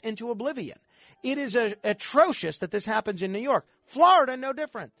Republican seats into oblivion. It is atrocious that this happens in New York. Florida, no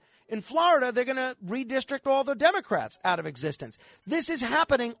different. In Florida, they're going to redistrict all the Democrats out of existence. This is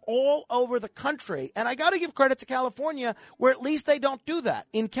happening all over the country. And I got to give credit to California, where at least they don't do that.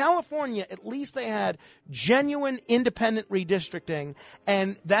 In California, at least they had genuine independent redistricting,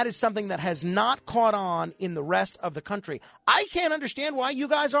 and that is something that has not caught on in the rest of the country. I can't understand why you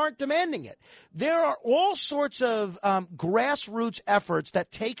guys aren't demanding it. There are all sorts of grassroots efforts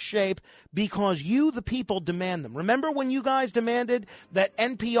that take shape because you, the people, demand them. Remember when you guys demanded that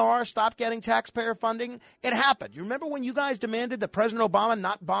NPR stop getting taxpayer funding? It happened. You remember when you guys demanded that President Obama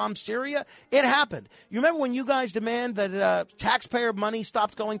not bomb Syria? It happened. You remember when you guys demand that taxpayer money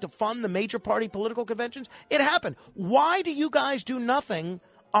stopped going to fund the major party political conventions? It happened. Why do you guys do nothing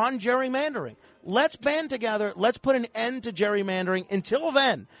on gerrymandering? Let's band together. Let's put an end to gerrymandering. Until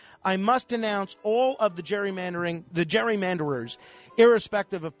then, I must denounce all of the gerrymanderers,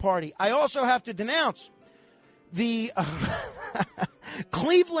 irrespective of party. I also have to denounce the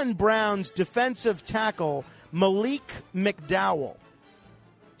Cleveland Browns defensive tackle, Malik McDowell.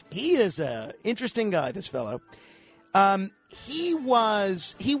 He is an interesting guy, this fellow. He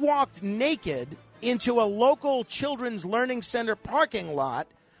walked naked into a local children's learning center parking lot,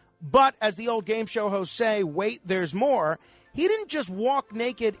 but as the old game show hosts say, wait, there's more. He didn't just walk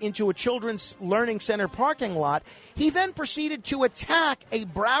naked into a children's learning center parking lot. He then proceeded to attack a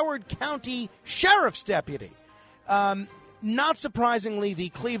Broward County sheriff's deputy. Not surprisingly, the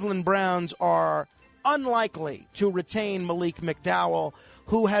Cleveland Browns are unlikely to retain Malik McDowell,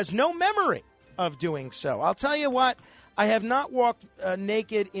 who has no memory of doing so. I'll tell you what, I have not walked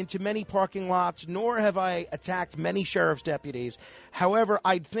naked into many parking lots, nor have I attacked many sheriff's deputies. However,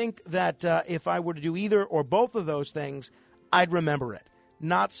 I'd think that if I were to do either or both of those things, I'd remember it.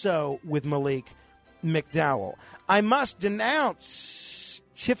 Not so with Malik McDowell. I must denounce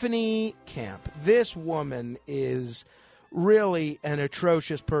Tiffany Camp. This woman is really an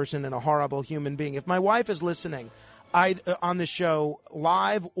atrocious person and a horrible human being. If my wife is listening on the show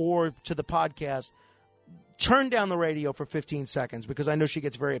live or to the podcast, turn down the radio for 15 seconds because I know she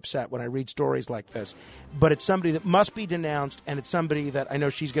gets very upset when I read stories like this. But it's somebody that must be denounced, and it's somebody that I know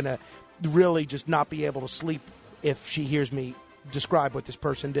she's going to really just not be able to sleep if she hears me describe what this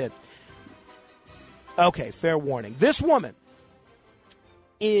person did. Okay, fair warning. This woman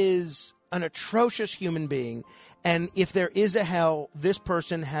is an atrocious human being, and if there is a hell, this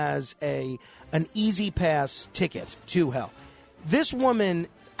person has an easy pass ticket to hell. This woman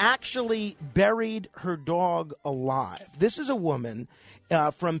actually buried her dog alive. This is a woman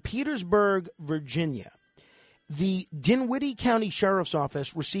from Petersburg, Virginia. The Dinwiddie County Sheriff's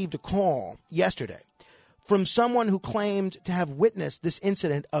Office received a call yesterday from someone who claimed to have witnessed this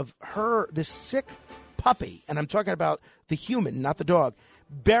incident of this sick puppy, and I'm talking about the human, not the dog,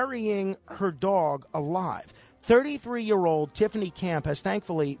 burying her dog alive. 33-year-old Tiffany Camp has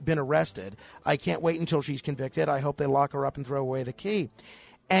thankfully been arrested. I can't wait until she's convicted. I hope they lock her up and throw away the key.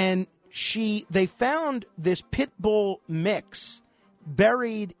 And they found this pit bull mix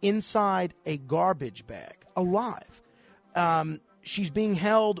buried inside a garbage bag, alive. She's being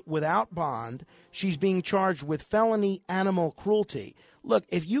held without bond. She's being charged with felony animal cruelty. Look,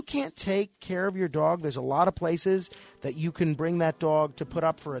 if you can't take care of your dog, there's a lot of places that you can bring that dog to put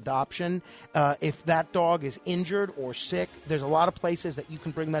up for adoption. If that dog is injured or sick, there's a lot of places that you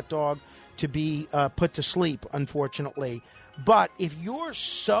can bring that dog to be put to sleep, unfortunately. But if you're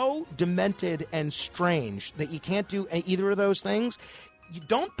so demented and strange that you can't do either of those things, you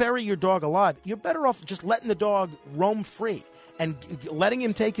don't bury your dog alive. You're better off just letting the dog roam free and letting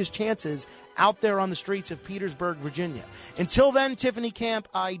him take his chances out there on the streets of Petersburg, Virginia. Until then, Tiffany Camp,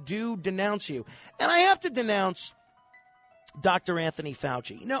 I do denounce you. And I have to denounce Dr. Anthony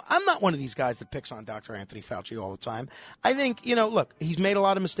Fauci. You know, I'm not one of these guys that picks on Dr. Anthony Fauci all the time. I think, look, he's made a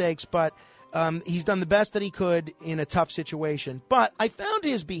lot of mistakes, but he's done the best that he could in a tough situation. But I found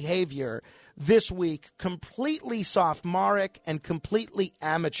his behavior this week completely sophomoric and completely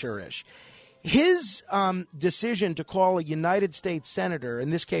amateurish. His decision to call a United States Senator, in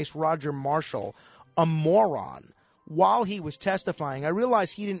this case Roger Marshall, a moron while he was testifying, I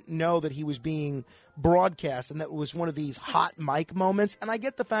realized he didn't know that he was being broadcast and that it was one of these hot mic moments. And I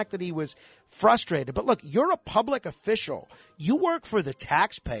get the fact that he was frustrated. But look, you're a public official. You work for the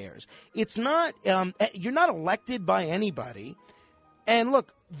taxpayers. It's not you're not elected by anybody. And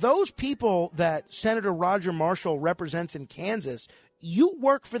look, those people that Senator Roger Marshall represents in Kansas, you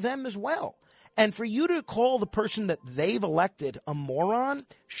work for them as well. And for you to call the person that they've elected a moron,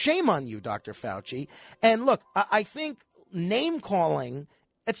 shame on you, Dr. Fauci. And look, I think name-calling,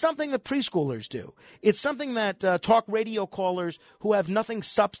 it's something that preschoolers do. It's something that talk radio callers who have nothing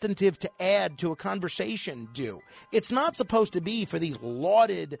substantive to add to a conversation do. It's not supposed to be for these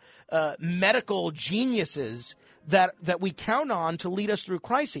lauded medical geniuses that we count on to lead us through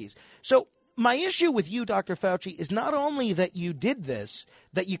crises. So my issue with you, Dr. Fauci, is not only that you did this,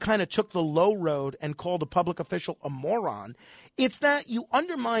 that you kind of took the low road and called a public official a moron. It's that you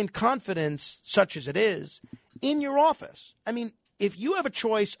undermined confidence, such as it is, in your office. I mean, if you have a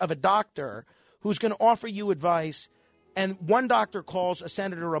choice of a doctor who's going to offer you advice and one doctor calls a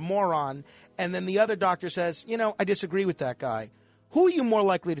senator a moron and then the other doctor says, I disagree with that guy, who are you more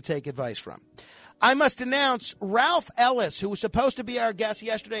likely to take advice from? I must announce Ralph Ellis, who was supposed to be our guest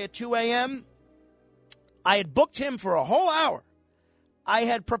yesterday at 2 a.m., I had booked him for a whole hour. I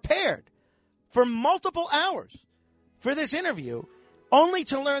had prepared for multiple hours for this interview, only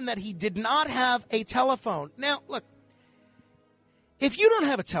to learn that he did not have a telephone. Now, look, if you don't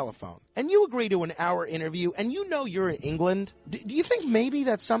have a telephone and you agree to an hour interview and you're in England, do you think maybe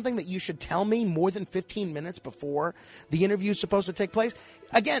that's something that you should tell me more than 15 minutes before the interview is supposed to take place?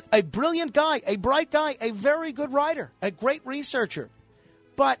 Again, a brilliant guy, a bright guy, a very good writer, a great researcher.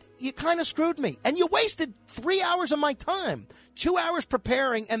 But you kind of screwed me. And you wasted 3 hours of my time, 2 hours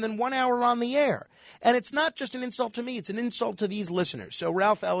preparing and then 1 hour on the air. And it's not just an insult to me. It's an insult to these listeners. So,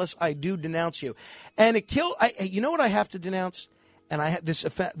 Ralph Ellis, I do denounce you. And you know what I have to denounce? And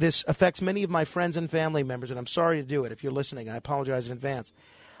this affects many of my friends and family members, and I'm sorry to do it. If you're listening, I apologize in advance.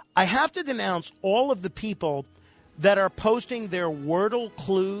 I have to denounce all of the people that are posting their Wordle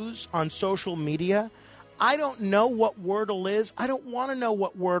clues on social media. I don't know what Wordle is. I don't want to know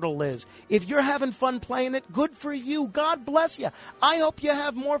what Wordle is. If you're having fun playing it, good for you. God bless you. I hope you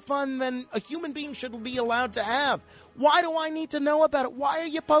have more fun than a human being should be allowed to have. Why do I need to know about it? Why are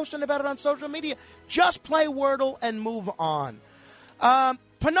you posting about it on social media? Just play Wordle and move on.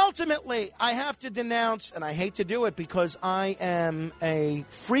 Penultimately, I have to denounce, and I hate to do it because I am a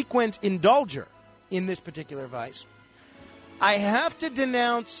frequent indulger in this particular vice, I have to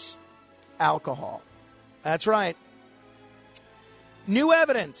denounce alcohol. That's right. New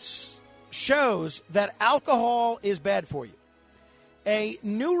evidence shows that alcohol is bad for you. A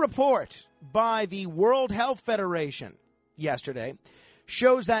new report by the World Health Federation yesterday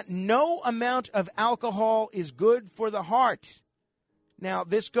shows that no amount of alcohol is good for the heart. Now,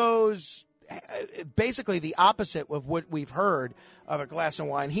 this goes basically the opposite of what we've heard of a glass of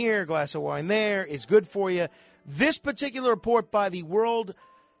wine here, a glass of wine there. It's good for you. This particular report by the World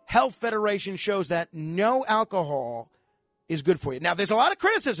Health Federation shows that no alcohol is good for you. Now, there's a lot of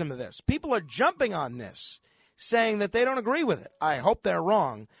criticism of this. People are jumping on this, saying that they don't agree with it. I hope they're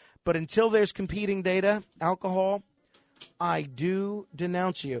wrong. But until there's competing data, alcohol, I do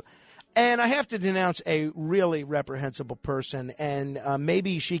denounce you. And I have to denounce a really reprehensible person, and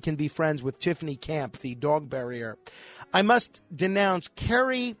maybe she can be friends with Tiffany Camp, the dog barrier. I must denounce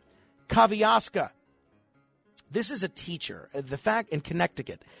Carrie Kavyaska. This is a teacher. The fact in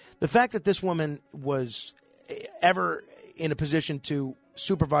Connecticut, the fact that this woman was ever in a position to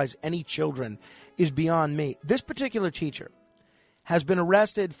supervise any children is beyond me. This particular teacher has been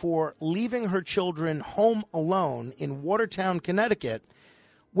arrested for leaving her children home alone in Watertown, Connecticut,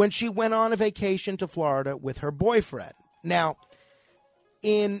 when she went on a vacation to Florida with her boyfriend. Now,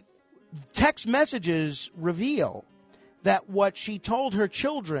 in text messages reveal that what she told her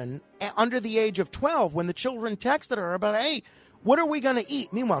children under the age of 12, when the children texted her about, hey, what are we going to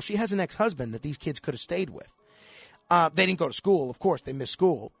eat? Meanwhile, she has an ex-husband that these kids could have stayed with. They didn't go to school. Of course, they missed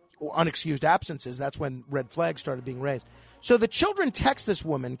school. Or unexcused absences. That's when red flags started being raised. So the children text this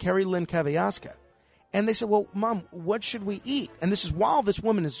woman, Carrie Lynn Kavyaska, and they said, well, Mom, what should we eat? And this is while this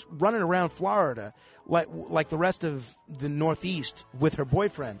woman is running around Florida like the rest of the Northeast with her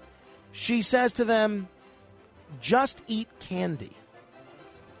boyfriend. She says to them, just eat candy.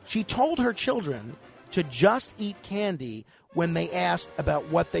 She told her children to just eat candy when they asked about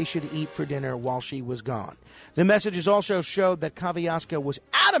what they should eat for dinner while she was gone. The messages also showed that Kavyaska was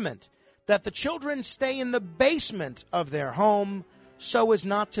adamant that the children stay in the basement of their home so as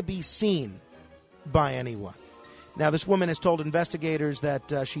not to be seen by anyone. Now, this woman has told investigators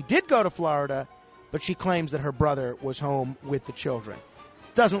that she did go to Florida, but she claims that her brother was home with the children.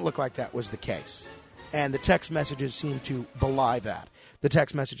 Doesn't look like that was the case. And the text messages seem to belie that. The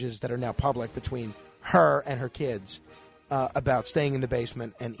text messages that are now public between her and her kids about staying in the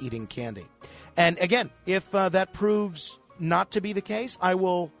basement and eating candy. And again, if that proves not to be the case, I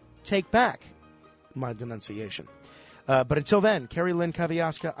will take back my denunciation. But until then, Carrie Lynn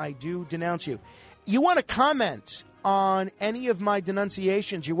Kavyaska, I do denounce you. You want to comment on any of my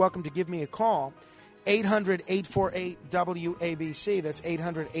denunciations, you're welcome to give me a call. 800-848-WABC. That's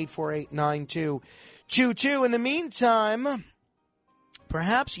 800-848-9222. In the meantime,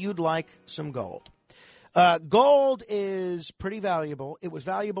 perhaps you'd like some gold. Gold is pretty valuable. It was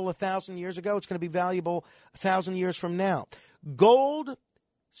valuable 1,000 years ago. It's going to be valuable 1,000 years from now. Gold,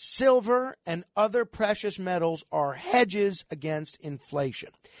 silver, and other precious metals are hedges against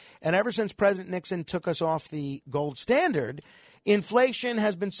inflation. And ever since President Nixon took us off the gold standard, inflation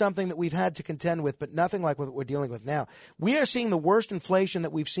has been something that we've had to contend with, but nothing like what we're dealing with now. We are seeing the worst inflation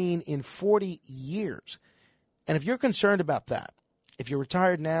that we've seen in 40 years. And if you're concerned about that, if you're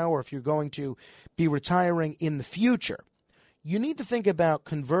retired now or if you're going to be retiring in the future, you need to think about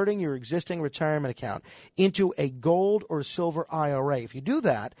converting your existing retirement account into a gold or silver IRA. If you do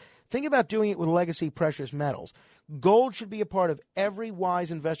that, think about doing it with Legacy Precious Metals. Gold should be a part of every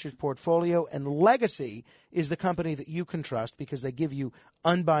wise investor's portfolio, and Legacy is the company that you can trust because they give you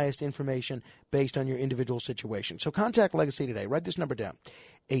unbiased information based on your individual situation. So contact Legacy today. Write this number down,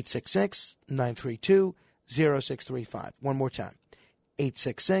 866-932-0635. One more time,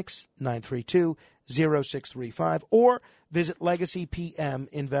 866-932-0635, or visit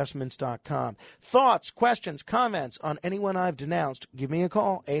LegacyPMInvestments.com. Thoughts, questions, comments on anyone I've denounced, give me a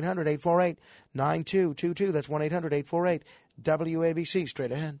call, 800-848-9222. That's 1-800-848-WABC.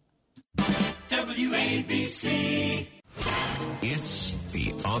 Straight ahead. WABC. It's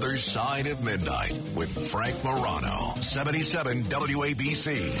The Other Side of Midnight with Frank Morano, 77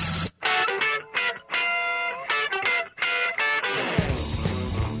 WABC.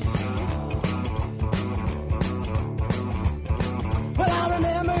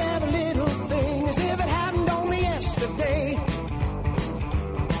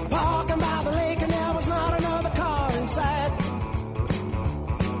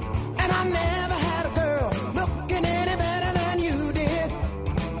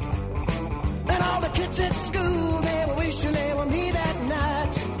 Kids at school, they were wishing they were me that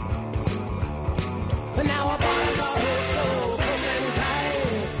night.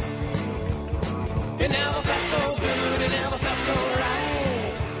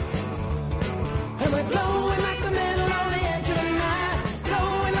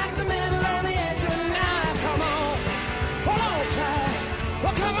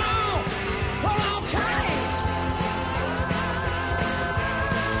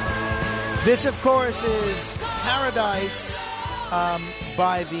 This, of course, is Paradise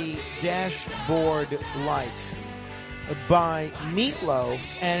by the Dashboard Lights by Meatloaf,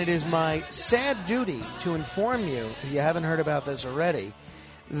 and it is my sad duty to inform you, if you haven't heard about this already,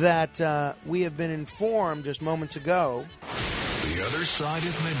 that we have been informed just moments ago. The Other Side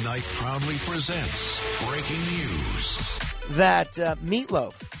of Midnight proudly presents breaking news. That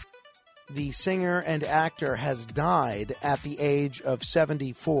Meatloaf, the singer and actor, has died at the age of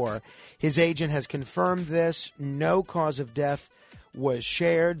 74. His agent has confirmed this. No cause of death was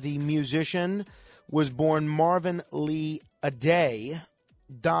shared. The musician was born Marvin Lee Aday,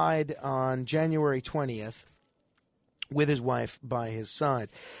 died on January 20th with his wife by his side.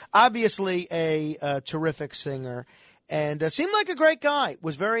 Obviously a terrific singer and seemed like a great guy.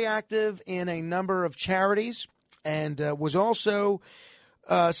 Was very active in a number of charities and was also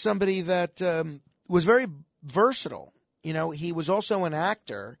somebody that was very versatile. You know, he was also an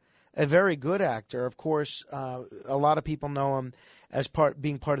actor, a very good actor. Of course, a lot of people know him as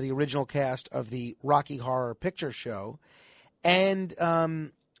being part of the original cast of the Rocky Horror Picture Show. And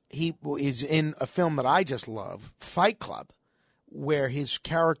he is in a film that I just love, Fight Club, where his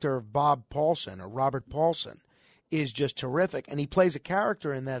character of Bob Paulson, or Robert Paulson, is just terrific. And he plays a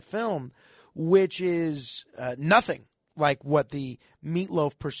character in that film which is nothing like what the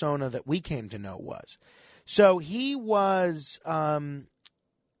Meatloaf persona that we came to know was. So he was one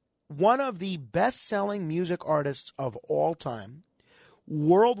of the best-selling music artists of all time,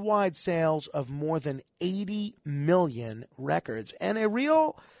 worldwide sales of more than 80 million records, and a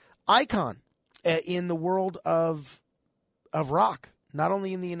real icon in the world of rock, not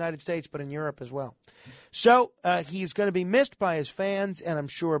only in the United States, but in Europe as well. So he's going to be missed by his fans, and I'm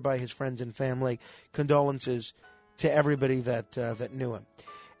sure by his friends and family. Condolences to everybody that knew him.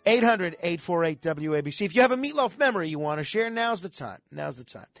 800-848-WABC. If you have a Meatloaf memory you want to share, now's the time. Now's the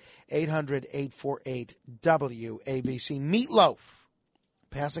time. 800-848-WABC. Meatloaf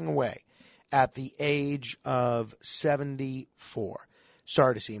passing away at the age of 74.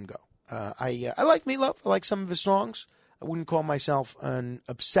 Sorry to see him go. I like Meatloaf. I like some of his songs. I wouldn't call myself an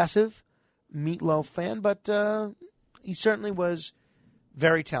obsessive Meatloaf fan, but he certainly was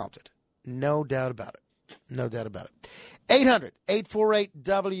very talented. No doubt about it. No doubt about it.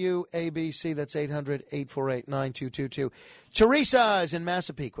 800-848-WABC. That's 800-848-9222. Teresa is in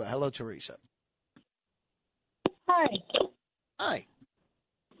Massapequa. Hello, Teresa. Hi. Hi.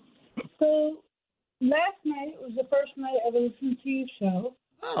 So last night was the first night I ever listened to your show.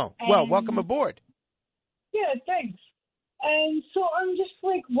 Oh, well, welcome aboard. Yeah, thanks. And so I'm just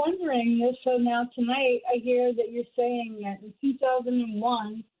wondering, so now tonight I hear that you're saying that in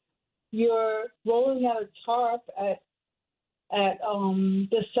 2001 you're rolling out a tarp at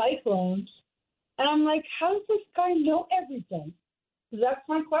the Cyclones. And I'm like, how does this guy know everything? That's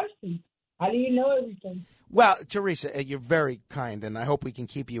my question. How do you know everything? Well, Teresa, you're very kind, and I hope we can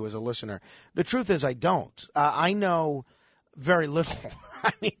keep you as a listener. The truth is I don't. I know very little.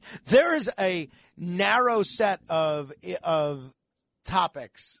 I mean, there is a narrow set of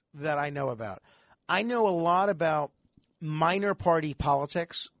topics that I know about. I know a lot about minor party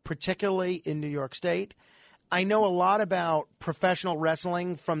politics, particularly in New York State. I know a lot about professional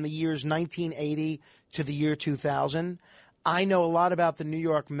wrestling from the years 1980 to the year 2000. I know a lot about the New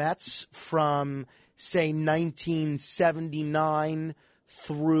York Mets from, say, 1979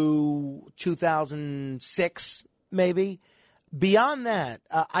 through 2006, maybe. Beyond that,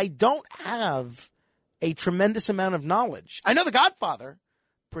 I don't have a tremendous amount of knowledge. I know The Godfather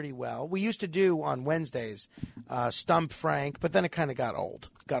pretty well. We used to do on Wednesdays Stump Frank, but then it kind of got old.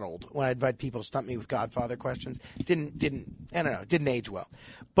 When I invite people to stump me with Godfather questions. Didn't age well.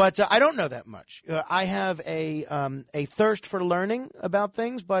 But I don't know that much. I have a thirst for learning about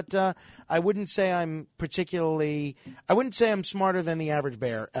things, but I wouldn't say I'm smarter than the average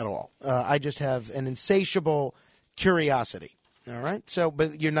bear at all. I just have an insatiable curiosity. All right? So,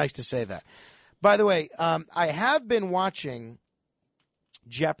 but you're nice to say that. By the way, I have been watching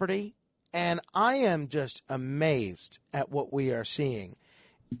Jeopardy, and I am just amazed at what we are seeing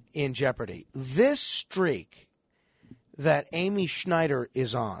in Jeopardy. This streak that Amy Schneider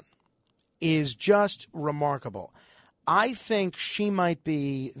is on is just remarkable. I think she might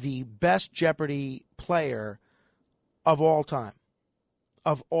be the best Jeopardy player of all time.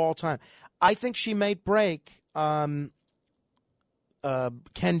 Of all time. I think she may break Ken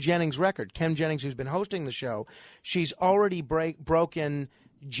Jennings' record. Ken Jennings, who's been hosting the show, she's already broken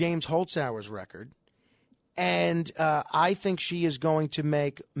James Holzhauer's record. And I think she is going to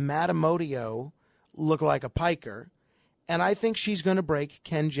make Matt Amodio look like a piker. And I think she's going to break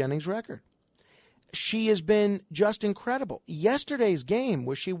Ken Jennings' record. She has been just incredible. Yesterday's game,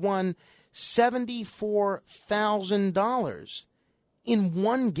 where she won $74,000 in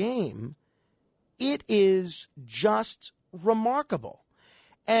one game. It is just remarkable.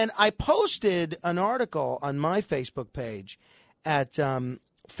 And I posted an article on my Facebook page at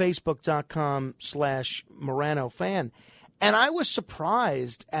facebook.com/Morano fan. And I was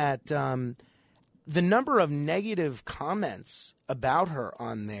surprised at the number of negative comments about her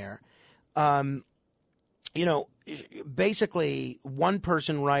on there. Basically one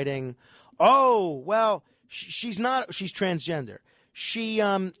person writing, "Oh, well, she's transgender.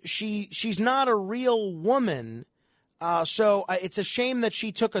 She's not a real woman. So it's a shame that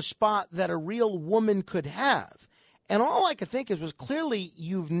she took a spot that a real woman could have." And all I could think was clearly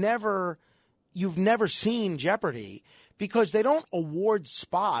you've never seen Jeopardy, because they don't award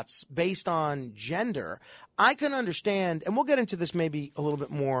spots based on gender. I can understand, and we'll get into this maybe a little bit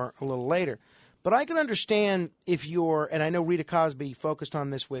more a little later, but I can understand if you're, and I know Rita Cosby focused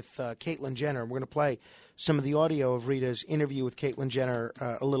on this with Caitlyn Jenner. We're going to play some of the audio of Rita's interview with Caitlyn Jenner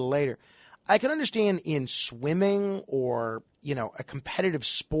a little later. I can understand in swimming or, a competitive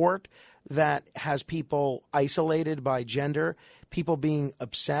sport that has people isolated by gender, people being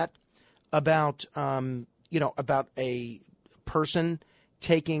upset about, about a person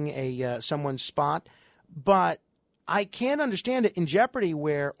taking someone's spot. But I can't understand it in Jeopardy,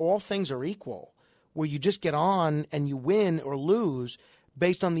 where all things are equal, where you just get on and you win or lose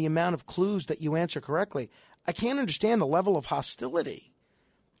based on the amount of clues that you answer correctly. I can't understand the level of hostility.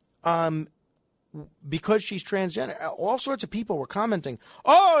 Because she's transgender, all sorts of people were commenting,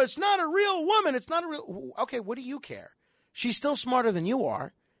 "Oh, it's not a real woman. It's not a real..." Okay, what do you care? She's still smarter than you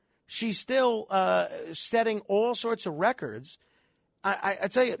are. She's still setting all sorts of records. I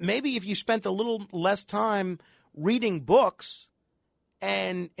tell you, maybe if you spent a little less time reading books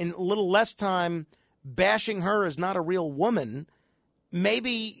and a little less time bashing her as not a real woman,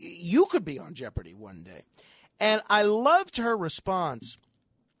 maybe you could be on Jeopardy one day. And I loved her response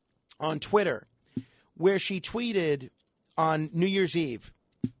on Twitter, where she tweeted on New Year's Eve.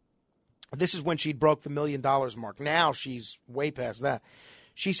 This is when she broke the $1 million mark. Now she's way past that.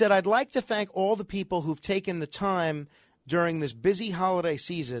 She said, "I'd like to thank all the people who've taken the time during this busy holiday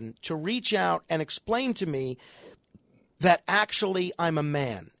season to reach out and explain to me that actually I'm a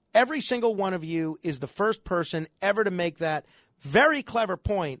man. Every single one of you is the first person ever to make that very clever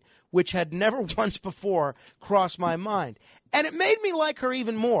point, which had never once before crossed my mind." And it made me like her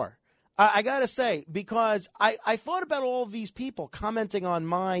even more. I got to say, because I thought about all of these people commenting on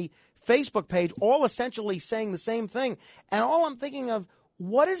my Facebook page, all essentially saying the same thing. And all I'm thinking of,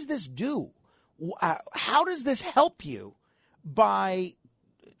 what does this do? How does this help you by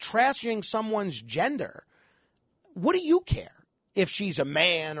trashing someone's gender? What do you care if she's a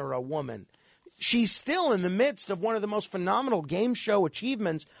man or a woman? She's still in the midst of one of the most phenomenal game show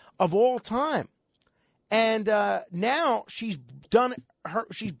achievements of all time. And now she's broken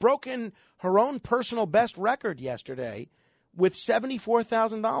her own personal best record yesterday with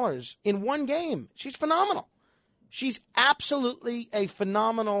 $74,000 in one game. She's phenomenal. She's absolutely a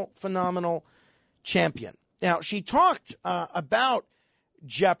phenomenal champion. Now, she talked about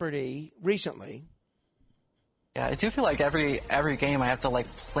Jeopardy recently. Yeah, I do feel like every game I have to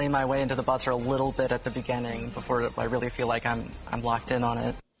play my way into the buzzer a little bit at the beginning before I really feel like I'm locked in on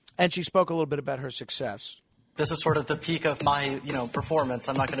it. And she spoke a little bit about her success. This is sort of the peak of my, performance.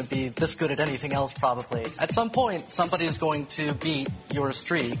 I'm not going to be this good at anything else, probably. At some point, somebody is going to beat your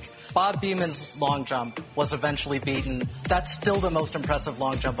streak. Bob Beeman's long jump was eventually beaten. That's still the most impressive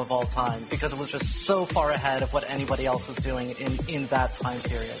long jump of all time because it was just so far ahead of what anybody else was doing in that time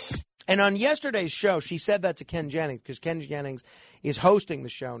period. And on yesterday's show, she said that to Ken Jennings, because Ken Jennings is hosting the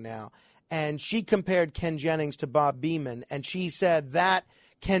show now. And she compared Ken Jennings to Bob Beeman, and she said that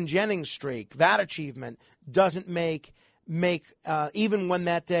Ken Jennings streak, that achievement, doesn't make even when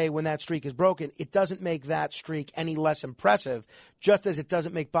that streak is broken, it doesn't make that streak any less impressive, just as it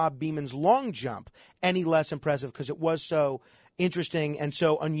doesn't make Bob Beeman's long jump any less impressive, because it was so interesting and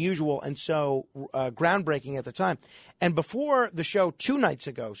so unusual and so groundbreaking at the time. And before the show 2 nights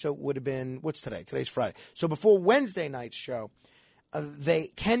ago, so it would have been, what's today? Today's Friday. So before Wednesday night's show,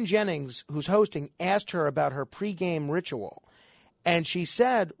 Ken Jennings, who's hosting, asked her about her pregame ritual. And she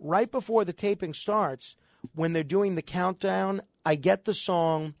said, right before the taping starts, when they're doing the countdown, I get the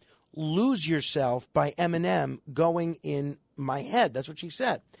song Lose Yourself by Eminem going in my head. That's what she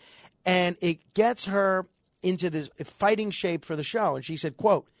said. And it gets her into this fighting shape for the show. And she said,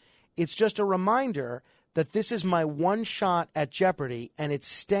 quote, "It's just a reminder that this is my one shot at Jeopardy, and it's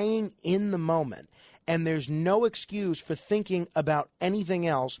staying in the moment. And there's no excuse for thinking about anything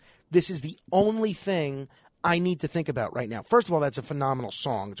else. This is the only thing I need to think about right now. First of all, that's a phenomenal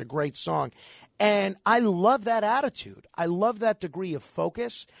song. It's a great song. And I love that attitude. I love that degree of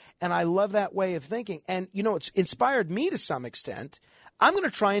focus, and I love that way of thinking. And, you know, it's inspired me to some extent. I'm going to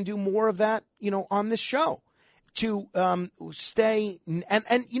try and do more of that, you know, on this show to stay.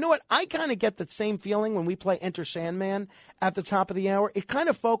 And you know what? I kind of get the same feeling when we play Enter Sandman at the top of the hour. It kind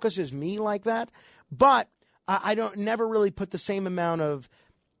of focuses me like that. But I don't never really put the same amount of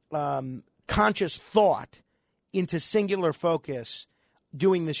conscious thought into singular focus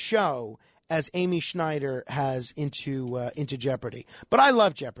doing the show as Amy Schneider has into Jeopardy. But I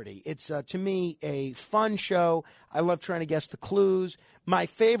love Jeopardy. It's, to me, a fun show. I love trying to guess the clues. My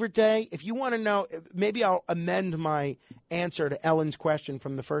favorite day, if you want to know, maybe I'll amend my answer to Ellen's question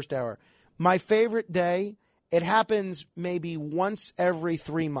from the first hour. My favorite day, it happens maybe once every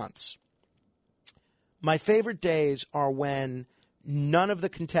 3 months. My favorite days are when none of the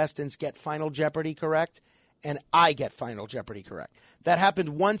contestants get Final Jeopardy correct, and I get Final Jeopardy correct. That happened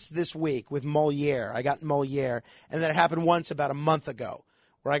once this week with Moliere. I got Moliere. And then it happened once about a month ago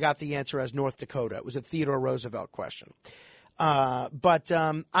where I got the answer as North Dakota. It was a Theodore Roosevelt question. But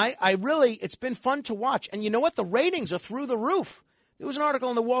I really, it's been fun to watch. And you know what? The ratings are through the roof. There was an article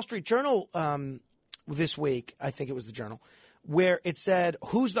in the Wall Street Journal this week, I think it was the Journal, where it said,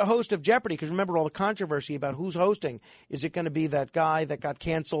 who's the host of Jeopardy? Because remember all the controversy about who's hosting. Is it going to be that guy that got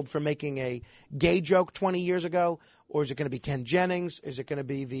canceled for making a gay joke 20 years ago? Or is it going to be Ken Jennings? Is it going to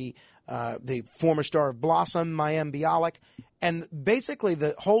be the former star of Blossom, Mayim Bialik? And basically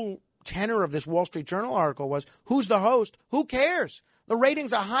the whole tenor of this Wall Street Journal article was, who's the host? Who cares? The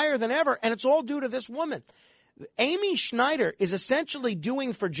ratings are higher than ever, and it's all due to this woman. Amy Schneider is essentially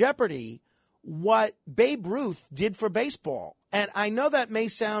doing for Jeopardy what Babe Ruth did for baseball. And I know that may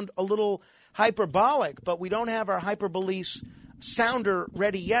sound a little hyperbolic, but we don't have our hyperbole sounder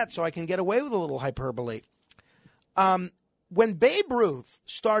ready yet, so I can get away with a little hyperbole. When Babe Ruth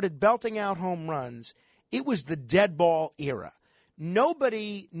started belting out home runs, it was the dead ball era.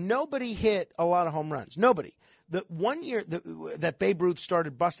 Nobody hit a lot of home runs. Nobody. The 1 year that Babe Ruth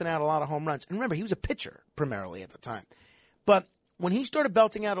started busting out a lot of home runs, and remember, he was a pitcher primarily at the time. But when he started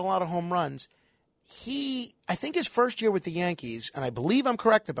belting out a lot of home runs, I think his first year with the Yankees, and I believe I'm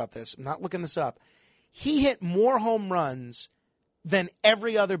correct about this, I'm not looking this up, he hit more home runs than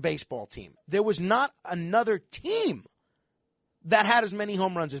every other baseball team. There was not another team that had as many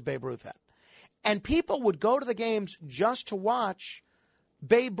home runs as Babe Ruth had. And people would go to the games just to watch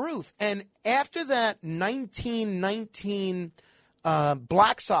Babe Ruth. And after that 1919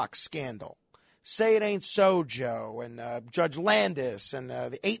 Black Sox scandal, Say It Ain't So, Joe, and Judge Landis, and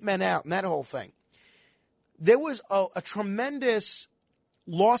the 8 Men Out, and that whole thing, there was a tremendous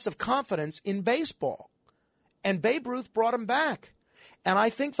loss of confidence in baseball. And Babe Ruth brought him back. And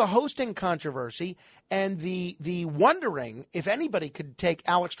I think the hosting controversy and the wondering if anybody could take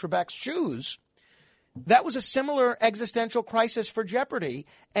Alex Trebek's shoes, that was a similar existential crisis for Jeopardy.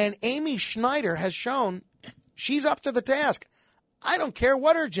 And Amy Schneider has shown she's up to the task. I don't care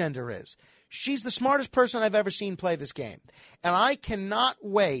what her gender is. She's the smartest person I've ever seen play this game. And I cannot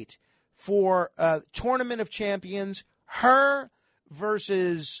wait for Tournament of Champions, her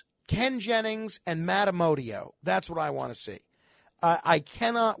versus Ken Jennings and Matt Amodio. That's what I want to see. I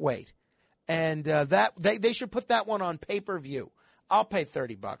cannot wait. And that they should put that one on pay-per-view. I'll pay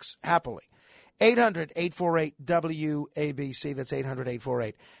 $30 happily. 800-848-WABC. That's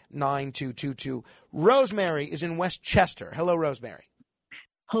 800-848-9222. Rosemary is in Westchester. Hello, Rosemary.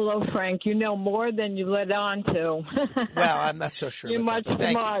 Hello, Frank. You know more than you let on to. Well, I'm not so sure. You're much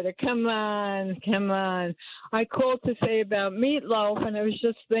smarter. Come on. I called to say about Meatloaf, and I was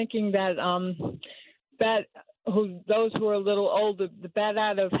just thinking that those who are a little older, the Bat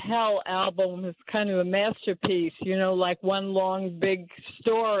Out of Hell album is kind of a masterpiece. You know, like one long big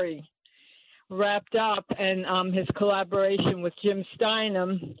story wrapped up, and his collaboration with Jim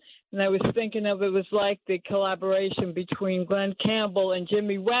Steinem. And I was thinking of it was like the collaboration between Glenn Campbell and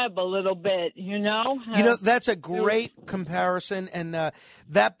Jimmy Webb a little bit, you know? That's a great comparison. And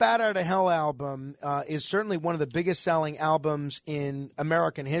that Bat Out of Hell album is certainly one of the biggest selling albums in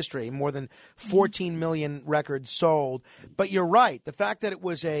American history, more than 14 million records sold. But you're right. The fact that it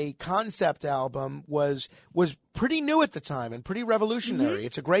was a concept album was pretty new at the time and pretty revolutionary. Mm-hmm.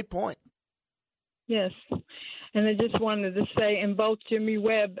 It's a great point. Yes. And I just wanted to say, in both Jimmy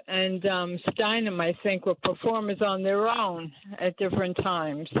Webb and Steinem, I think, were performers on their own at different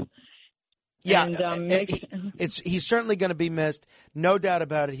times. Yeah, And, he's certainly going to be missed. No doubt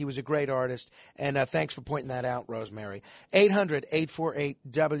about it. He was a great artist. And thanks for pointing that out, Rosemary.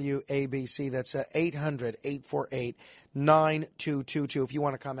 800-848-WABC. That's 800-848-9222. If you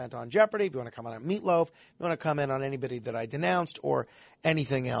want to comment on Jeopardy, if you want to comment on Meatloaf, if you want to comment on anybody that I denounced or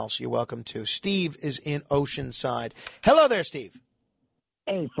anything else, you're welcome to. Steve is in Oceanside. Hello there, Steve.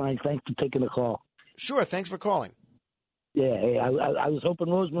 Hey, Frank. Thanks for taking the call. Sure. Thanks for calling. Yeah, hey, I was hoping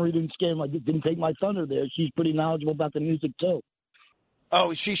Rosemary didn't didn't take my thunder there. She's pretty knowledgeable about the music too.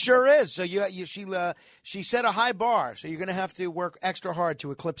 Oh, she sure is. So she set a high bar. So you're going to have to work extra hard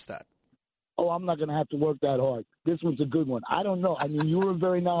to eclipse that. Oh, I'm not going to have to work that hard. This one's a good one. I don't know. I mean, you were a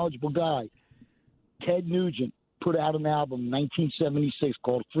very knowledgeable guy. Ted Nugent put out an album in 1976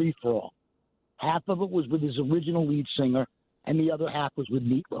 called Free For All. Half of it was with his original lead singer, and the other half was with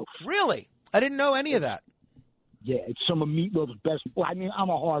Meatloaf. Really? I didn't know any of that. Yeah, it's some of Meatloaf's best. Well, I mean, I'm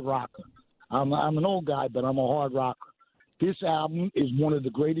a hard rocker. I'm an old guy, but I'm a hard rocker. This album is one of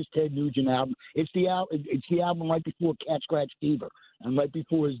the greatest Ted Nugent albums. It's the album right before Cat Scratch Fever and right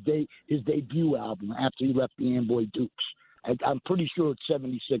before his debut album after he left the Amboy Dukes. I'm pretty sure it's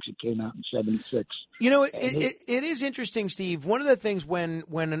 76. It came out in 76. You know, it is interesting, Steve. One of the things when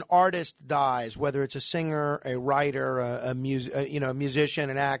an artist dies, whether it's a singer, a writer, a musician,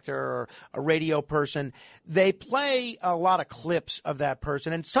 an actor, or a radio person, they play a lot of clips of that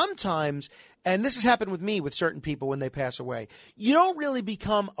person. And sometimes, and this has happened with me with certain people when they pass away, you don't really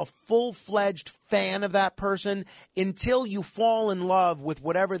become a full-fledged fan of that person until you fall in love with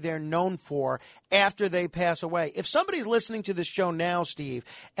whatever they're known for after they pass away. If somebody's listening to this show now, Steve,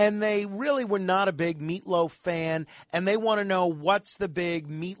 and they really were not a big Meatloaf fan, and they want to know what's the big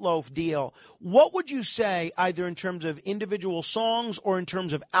Meatloaf deal, what would you say, either in terms of individual songs or in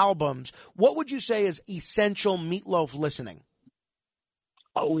terms of albums, what would you say is essential Meatloaf listening?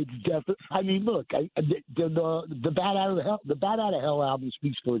 Oh, it's definitely. I mean, look, the Bat Out of Hell album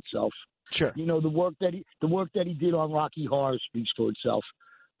speaks for itself. Sure. You know, the work that he did on Rocky Horror speaks for itself.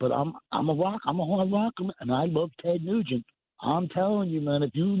 But I'm a hard rocker, and I love Ted Nugent. I'm telling you, man,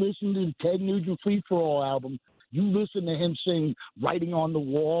 if you listen to the Ted Nugent Free For All album, you listen to him sing "Writing on the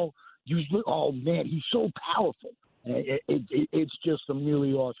Wall." Oh man, he's so powerful. It's just some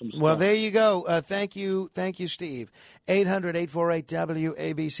really awesome stuff. Well, there you go. Thank you, Steve.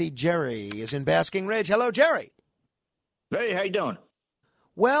 800-848-WABC. Jerry is in Basking Ridge. Hello, Jerry. Hey, how you doing?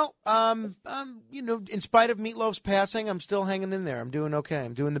 Well, in spite of Meatloaf's passing, I'm still hanging in there. I'm doing okay.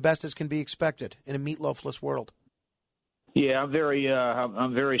 I'm doing the best as can be expected in a Meatloafless world. Yeah, I'm very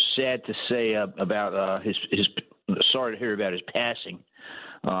sad to say about his. Sorry to hear about his passing.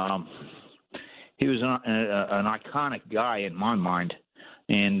 He was an iconic guy in my mind,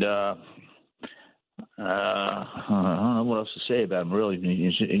 and I don't know what else to say about him. Really,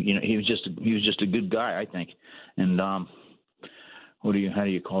 he was just a good guy, I think. And how do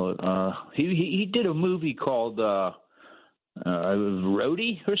you call it? He did a movie called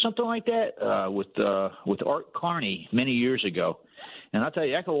Roadie or something like that with Art Carney many years ago. And I'll tell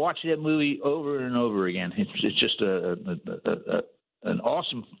you, I could watch that movie over and over again. It's just an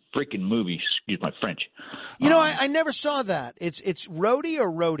awesome freaking movie. Excuse my French. You know, I never saw that. It's Roadie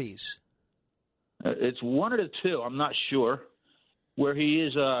or Roadies? It's one of the two. I'm not sure. Where he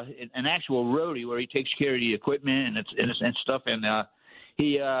is an actual roadie, where he takes care of the equipment and stuff, and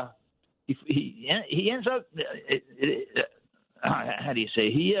he ends up. How do you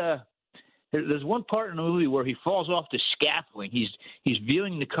say? There's one part in the movie where he falls off the scaffolding. He's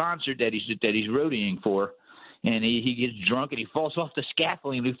viewing the concert that he's roadieing for. And he gets drunk and he falls off the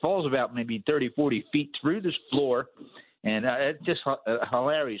scaffolding. And he falls about maybe 30, 40 feet through this floor. And it's just a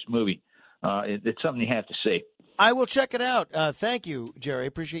hilarious movie. It's something you have to see. I will check it out. Thank you, Jerry.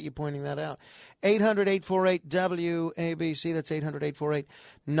 Appreciate you pointing that out. 800-848-WABC. That's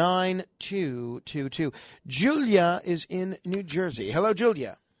 800-848-9222. Julia is in New Jersey. Hello,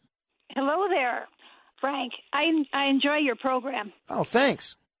 Julia. Hello there, Frank. I enjoy your program. Oh,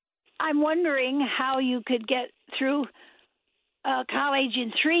 thanks. I'm wondering how you could get through college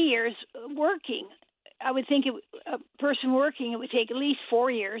in 3 years working. I would think a person working, it would take at least 4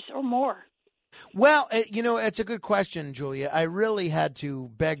 years or more. Well, it's a good question, Julia. I really had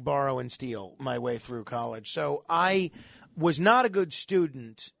to beg, borrow, and steal my way through college. So I was not a good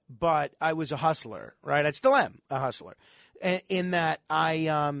student, but I was a hustler, right? I still am a hustler. In that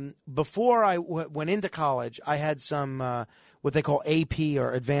before I went into college, I had some what they call AP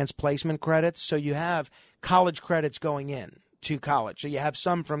or advanced placement credits. So you have college credits going in to college. So you have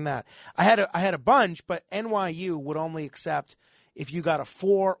some from that. I had a bunch, but NYU would only accept if you got a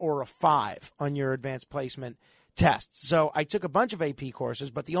 4 or a 5 on your advanced placement tests. So I took a bunch of AP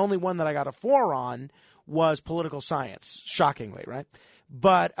courses, but the only one that I got a 4 on was political science, shockingly, right?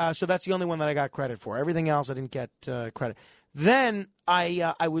 But so that's the only one that I got credit for. Everything else I didn't get credit. Then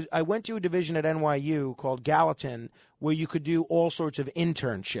I went to a division at NYU called Gallatin where you could do all sorts of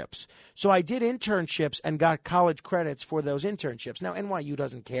internships. So I did internships and got college credits for those internships. Now, NYU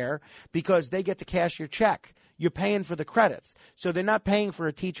doesn't care because they get to cash your check. You're paying for the credits. So they're not paying for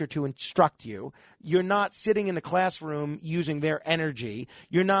a teacher to instruct you. You're not sitting in the classroom using their energy.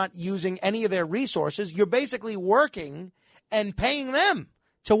 You're not using any of their resources. You're basically working and paying them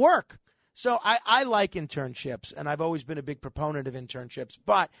to work. So I like internships, and I've always been a big proponent of internships,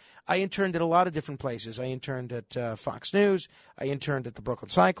 but I interned at a lot of different places. I interned at Fox News. I interned at the Brooklyn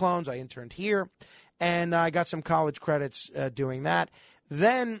Cyclones. I interned here, and I got some college credits doing that.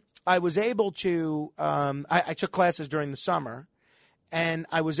 Then I was able to I took classes during the summer, and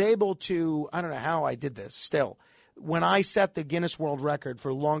I was able to – I don't know how I did this still. When I set the Guinness World Record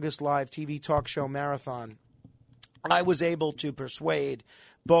for longest live TV talk show marathon, I was able to persuade –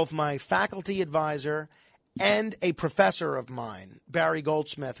 both my faculty advisor and a professor of mine, Barry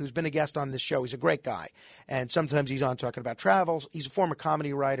Goldsmith, who's been a guest on this show. He's a great guy. And sometimes he's on talking about travels. He's a former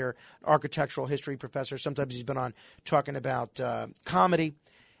comedy writer, architectural history professor. Sometimes he's been on talking about comedy.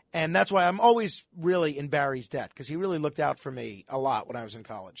 And that's why I'm always really in Barry's debt, because he really looked out for me a lot when I was in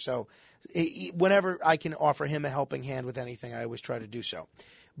college. So whenever I can offer him a helping hand with anything, I always try to do so.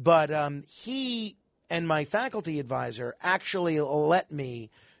 But he and my faculty advisor actually let me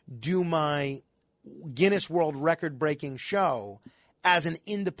do my Guinness World Record-breaking show as an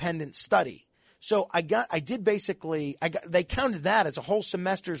independent study. So they counted that as a whole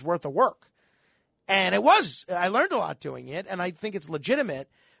semester's worth of work. And I learned a lot doing it, and I think it's legitimate,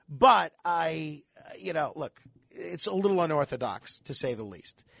 but look, it's a little unorthodox, to say the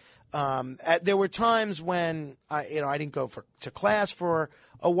least. There were times when I didn't go to class for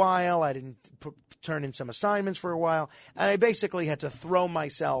a while. I didn't turn in some assignments for a while, and I basically had to throw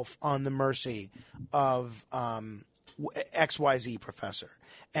myself on the mercy of XYZ professor.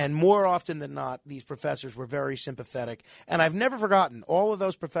 And more often than not, these professors were very sympathetic, and I've never forgotten all of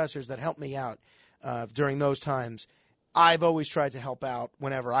those professors that helped me out during those times. I've always tried to help out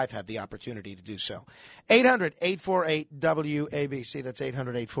whenever I've had the opportunity to do so. 800-848-WABC. That's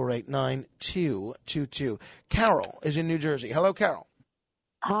 800-848-9222. Carol is in New Jersey. Hello, Carol.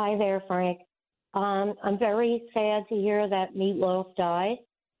 Hi there, Frank. I'm very sad to hear that Meatloaf died.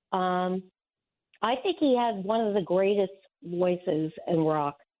 I think he had one of the greatest voices in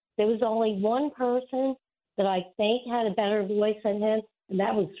rock. There was only one person that I think had a better voice than him, and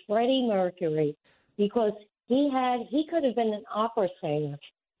that was Freddie Mercury, because he could have been an opera singer.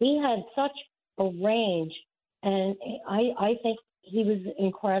 He had such a range, and I think he was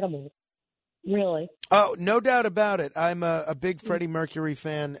incredible, really. Oh, no doubt about it. I'm a big Freddie Mercury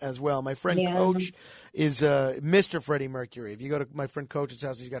fan as well. My friend Coach is Mr. Freddie Mercury. If you go to my friend Coach's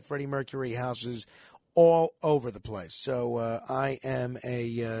house, he's got Freddie Mercury houses all over the place. So I am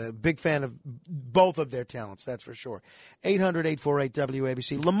a big fan of both of their talents, that's for sure.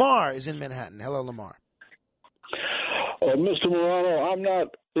 800-848-WABC. Lamar is in Manhattan. Hello, Lamar. Mr. Morano, I'm not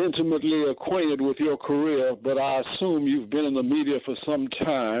intimately acquainted with your career, but I assume you've been in the media for some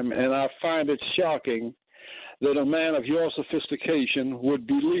time, and I find it shocking that a man of your sophistication would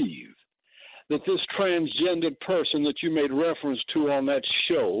believe that this transgendered person that you made reference to on that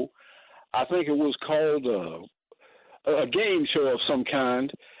show, I think it was called a game show of some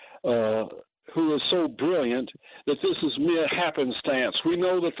kind, who is so brilliant, that this is mere happenstance. We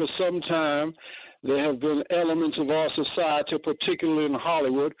know that for some time there have been elements of our society, particularly in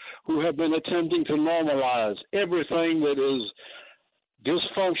Hollywood, who have been attempting to normalize everything that is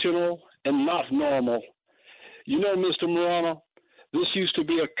dysfunctional and not normal. You know, Mr. Morano, this used to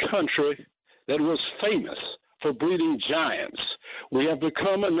be a country that was famous for breeding giants. We have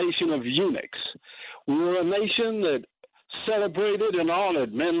become a nation of eunuchs. We were a nation that celebrated and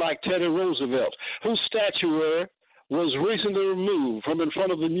honored men like Teddy Roosevelt, whose statuary was recently removed from in front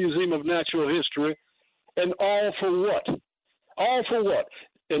of the Museum of Natural History, and all for what? All for what?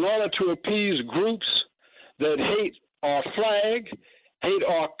 In order to appease groups that hate our flag, hate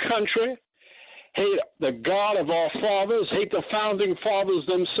our country, hate the God of our fathers, hate the founding fathers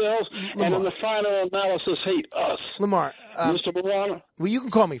themselves, and in the final analysis, hate us. Lamar. Mr. Morano? Well, you can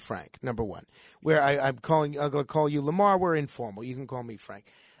call me Frank, number one. Where I'm going to call you Lamar, we're informal. You can call me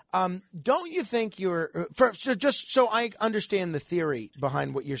Frank. Don't you think just so I understand the theory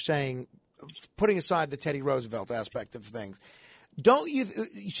behind what you're saying, putting aside the Teddy Roosevelt aspect of things,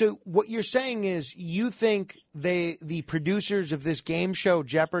 so what you're saying is you think the producers of this game show,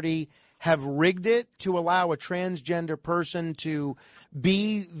 Jeopardy, have rigged it to allow a transgender person to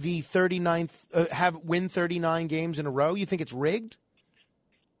be the 39th, win 39 games in a row? You think it's rigged?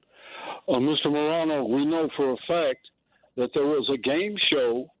 Mr. Morano, we know for a fact that there was a game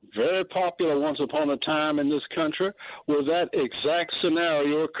show, very popular once upon a time in this country, where that exact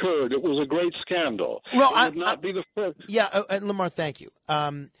scenario occurred. It was a great scandal. Well, it would not be the first. Yeah, Lamar, thank you.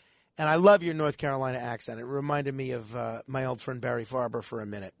 And I love your North Carolina accent. It reminded me of my old friend Barry Farber for a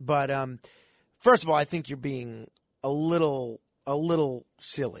minute. But first of all, I think you're being a little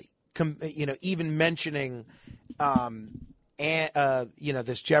silly. Even mentioning,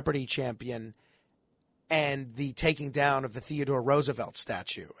 this Jeopardy champion and the taking down of the Theodore Roosevelt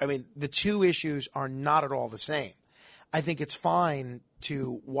statue. I mean, the two issues are not at all the same. I think it's fine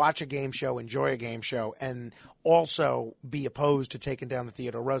to watch a game show, enjoy a game show, and also be opposed to taking down the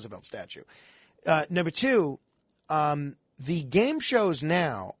Theodore Roosevelt statue. Number two, the game shows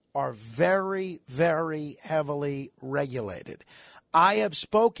now are very, very heavily regulated. I have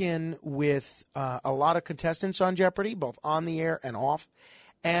spoken with a lot of contestants on Jeopardy, both on the air and off,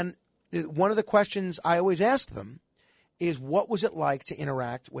 and one of the questions I always ask them is, what was it like to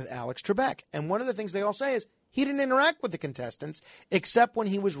interact with Alex Trebek? And one of the things they all say is, he didn't interact with the contestants except when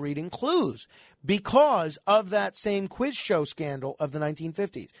he was reading clues because of that same quiz show scandal of the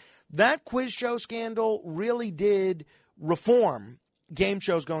 1950s. That quiz show scandal really did reform game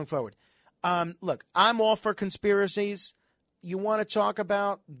shows going forward. Look, I'm all for conspiracies. You want to talk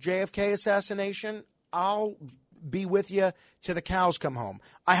about JFK assassination? I'll be with you till the cows come home.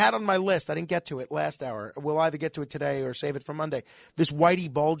 I had on my list, I didn't get to it last hour. We'll either get to it today or save it for Monday. This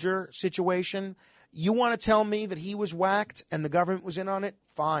Whitey Bulger situation. You want to tell me that he was whacked and the government was in on it?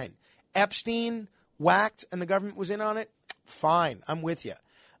 Fine. Epstein whacked and the government was in on it? Fine. I'm with you.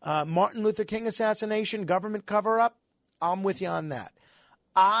 Martin Luther King assassination, government cover-up? I'm with you on that.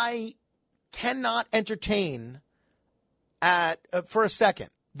 I cannot entertain for a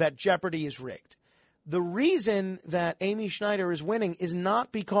second that Jeopardy is rigged. The reason that Amy Schneider is winning is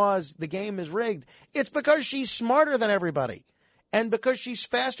not because the game is rigged. It's because she's smarter than everybody. And because she's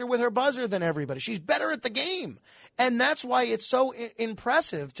faster with her buzzer than everybody. She's better at the game. And that's why it's so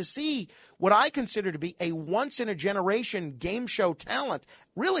impressive to see what I consider to be a once-in-a-generation game show talent,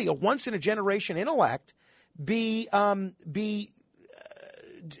 really a once-in-a-generation intellect, be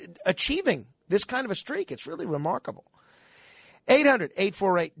achieving this kind of a streak. It's really remarkable.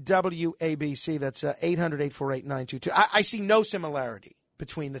 800-848-WABC. That's 800-848-9222. I see no similarity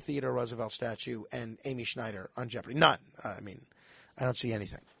between the Theodore Roosevelt statue and Amy Schneider on Jeopardy. None. I don't see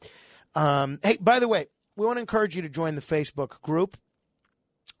anything. Hey, by the way, we want to encourage you to join the Facebook group.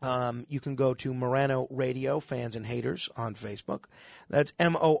 You can go to Morano Radio, Fans and Haters on Facebook. That's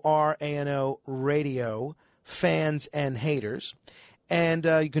Morano Radio, Fans and Haters. And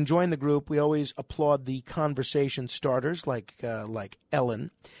you can join the group. We always applaud the conversation starters like Ellen.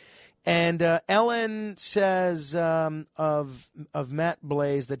 And Ellen says of Matt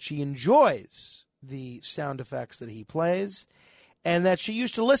Blaze that she enjoys the sound effects that he plays and that she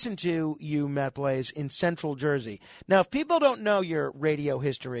used to listen to you, Matt Blaze, in Central Jersey. Now, if people don't know your radio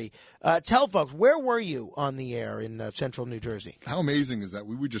history, tell folks, where were you on the air in Central New Jersey? How amazing is that?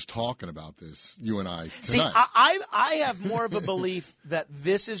 We were just talking about this, you and I, tonight. See, I have more of a belief that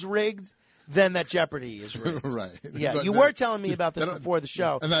this is rigged than that Jeopardy is rigged. Right. Yeah, But you were telling me about this before the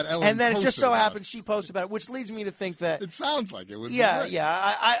show. And that Ellen then it just so posted about happens she posted about it, which leads me to think that... It sounds like it was. Yeah, right.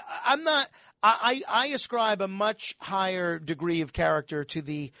 yeah. I'm not... I ascribe a much higher degree of character to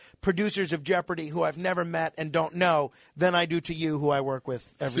the producers of Jeopardy who I've never met and don't know than I do to you who I work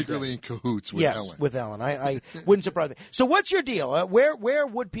with every Secretly day. in cahoots with yes, Ellen. with Ellen. I wouldn't surprise me. So what's your deal? Where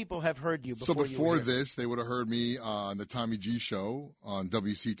would people have heard you before So you before were here? this, they would have heard me on the Tommy G Show on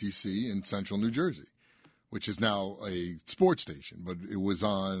WCTC in Central New Jersey, which is now a sports station. But it was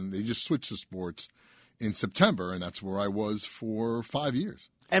on, they just switched to sports in September, and that's where I was for 5 years.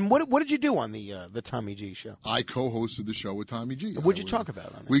 And what did you do on the Tommy G Show? I co-hosted the show with Tommy G. What did you talk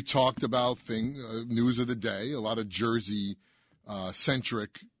about on it? We talked about news of the day, a lot of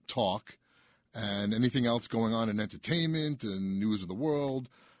Jersey-centric talk, and anything else going on in entertainment and news of the world,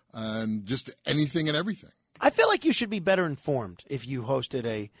 and just anything and everything. I feel like you should be better informed if you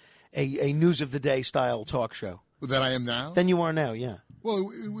hosted a news of the day style talk show. That I am now? Than you are now, yeah.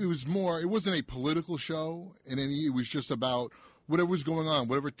 Well, it was more, it wasn't a political show, it was just about whatever was going on,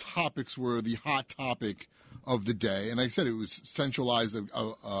 whatever topics were the hot topic of the day. And like I said, it was centralized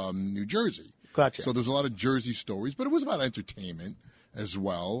New Jersey. Gotcha. So there's a lot of Jersey stories, but it was about entertainment as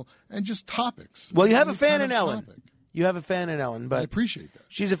well and just topics. Well, you have a fan in Ellen. You have a fan in Ellen, but I appreciate that.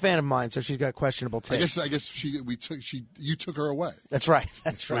 She's a fan of mine, so she's got questionable taste. I guess you took her away. That's right.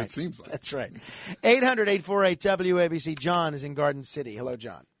 That's right. What it seems like. That's right. 800-848-WABC. John is in Garden City. Hello,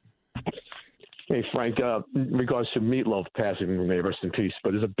 John. Hey, Frank, in regards to Meatloaf passing, may rest in peace,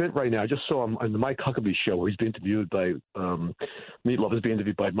 but there's a bit right now, I just saw him on the Mike Huckabee show where he's being interviewed by, Meatloaf is being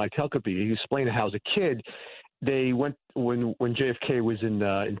interviewed by Mike Huckabee. He explained how as a kid, they went, when JFK was in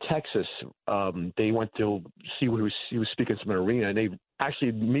Texas, they went to see what he was speaking to an arena, and they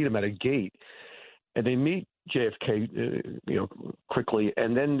actually meet him at a gate, and they meet JFK, quickly,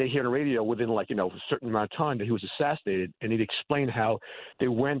 and then they hear on the radio within a certain amount of time that he was assassinated, and he'd explain how they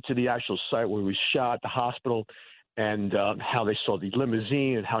went to the actual site where he was shot, the hospital, and how they saw the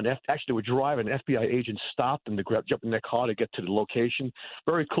limousine, and how actually they were driving. An FBI agent stopped them to jump in their car to get to the location.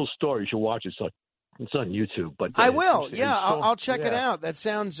 Very cool story. You should watch it. It's on YouTube, but I will. I'll check it out. That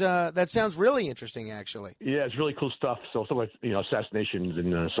sounds really interesting, actually. Yeah, it's really cool stuff. So like assassinations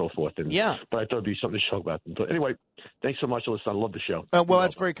and so forth. And but I thought it'd be something to talk about. But anyway, thanks so much, listen. I love the show. Well,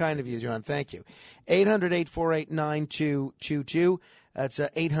 that's very kind of you, John. Thank you. 800-848-9222. That's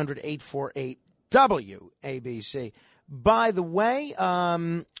 800-848-WABC. By the way,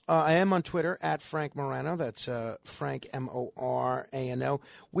 I am on Twitter at Frank Morano. That's Frank Morano.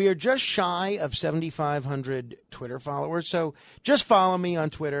 We are just shy of 7,500 Twitter followers. So just follow me on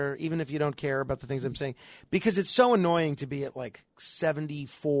Twitter, even if you don't care about the things I'm saying, because it's so annoying to be at like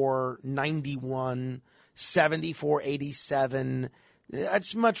 7491, 7487. I'd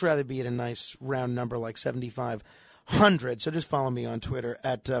just much rather be at a nice round number like 7,500. So just follow me on Twitter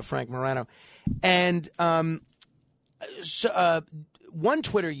at Frank Morano. And one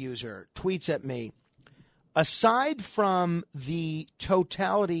Twitter user tweets at me, aside from the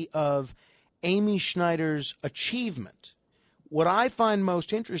totality of Amy Schneider's achievement, what I find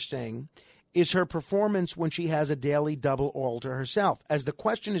most interesting is her performance when she has a daily double all to herself. As the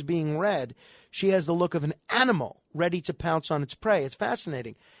question is being read, she has the look of an animal ready to pounce on its prey. It's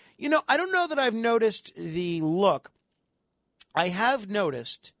fascinating. I don't know that I've noticed the look. I have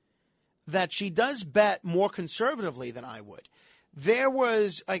noticed that she does bet more conservatively than I would. There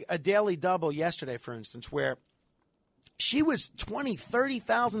was a daily double yesterday, for instance, where she was $20,000,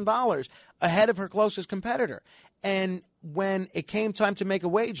 $30,000 ahead of her closest competitor. And when it came time to make a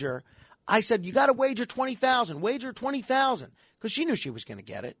wager, I said, you got to wager $20,000, wager $20,000, because she knew she was going to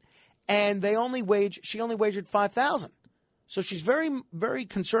get it. And she only wagered $5,000. So she's very, very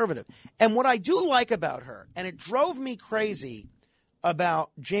conservative. And what I do like about her, and it drove me crazy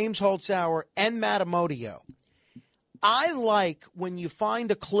about James Holzhauer and Matt Amodio, I like when you find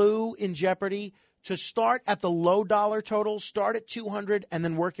a clue in Jeopardy to start at the low dollar total, start at 200 and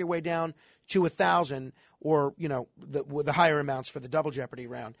then work your way down to 1,000 or, the higher amounts for the double Jeopardy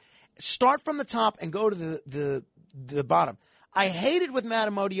round. Start from the top and go to the bottom. I hated with Matt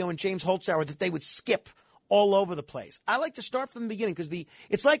Amodio and James Holzhauer that they would skip all over the place. I like to start from the beginning because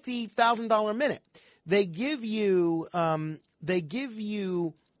it's like the $1,000 minute. They give you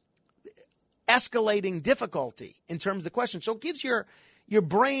escalating difficulty in terms of the question. So it gives your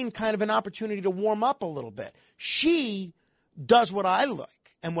brain kind of an opportunity to warm up a little bit. She does what I like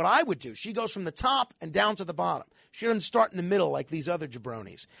and what I would do. She goes from the top and down to the bottom. She doesn't start in the middle like these other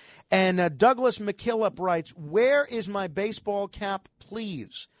jabronis. And Douglas McKillop writes, where is my baseball cap,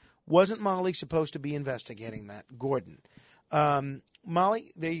 please? Wasn't Molly supposed to be investigating that? Gordon.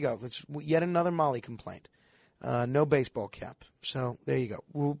 Molly, there you go. That's yet another Molly complaint. No baseball cap. So there you go.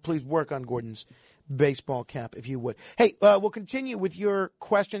 Well, please work on Gordon's baseball cap if you would. Hey, we'll continue with your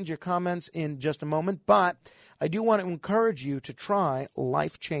questions, your comments in just a moment, but I do want to encourage you to try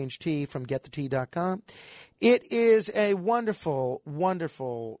Life Change Tea from GetTheTea.com. It is a wonderful,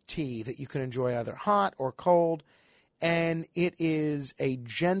 wonderful tea that you can enjoy either hot or cold, and it is a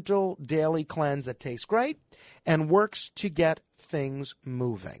gentle daily cleanse that tastes great and works to get things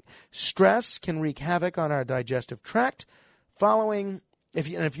moving. Stress can wreak havoc on our digestive tract.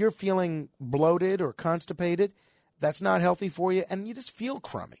 If you're feeling bloated or constipated, that's not healthy for you, and you just feel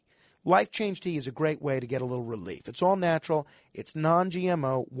crummy. Life Change Tea is a great way to get a little relief. It's all natural. It's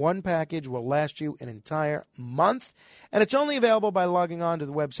non-GMO. One package will last you an entire month, and it's only available by logging on to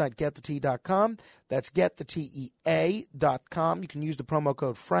the website GetTheTea.com. That's GetTheTea.com. You can use the promo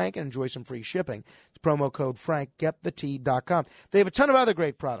code Frank and enjoy some free shipping. It's promo code Frank, GetTheTea.com. They have a ton of other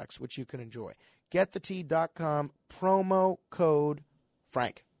great products which you can enjoy. GetTheTea.com, promo code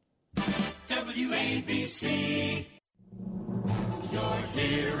Frank. WABC. You're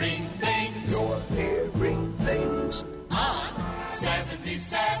hearing things. You're hearing things. On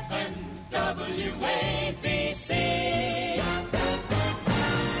 77 WABC.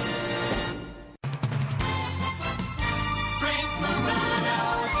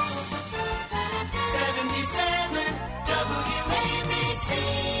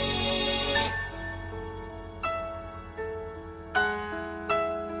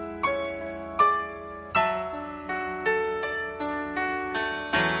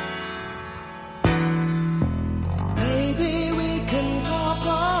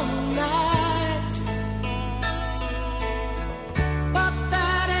 all night. But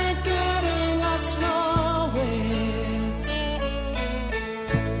that ain't getting us nowhere.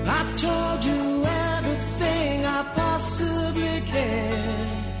 I told you everything I possibly can.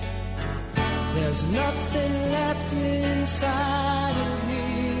 There's nothing left inside of you.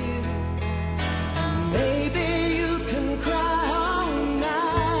 And maybe you can cry all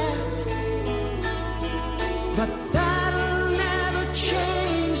night, but that'll never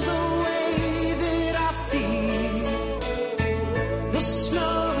change the way that I feel. The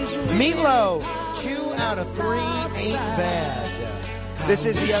snow is Meatloaf, 2 out of 3 ain't bad. This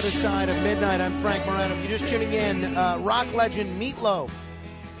is The Other Side of Midnight. I'm Frank Morano. If you're just tuning in, rock legend Meatloaf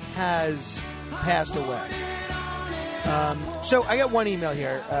has passed away. So I got one email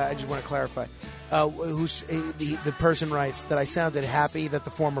here. I just want to clarify. The person writes that I sounded happy that the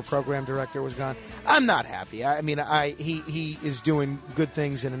former program director was gone. I'm not happy. I mean, he is doing good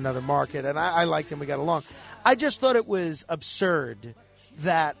things in another market, and I liked him. We got along. I just thought it was absurd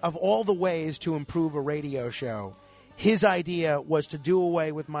that of all the ways to improve a radio show, his idea was to do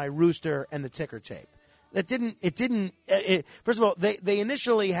away with my rooster and the ticker tape. First of all, they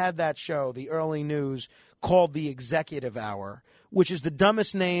initially had that show, the early news, called the Executive Hour, which is the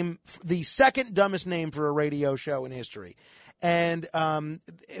dumbest name, the second dumbest name for a radio show in history. And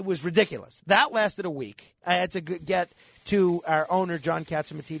it was ridiculous. That lasted a week. I had to get to our owner, John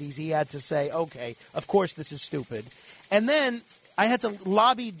Katzimatidis. He had to say, okay, of course this is stupid. And then I had to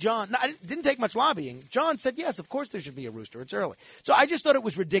lobby John. No, it didn't take much lobbying. John said, yes, of course there should be a rooster. It's early. So I just thought it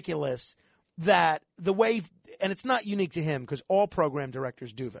was ridiculous that the way, and it's not unique to him because all program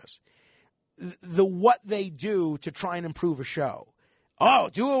directors do this, what they do to try and improve a show. Oh,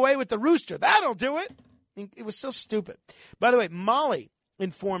 do away with the rooster. That'll do it. It was so stupid. By the way, Molly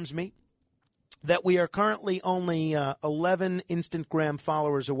informs me that we are currently only 11 Instagram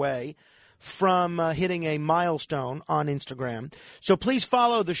followers away from hitting a milestone on Instagram. So please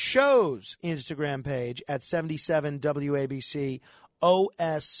follow the show's Instagram page at 77 WABC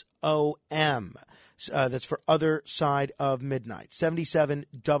OSOM. That's for Other Side of Midnight. 77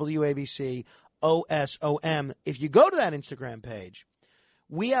 WABC OSOM. If you go to that Instagram page,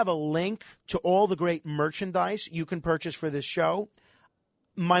 we have a link to all the great merchandise you can purchase for this show.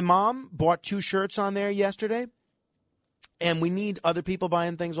 My mom bought 2 shirts on there yesterday, and we need other people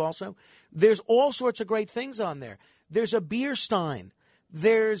buying things also. There's all sorts of great things on there. There's a beer stein.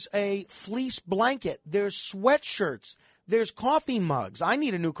 There's a fleece blanket. There's sweatshirts. There's coffee mugs. I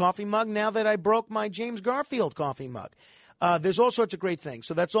need a new coffee mug now that I broke my James Garfield coffee mug. There's all sorts of great things.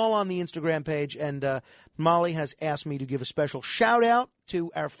 So that's all on the Instagram page. And Molly has asked me to give a special shout-out to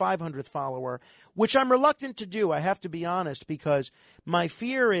our 500th follower, which I'm reluctant to do, I have to be honest, because my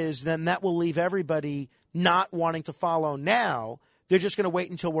fear is then that will leave everybody not wanting to follow now. They're just going to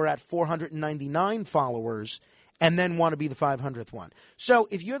wait until we're at 499 followers and then want to be the 500th one. So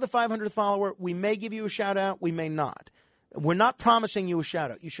if you're the 500th follower, we may give you a shout-out, we may not. We're not promising you a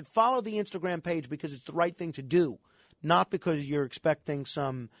shout-out. You should follow the Instagram page because it's the right thing to do, not because you're expecting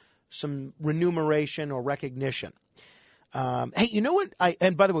some remuneration or recognition. Hey, you know what?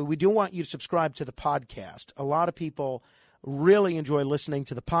 And by the way, we do want you to subscribe to the podcast. A lot of people really enjoy listening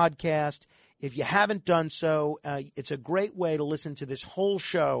to the podcast. If you haven't done so, it's a great way to listen to this whole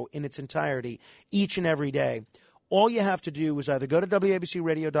show in its entirety each and every day. All you have to do is either go to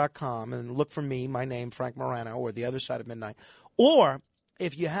WABCRadio.com and look for me, my name, Frank Morano, or The Other Side of Midnight. Or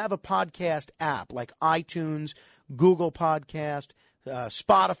if you have a podcast app like iTunes, Google Podcast,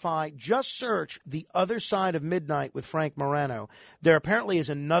 Spotify, just search The Other Side of Midnight with Frank Morano. There apparently is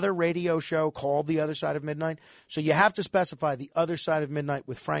another radio show called The Other Side of Midnight, so you have to specify The Other Side of Midnight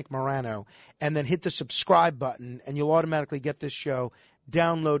with Frank Morano and then hit the subscribe button, and you'll automatically get this show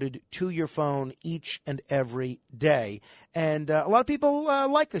downloaded to your phone each and every day. And a lot of people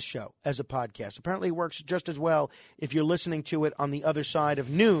like this show as a podcast. Apparently it works just as well if you're listening to it on the other side of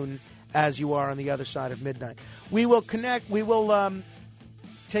noon as you are on the other side of midnight. We will connect. We will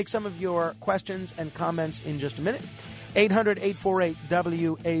take some of your questions and comments in just a minute.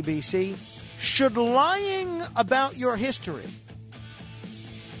 800-848-WABC. Should lying about your history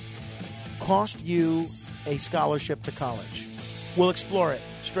cost you a scholarship to college? We'll explore it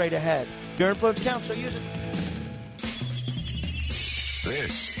straight ahead. Your influence counts, so use it.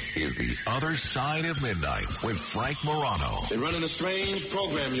 This is The Other Side of Midnight with Frank Morano. They're running a strange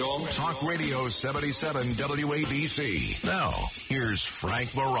program, y'all. Talk Radio 77 WABC. Now, here's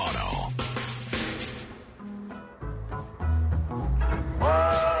Frank Morano.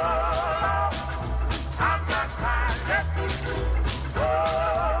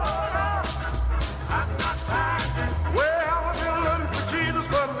 Jesus,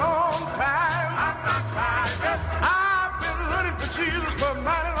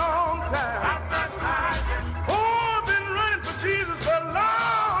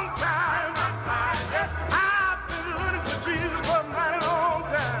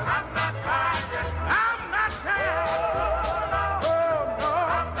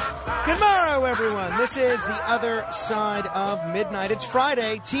 everyone. This is The Other Side of Midnight. It's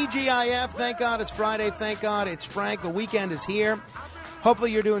Friday. TGIF. Thank God it's Friday. Thank God it's Frank. The weekend is here.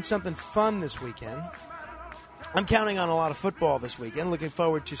 Hopefully you're doing something fun this weekend. I'm counting on a lot of football this weekend. Looking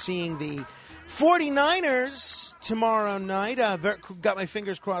forward to seeing the 49ers tomorrow night. Got my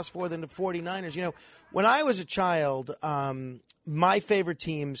fingers crossed for them, the 49ers. You know, when I was a child, my favorite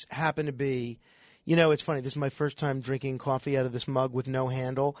teams happened to be, you know, it's funny. This is my first time drinking coffee out of this mug with no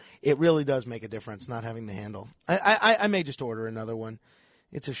handle. It really does make a difference not having the handle. I may just order another one.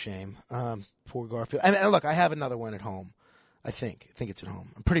 It's a shame. Poor Garfield. I mean, look, I have another one at home. I think it's at home.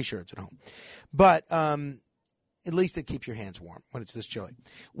 I'm pretty sure it's at home. But at least it keeps your hands warm when it's this chilly.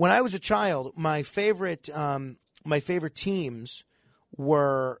 When I was a child, my favorite teams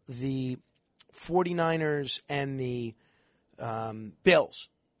were the 49ers and the Bills.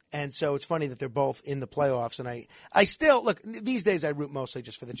 And so it's funny that they're both in the playoffs. And I still, look, these days I root mostly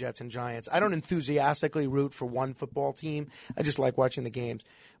just for the Jets and Giants. I don't enthusiastically root for one football team. I just like watching the games.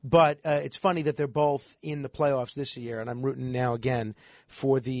 But it's funny that they're both in the playoffs this year. And I'm rooting now again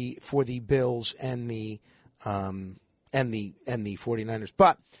for the Bills and the 49ers.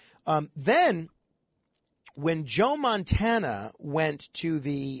 But then when Joe Montana went to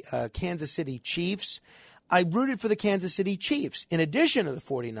the Kansas City Chiefs, I rooted for the Kansas City Chiefs in addition to the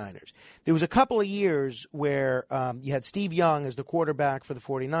 49ers. There was a couple of years where you had Steve Young as the quarterback for the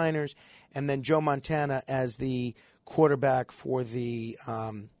 49ers and then Joe Montana as the quarterback for the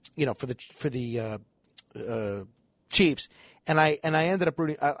Chiefs. And I ended up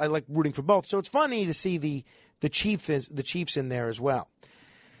rooting. I like rooting for both. So it's funny to see the Chiefs in there as well.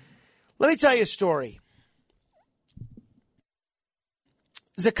 Let me tell you a story.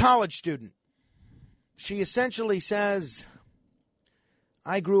 There's a college student. She essentially says,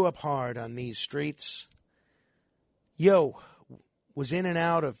 I grew up hard on these streets. Was in and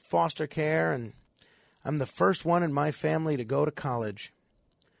out of foster care, and I'm the first one in my family to go to college.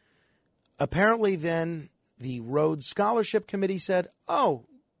 Apparently then the Rhodes Scholarship Committee said, oh,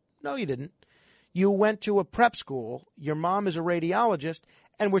 no, you didn't. You went to a prep school, your mom is a radiologist,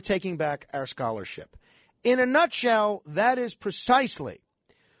 and we're taking back our scholarship. In a nutshell, that is precisely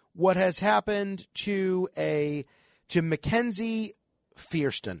what has happened to Mackenzie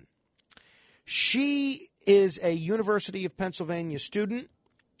Fierston. She is a University of Pennsylvania student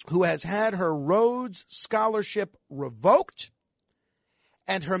who has had her Rhodes Scholarship revoked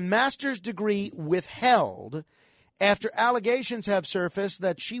and her master's degree withheld after allegations have surfaced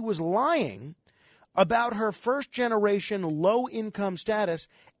that she was lying about her first-generation low-income status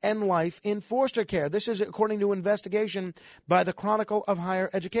and life in foster care. This is according to an investigation by the Chronicle of Higher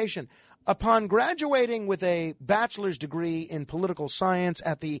Education. Upon graduating with a bachelor's degree in political science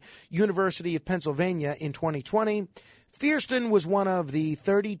at the University of Pennsylvania in 2020, Fierston was one of the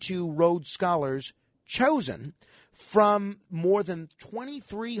 32 Rhodes Scholars chosen from more than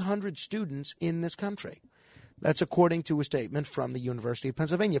 2,300 students in this country. That's according to a statement from the University of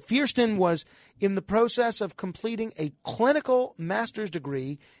Pennsylvania. Fierston was in the process of completing a clinical master's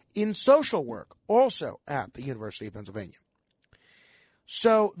degree in social work, also at the University of Pennsylvania.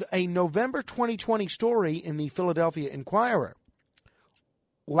 So a November 2020 story in the Philadelphia Inquirer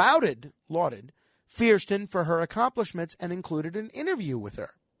lauded Fierston for her accomplishments and included an interview with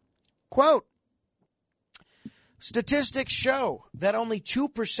her. Quote, statistics show that only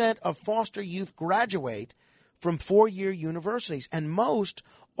 2% of foster youth graduate from four-year universities, and most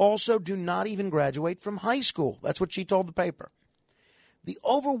also do not even graduate from high school. That's what she told the paper. The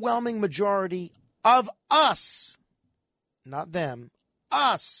overwhelming majority of us, not them,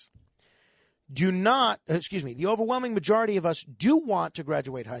 us, the overwhelming majority of us do want to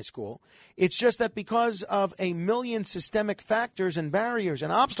graduate high school. It's just that because of a million systemic factors and barriers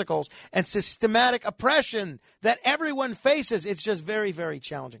and obstacles and systematic oppression that everyone faces, it's just very, very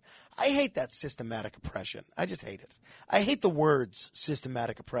challenging. I hate that systematic oppression. I just hate it. I hate the words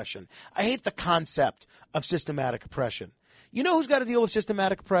systematic oppression. I hate the concept of systematic oppression. You know who's got to deal with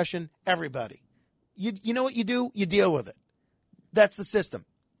systematic oppression? Everybody. You know what you do? You deal with it. That's the system.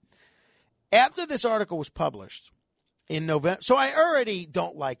 After this article was published in November, so I already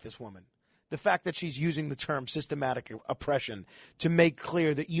don't like this woman. The fact that she's using the term systematic oppression to make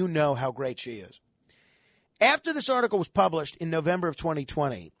clear that you know how great she is. After this article was published in November of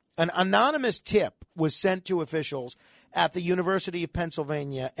 2020, an anonymous tip was sent to officials at the University of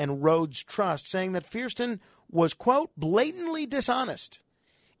Pennsylvania and Rhodes Trust saying that Fierston was, quote, blatantly dishonest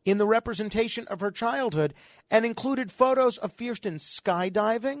in the representation of her childhood and included photos of Fierston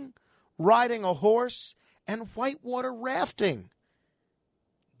skydiving, riding a horse, and whitewater rafting.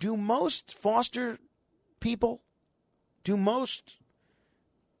 Do most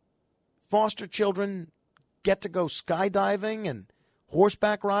foster children get to go skydiving and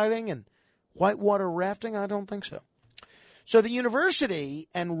horseback riding and whitewater rafting? I don't think so. So the university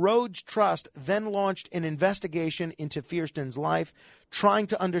and Rhodes Trust then launched an investigation into Fiersten's life, trying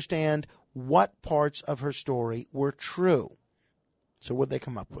to understand what parts of her story were true. So what did they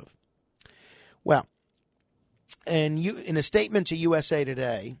come up with? Well, in a statement to USA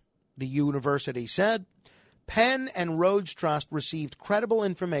Today, the university said, Penn and Rhodes Trust received credible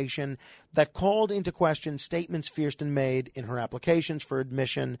information that called into question statements Fiersten made in her applications for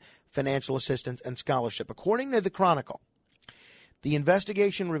admission, financial assistance, and scholarship. According to the Chronicle, the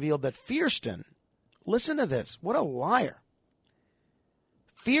investigation revealed that Fiersten, listen to this, what a liar.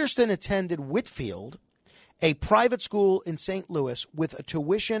 Fiersten attended Whitfield, a private school in St. Louis, with a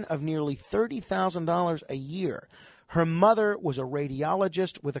tuition of nearly $30,000 a year. Her mother was a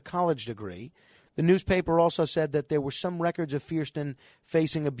radiologist with a college degree. The newspaper also said that there were some records of Fiersten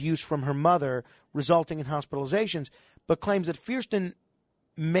facing abuse from her mother, resulting in hospitalizations, but claims that Fiersten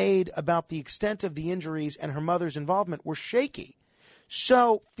made about the extent of the injuries and her mother's involvement were shaky.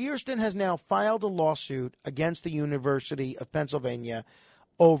 So Fiersten has now filed a lawsuit against the University of Pennsylvania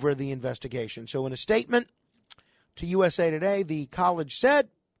over the investigation. So in a statement to USA Today, the college said,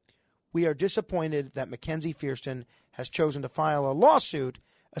 "We are disappointed that Mackenzie Fiersten has chosen to file a lawsuit,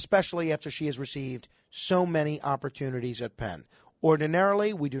 especially after she has received so many opportunities at Penn.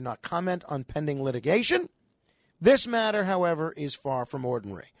 Ordinarily, we do not comment on pending litigation. This matter, however, is far from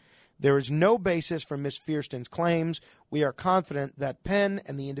ordinary. There is no basis for Ms. Fiersten's claims. We are confident that Penn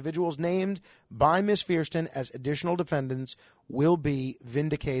and the individuals named by Ms. Fiersten as additional defendants will be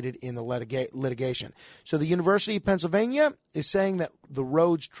vindicated in the litigation." So the University of Pennsylvania is saying that the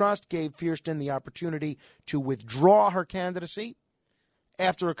Rhodes Trust gave Fiersten the opportunity to withdraw her candidacy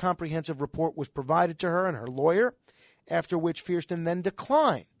after a comprehensive report was provided to her and her lawyer, after which Fiersten then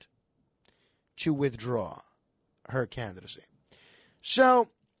declined to withdraw her candidacy. So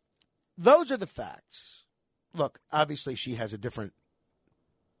those are the facts. Look, obviously she has a different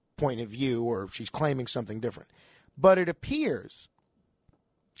point of view, or she's claiming something different. But it appears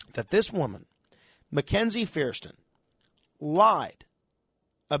that this woman, Mackenzie Fiersten, lied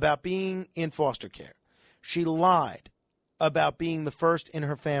about being in foster care. She lied about being the first in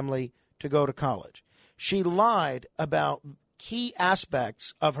her family to go to college. She lied about key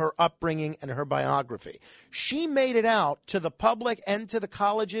aspects of her upbringing and her biography. She made it out to the public and to the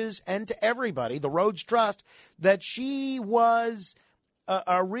colleges and to everybody, the Rhodes Trust, that she was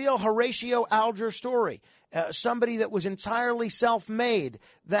a real Horatio Alger story, somebody that was entirely self-made,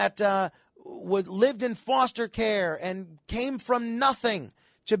 that lived in foster care and came from nothing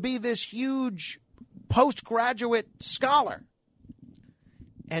to be this huge postgraduate scholar.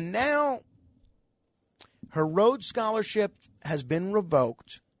 And now her Rhodes Scholarship has been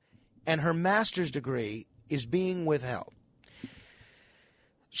revoked, and her master's degree is being withheld.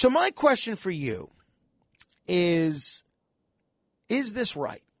 So my question for you is this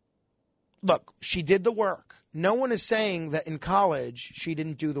right? Look, she did the work. No one is saying that in college she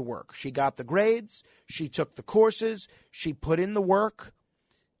didn't do the work. She got the grades, she took the courses, she put in the work,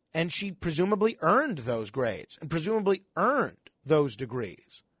 and she presumably earned those grades and presumably earned those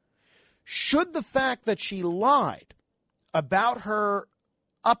degrees. Should the fact that she lied about her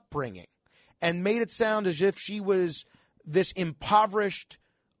upbringing and made it sound as if she was this impoverished,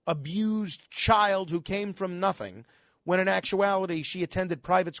 abused child who came from nothing, when in actuality she attended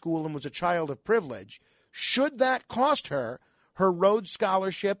private school and was a child of privilege, should that cost her her Rhodes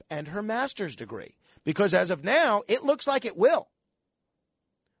Scholarship and her master's degree? Because as of now, it looks like it will.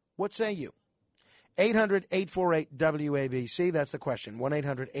 What say you? 800-848-WABC, that's the question.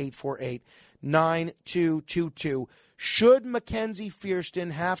 1-800-848-9222. Should Mackenzie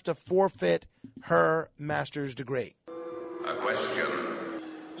Fiersten have to forfeit her master's degree? A question.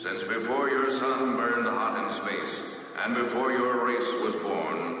 Since before your sun burned hot in space and before your race was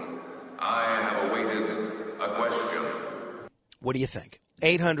born, I have awaited a question. What do you think?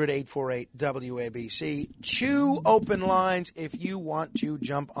 800-848-WABC. 2 open lines if you want to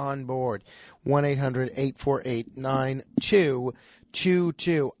jump on board.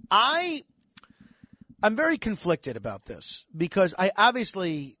 1-800-848-9222. I'm very conflicted about this because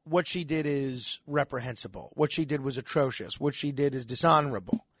obviously what she did is reprehensible. What she did was atrocious. What she did is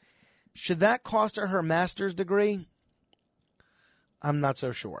dishonorable. Should that cost her her master's degree? I'm not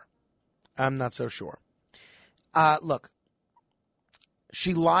so sure. Look,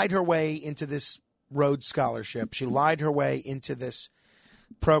 she lied her way into this Rhodes Scholarship. She lied her way into this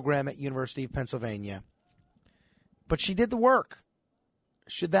program at University of Pennsylvania. But she did the work.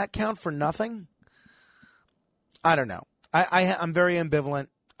 Should that count for nothing? I don't know. I'm very ambivalent.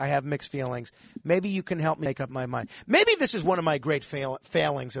 I have mixed feelings. Maybe you can help me make up my mind. Maybe this is one of my great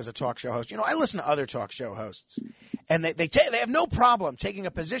failings as a talk show host. You know, I listen to other talk show hosts, and they have no problem taking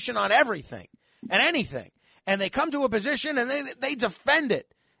a position on everything and anything. And they come to a position and they defend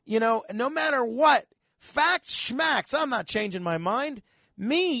it, you know, no matter what. Facts, schmacks, I'm not changing my mind.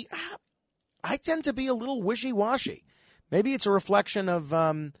 Me, I tend to be a little wishy-washy. Maybe it's a reflection of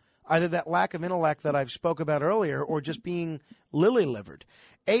either that lack of intellect that I've spoke about earlier or just being lily-livered.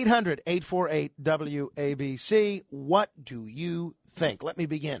 800-848-WABC. What do you think? Let me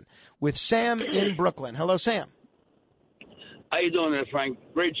begin with Sam in Brooklyn. Hello, Sam. How you doing there, Frank?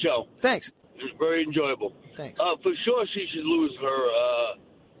 Great show. Thanks. It's very enjoyable. Thanks. For sure, she should lose her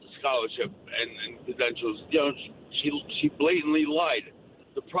scholarship and credentials. You know, she blatantly lied.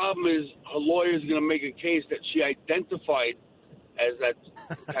 The problem is her lawyer is going to make a case that she identified as that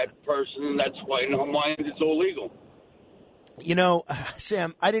type of person, and that's why in her mind it's illegal. You know,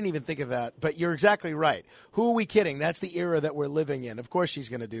 Sam, I didn't even think of that, but you're exactly right. Who are we kidding? That's the era that we're living in. Of course she's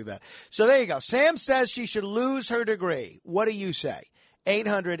going to do that. So there you go. Sam says she should lose her degree. What do you say?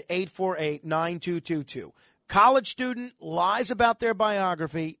 800-848-9222. College student lies about their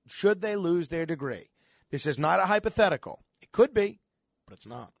biography. Should they lose their degree? This is not a hypothetical. It could be, but it's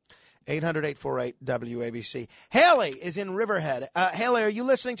not. 800-848-WABC. Haley is in Riverhead. Haley, are you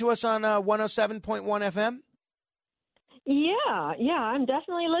listening to us on 107.1 FM? Yeah, I'm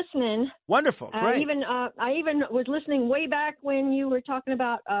definitely listening. Wonderful, great. I even was listening way back when you were talking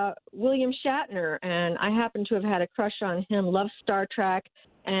about William Shatner, and I happen to have had a crush on him. Love Star Trek,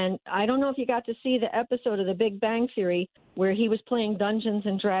 and I don't know if you got to see the episode of The Big Bang Theory where he was playing Dungeons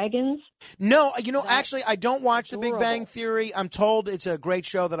and Dragons. No, you know, actually, I don't watch The Big Bang Theory. I'm told it's a great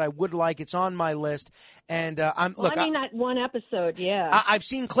show that I would like. It's on my list, and that one episode, yeah. I've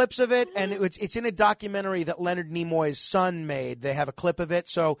seen clips of it, and it's in a documentary that Leonard Nimoy's son made. They have a clip of it,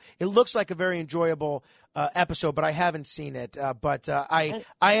 so it looks like a very enjoyable episode, but I haven't seen it. I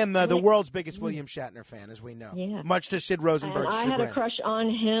am the world's biggest William Shatner fan, as we know, much to Sid Rosenberg's chagrin. I had a crush on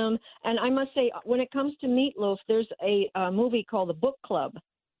him, and I must say, when it comes to Meatloaf, there's a movie called The Book Club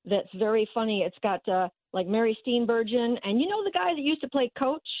that's very funny. It's got like Mary Steenburgen, and you know the guy that used to play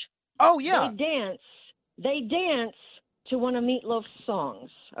Coach? Oh, yeah. They dance to one of Meatloaf's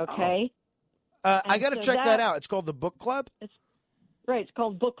songs, okay? I got to check that out. It's called The Book Club? Right, it's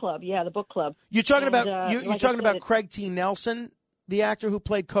called Book Club. Yeah, The Book Club. You're talking about Craig T. Nelson, the actor who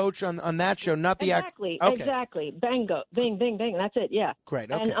played Coach on that show, not the actor. Exactly. Bango. Bing, bing, bing. That's it, yeah.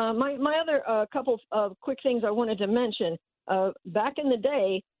 Great, okay. And my other couple of quick things I wanted to mention. Back in the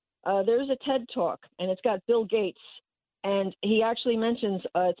day, there's a TED Talk, and it's got Bill Gates, and he actually mentions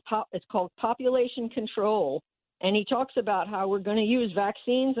it's called Population Control, and he talks about how we're going to use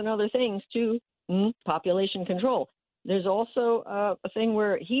vaccines and other things to population control. There's also a thing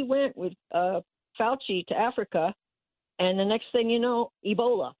where he went with Fauci to Africa, and the next thing you know,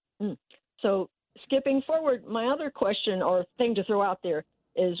 Ebola. So skipping forward, my other question or thing to throw out there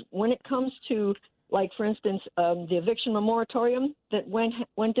is when it comes to, like, for instance, the eviction moratorium that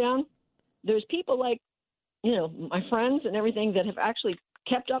went down, there's people like, you know, my friends and everything that have actually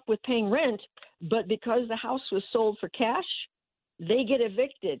kept up with paying rent, but because the house was sold for cash, they get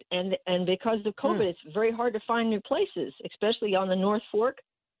evicted, and because of COVID, it's very hard to find new places, especially on the North Fork.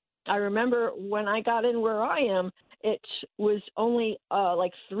 I remember when I got in where I am, it was only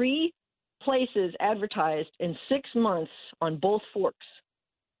like 3 places advertised in 6 months on both forks.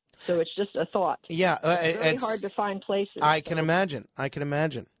 So it's just a thought. Yeah, it's very hard to find places. I can imagine.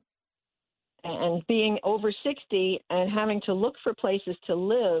 And being over 60 and having to look for places to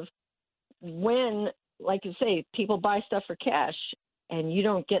live when, like you say, people buy stuff for cash and you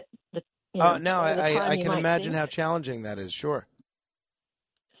don't get the. I can imagine how challenging that is. Sure.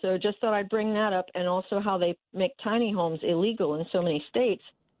 So just thought I'd bring that up, and also how they make tiny homes illegal in so many states.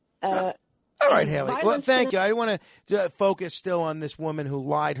 All right, Haley. Well, thank you. I want to focus still on this woman who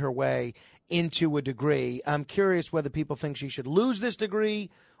lied her way into a degree. I'm curious whether people think she should lose this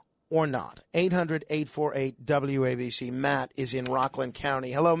degree or not. 800-848-WABC. Matt is in Rockland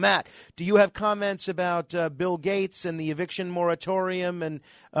County. Hello, Matt. Do you have comments about Bill Gates and the eviction moratorium and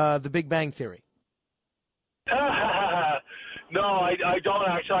the Big Bang Theory? No, I don't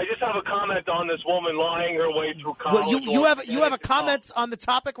actually. I just have a comment on this woman lying her way through college. Well, you have a comment on the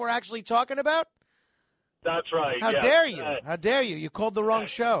topic we're actually talking about? That's right. How dare you? How dare you? You called the wrong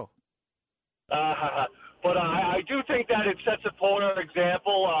show. But I do think that it sets a polar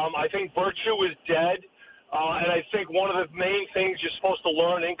example. I think virtue is dead. And I think one of the main things you're supposed to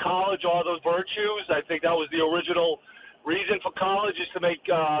learn in college are those virtues. I think that was the original reason for college, is to make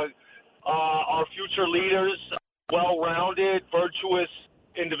our future leaders well-rounded, virtuous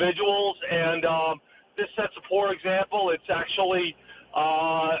individuals, and this sets a poor example. It's actually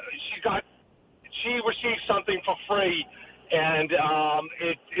she received something for free, and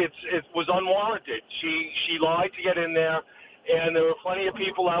it was unwarranted. She lied to get in there, and there were plenty of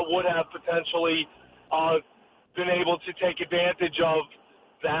people that would have potentially been able to take advantage of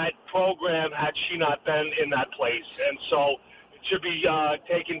that program had she not been in that place. And so it should be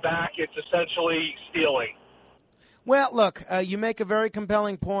taken back. It's essentially stealing. Well, look, you make a very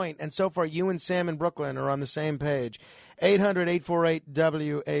compelling point, and so far you and Sam in Brooklyn are on the same page.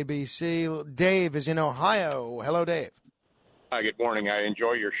 800-848-WABC. Dave is in Ohio. Hello, Dave. Hi, good morning. I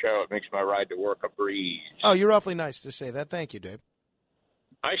enjoy your show. It makes my ride to work a breeze. Oh, you're awfully nice to say that. Thank you, Dave.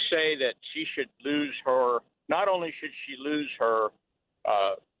 I say that she should lose her, not only should she lose her,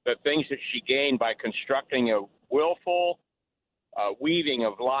 the things that she gained by constructing a willful weaving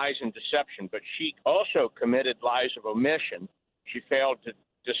of lies and deception, but she also committed lies of omission. She failed to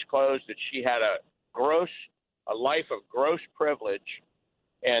disclose that she had a life of gross privilege,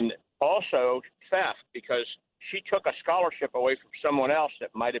 and also theft, because she took a scholarship away from someone else that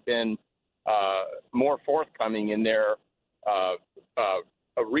might have been more forthcoming in their a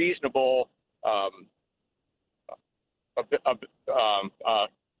reasonable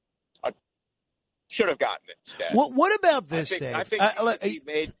should have gotten it instead. What about this, Dave? I think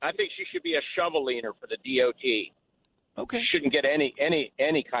she should be a shovel leaner for the DOT. Okay. She shouldn't get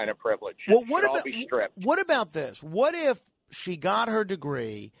any kind of privilege. Well, It should all be stripped. what about this? What if she got her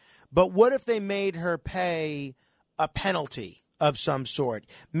degree, but what if they made her pay a penalty of some sort?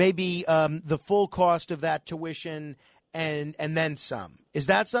 Maybe the full cost of that tuition and then some. Is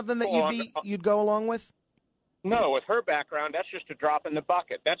that something that you'd go along with? No, with her background, that's just a drop in the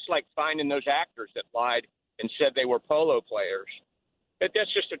bucket. That's like finding those actors that lied and said they were polo players. That's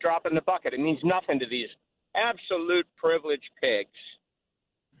just a drop in the bucket. It means nothing to these absolute privileged pigs.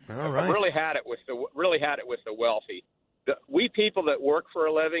 All right. Really had it with the wealthy. We people that work for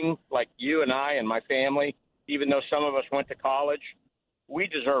a living, like you and I and my family, even though some of us went to college, we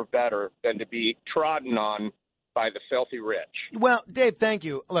deserve better than to be trodden on by the filthy rich. Well, Dave, thank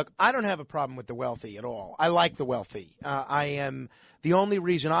you. Look, I don't have a problem with the wealthy at all. I like the wealthy. The only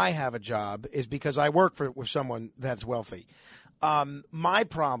reason I have a job is because I work with someone that's wealthy. My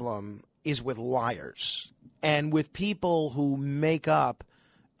problem is with liars and with people who make up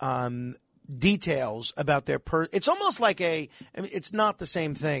details about their It's almost like it's not the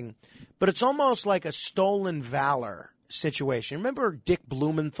same thing, but it's almost like a stolen valor situation. Remember Dick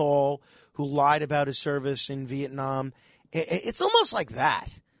Blumenthal, who lied about his service in Vietnam? It's almost like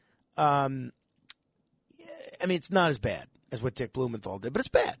that. It's not as bad as what Dick Blumenthal did, but it's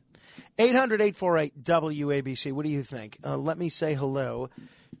bad. 800-848-WABC. What do you think? Let me say hello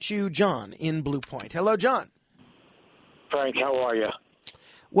to John in Blue Point. Hello, John. Frank, how are you?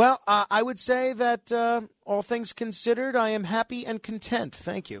 Well, I would say that all things considered, I am happy and content.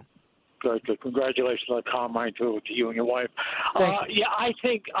 Thank you. Good. Congratulations on the Carmine to you and your wife. Thank you. Yeah, I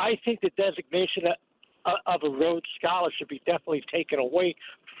think the designation of a Rhodes Scholar should be definitely taken away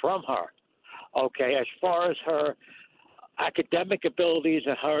from her. Okay, as far as her academic abilities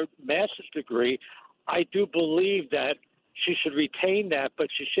and her master's degree, I do believe that she should retain that, but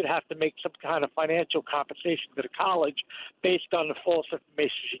she should have to make some kind of financial compensation to the college based on the false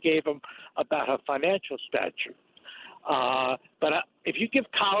information she gave them about her financial stature. But if you give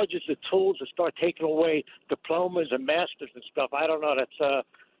colleges the tools to start taking away diplomas and masters and stuff, I don't know.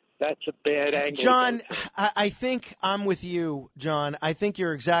 That's a bad angle. John, I think I'm with you, John. I think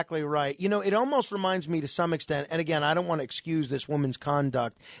you're exactly right. It almost reminds me to some extent, and again, I don't want to excuse this woman's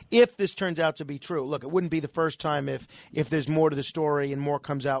conduct if this turns out to be true. Look, it wouldn't be the first time if there's more to the story and more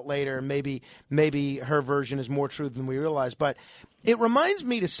comes out later, and maybe her version is more true than we realize. But it reminds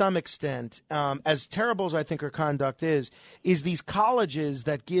me to some extent, as terrible as I think her conduct is these colleges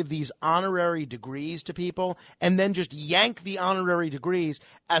that give these honorary degrees to people and then just yank the honorary degrees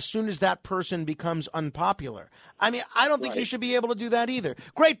as soon as that person becomes unpopular. I don't think you should be able to do that either.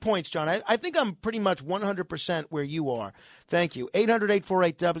 Great points, John. I think I'm pretty much 100% where you are. Thank you.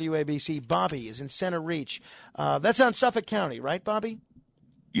 800-848-WABC. Bobby is in Center Reach. That's on Suffolk County, right, Bobby?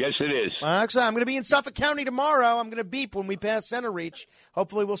 Yes, it is. Excellent. I'm going to be in Suffolk County tomorrow. I'm going to beep when we pass Center Reach.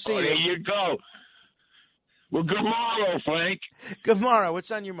 Hopefully we'll see you. There you go. Well, good morrow, Frank. Good morrow. What's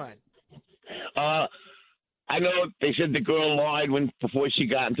on your mind? I know they said the girl lied before she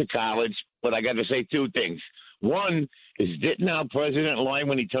got into college, but I got to say two things. One is, didn't our president lie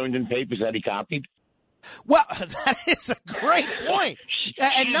when he turned in papers that he copied? Well, that is a great point.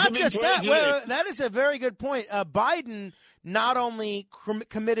 And not just that. Well, that is a very good point. Biden not only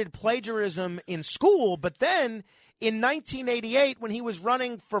committed plagiarism in school, but then in 1988 when he was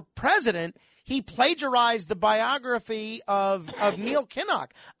running for president, he plagiarized the biography of Neil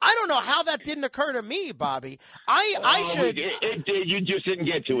Kinnock. I don't know how that didn't occur to me, Bobby. I should. It did. You just didn't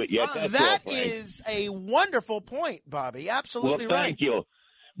get to it yet. That's That all, Frank. is a wonderful point, Bobby. Absolutely well, right. thank you.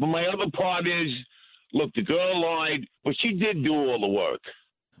 But my other part is, look, the girl lied, but she did do all the work.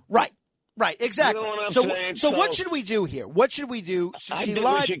 Right. Right, exactly. You know what I'm so, saying? so what should we do here? What should we do? I She think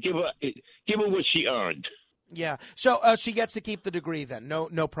lied. we should give her what she earned. Yeah. So she gets to keep the degree then. No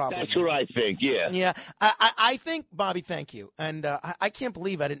problem. That's what I think. Yeah. Yeah. I think, Bobby, thank you. And I can't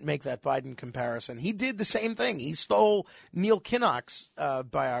believe I didn't make that Biden comparison. He did the same thing. He stole Neil Kinnock's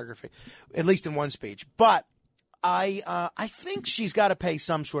biography, at least in one speech. But I think she's got to pay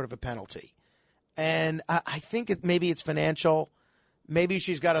some sort of a penalty. And I think maybe it's financial. Maybe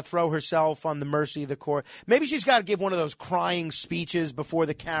she's got to throw herself on the mercy of the court. Maybe she's got to give one of those crying speeches before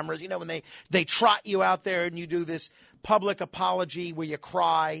the cameras. You know, when they trot you out there and you do this public apology where you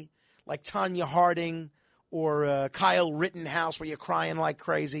cry, like Tanya Harding or Kyle Rittenhouse, where you're crying like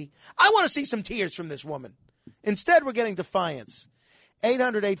crazy. I want to see some tears from this woman. Instead, we're getting defiance.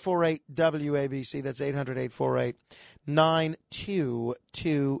 800-848-WABC. That's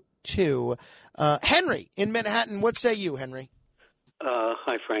 800-848-9222. Henry in Manhattan. What say you, Henry?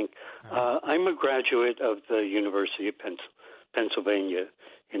 Hi, Frank. I'm a graduate of the University of Pennsylvania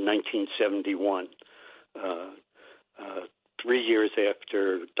in 1971, 3 years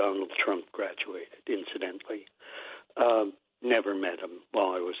after Donald Trump graduated, incidentally. Never met him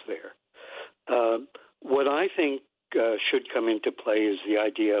while I was there. What I think should come into play is the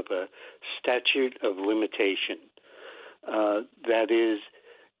idea of a statute of limitation. That is,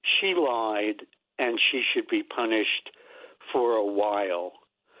 she lied and she should be punished for a while,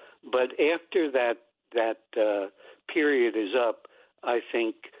 but after that period is up, I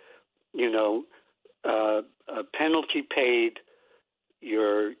think a penalty paid,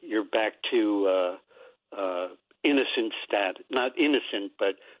 you're back to innocent status, not innocent,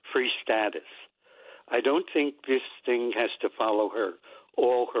 but free status. I don't think this thing has to follow her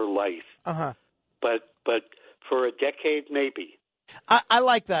all her life. But for a decade, maybe. I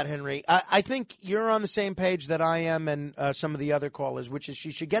like that, Henry. I think you're on the same page that I am and some of the other callers, which is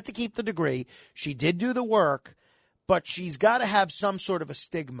she should get to keep the degree. She did do the work, but she's got to have some sort of a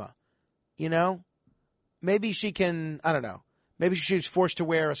stigma, you know? Maybe she can, I don't know, maybe she's forced to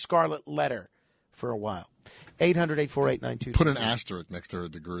wear a scarlet letter for a while. 800-848-9222. Put an asterisk next to her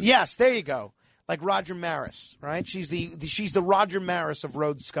degree. Yes, there you go. Like Roger Maris, right? She's the Roger Maris of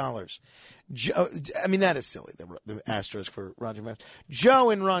Rhodes Scholars. I mean, that is silly, the asterisk for Roger Maris. Joe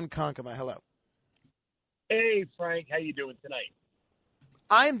in Ronkonkoma, hello. Hey, Frank, how you doing tonight?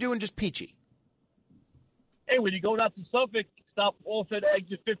 I am doing just peachy. Hey, when you go out to Suffolk, stop off at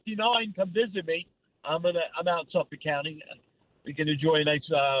exit 59. Come visit me. I'm out in Suffolk County. We can enjoy a nice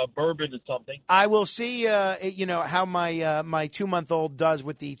bourbon or something. I will see, how my my 2-month-old does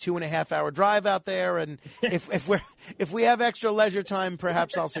with the 2.5-hour drive out there, and if we have extra leisure time,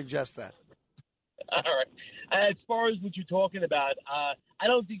 perhaps I'll suggest that. All right. As far as what you're talking about, I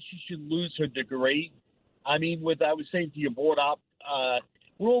don't think she should lose her degree. I mean, what I was saying to your board op,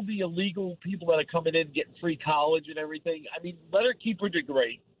 with all the illegal people that are coming in getting free college and everything, I mean, let her keep her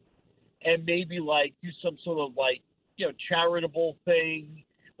degree and maybe do some sort of charitable thing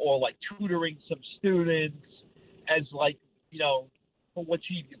or tutoring some students as for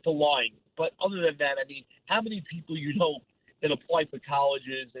lying. But other than that, I mean, how many people that apply for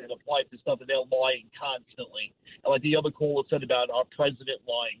colleges and apply for stuff and they're lying constantly? And like the other caller said about our president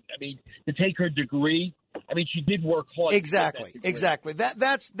lying. I mean, to take her degree, I mean, she did work hard. Exactly.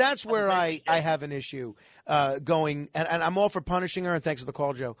 That's where I have an issue going, and I'm all for punishing her. And thanks for the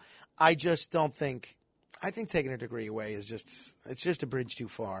call, Joe. I just don't think. I think taking her degree away is just a bridge too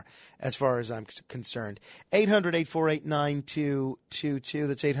far as I'm concerned. 800-848-9222.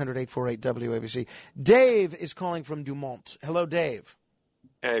 That's 800-848-WABC. Dave is calling from Dumont. Hello, Dave.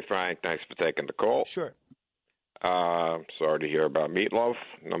 Hey, Frank. Thanks for taking the call. Sure. Sorry to hear about Meatloaf,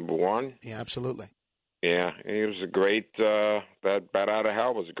 number one. Yeah, absolutely. Yeah, he was a great, that Bat Out of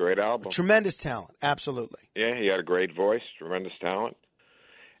Hell was a great album. Tremendous talent, absolutely. Yeah, he had a great voice, tremendous talent.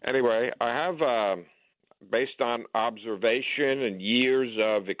 Anyway, I have... based on observation and years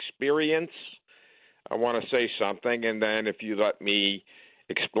of experience, I want to say something, and then if you let me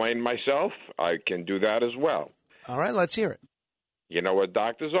explain myself, I can do that as well. All right, let's hear it. You know what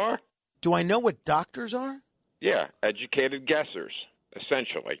doctors are? Do I know what doctors are? Yeah, educated guessers,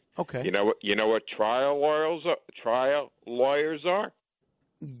 essentially. Okay. You know what trial lawyers are?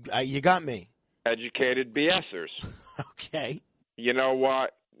 You got me. Educated BSers. Okay. You know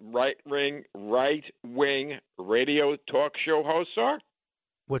what right-wing radio talk show hosts are?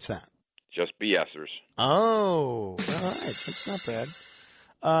 What's that? Just BSers. Oh, all right. That's not bad.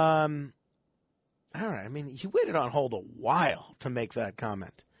 All right. I mean, you waited on hold a while to make that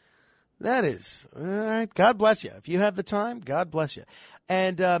comment. That is, all right. God bless you. If you have the time, God bless you.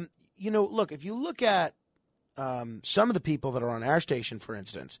 And, look, if you look at some of the people that are on our station, for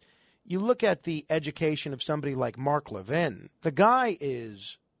instance, you look at the education of somebody like Mark Levin. The guy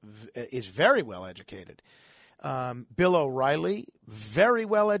is very well educated. Bill O'Reilly, very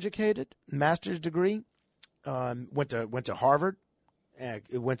well educated, master's degree, went to Harvard,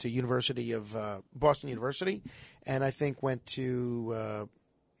 went to University of Boston University, and I think went to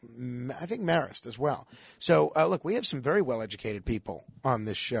Marist as well. So look, we have some very well educated people on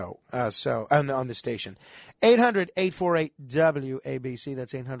this show. On this station, 800-848-WABC.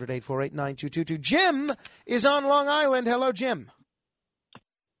 That's 800-848-9222. Jim is on Long Island. Hello, Jim.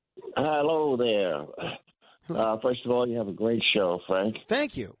 Hello there. First of all, you have a great show, Frank.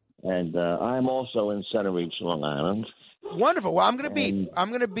 Thank you. And I'm also in Center Reach, Long Island. Wonderful. Well, I'm going to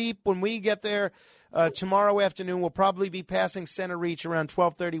beep. When we get there tomorrow afternoon. We'll probably be passing Center Reach around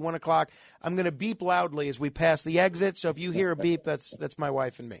 12:30, 1 o'clock. I'm going to beep loudly as we pass the exit. So if you hear a beep, that's my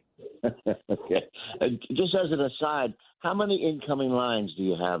wife and me. Okay. Just as an aside, how many incoming lines do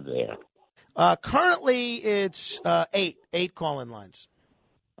you have there? Currently, it's 8 call-in lines.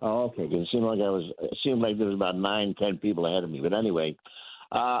 Oh, okay. Because it seemed like there was about 9, 10 people ahead of me. But anyway,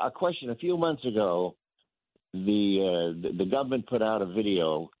 a question. A few months ago, the government put out a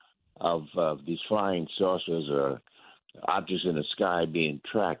video of these flying saucers or objects in the sky being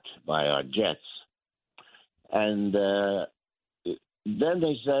tracked by our jets, and then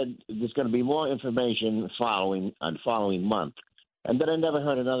they said there's going to be more information following month, and then I never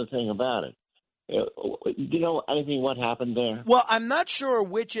heard another thing about it. Do you know anything what happened there? Well, I'm not sure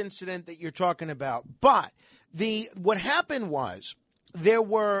which incident that you're talking about, but what happened was there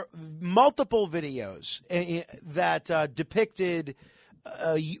were multiple videos that depicted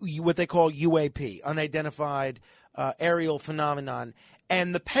what they call UAP, unidentified aerial phenomenon,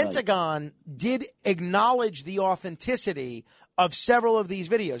 and the Pentagon did acknowledge the authenticity of several of these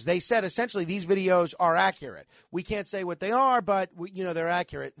videos. They said essentially these videos are accurate. We can't say what they are, but they're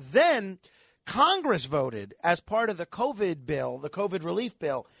accurate. Then Congress voted as part of the COVID bill, the COVID relief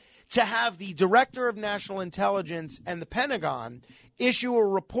bill, to have the Director of National Intelligence and the Pentagon issue a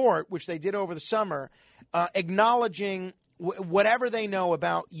report, which they did over the summer, acknowledging whatever they know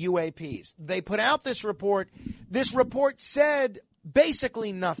about UAPs. They put out this report. This report said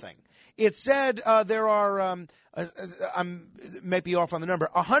basically nothing. It said there are, I may be off on the number,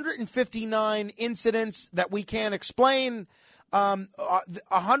 159 incidents that we can't explain.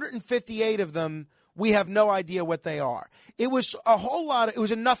 158 of them, we have no idea what they are. It was a whole lot. It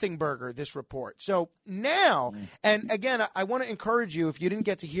was a nothing burger, this report. So now, and again, I want to encourage you, if you didn't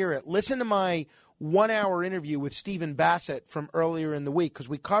get to hear it, listen to my 1-hour interview with Stephen Bassett from earlier in the week, because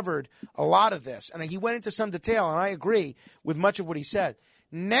we covered a lot of this. And he went into some detail, and I agree with much of what he said.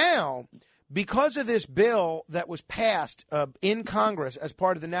 Now, because of this bill that was passed in Congress as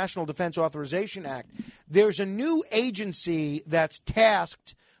part of the National Defense Authorization Act, there's a new agency that's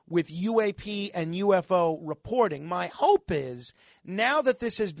tasked with UAP and UFO reporting. My hope is now that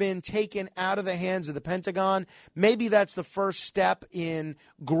this has been taken out of the hands of the Pentagon, maybe that's the first step in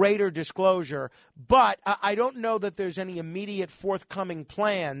greater disclosure. But I don't know that there's any immediate forthcoming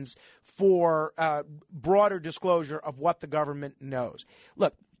plans for broader disclosure of what the government knows.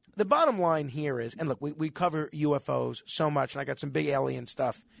 Look, the bottom line here is, and look, we cover UFOs so much, and I got some big alien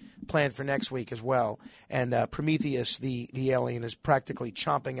stuff planned for next week as well. And Prometheus, the alien, is practically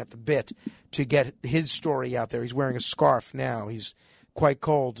chomping at the bit to get his story out there. He's wearing a scarf now. He's quite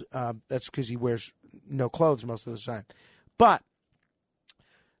cold. That's because he wears no clothes most of the time. But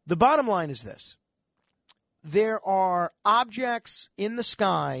the bottom line is this. There are objects in the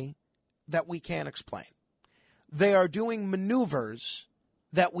sky that we can't explain. They are doing maneuvers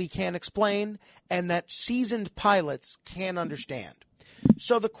that we can't explain and that seasoned pilots can't understand.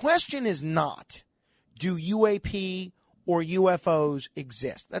 So the question is not, do UAP or UFOs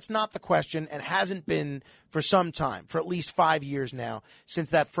exist? That's not the question, and hasn't been for some time, for at least 5 years now,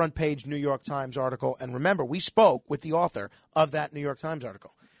 since that front page New York Times article. And remember, we spoke with the author of that New York Times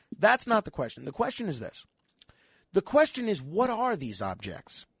article. That's not the question. The question is this. The question is, what are these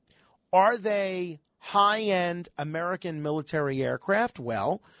objects? Are they high-end American military aircraft?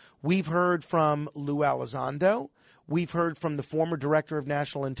 Well, we've heard from Lou Elizondo. We've heard from the former Director of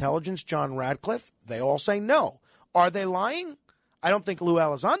National Intelligence, John Radcliffe. They all say no. Are they lying? I don't think Lou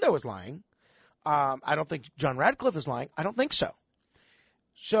Elizondo is lying. I don't think John Radcliffe is lying. I don't think so.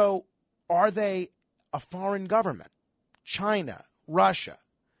 So are they a foreign government? China, Russia.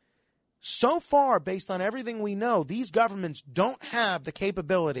 So far, based on everything we know, these governments don't have the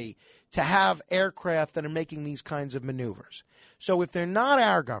capability to have aircraft that are making these kinds of maneuvers. So if they're not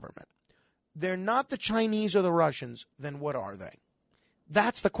our government, they're not the Chinese or the Russians, then what are they?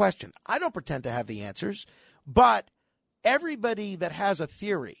 That's the question. I don't pretend to have the answers, but everybody that has a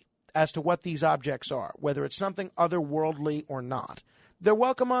theory as to what these objects are, whether it's something otherworldly or not, they're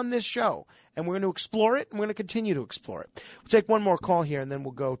welcome on this show, and we're going to explore it, and we're going to continue to explore it. We'll take one more call here, and then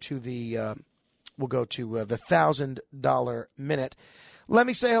we'll go to the $1,000 minute. Let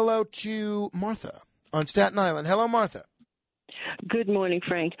me say hello to Martha on Staten Island. Hello, Martha. Good morning,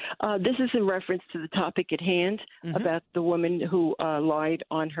 Frank. This is in reference to the topic at hand about the woman who lied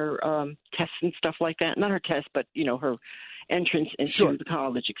on her tests and stuff like that. Not her test, but, her entrance into the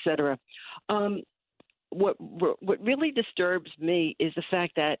college, et cetera. What really disturbs me is the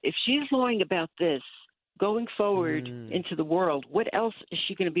fact that if she's lying about this going forward into the world, what else is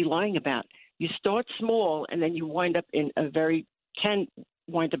she going to be lying about? You start small, and then you wind up in a very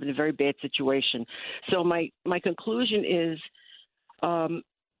bad situation. So my conclusion is,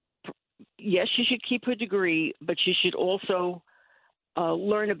 yes, she should keep her degree, but she should also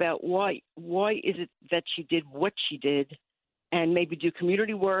learn about why is it that she did what she did, and maybe do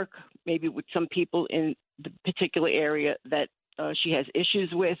community work, maybe with some people in the particular area that she has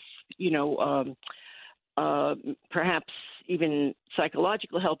issues with, perhaps even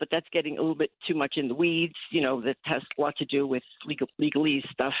psychological help, but that's getting a little bit too much in the weeds, that has a lot to do with legalese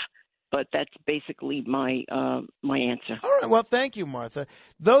stuff. But that's basically my answer. All right. Well, thank you, Martha.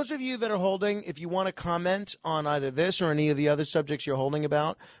 Those of you that are holding, if you want to comment on either this or any of the other subjects you're holding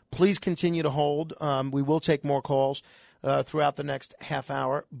about, please continue to hold. We will take more calls throughout the next half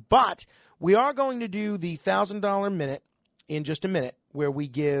hour. But we are going to do the $1,000 minute in just a minute, where we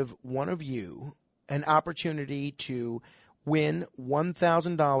give one of you an opportunity to win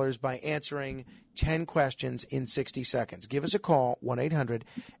 $1,000 by answering 10 questions in 60 seconds. Give us a call,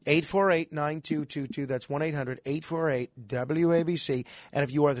 1-800-848-9222. That's 1-800-848-WABC. And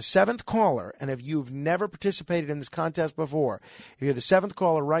if you are the seventh caller, and if you've never participated in this contest before, if you're the seventh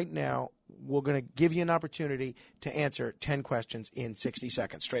caller right now, we're going to give you an opportunity to answer 10 questions in 60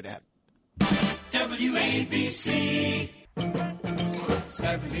 seconds. Straight ahead. WABC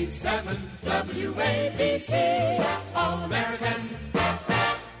 77 WABC All American.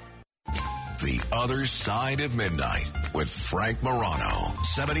 The Other Side of Midnight with Frank Morano,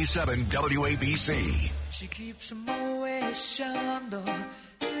 77 WABC. She keeps a Moet Chandon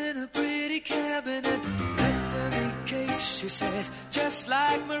in a pretty cabinet. Anthony cake, she says, just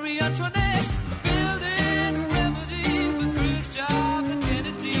like Marie Antoinette. Building a remedy for Khrushchev and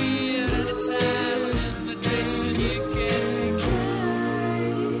Kennedy. At any time, an invitation you can't decline.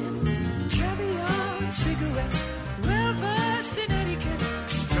 Caviar and cigarettes, well versed in etiquette,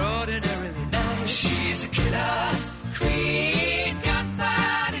 extraordinarily nice. She's a killer queen,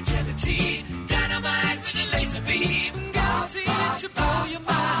 gunpowder and gelatine, dynamite with a laser beam, guilty to blow your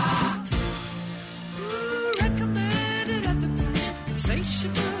mind. Ooh, recommended at the price,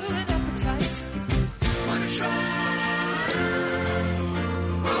 insatiable and appetite. Wanna try?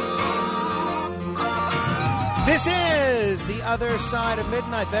 This is The Other Side of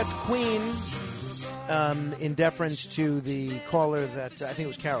Midnight. That's Queen, in deference to the caller that, I think it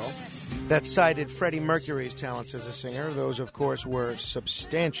was Carol, that cited Freddie Mercury's talents as a singer. Those, of course, were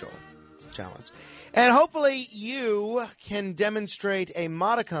substantial talents. And hopefully you can demonstrate a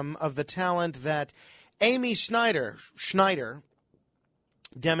modicum of the talent that Amy Schneider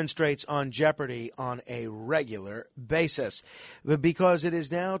demonstrates on Jeopardy on a regular basis. Because it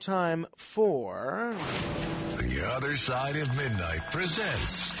is now time for... The Other Side of Midnight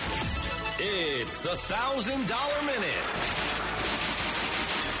presents... It's the $1,000 minute.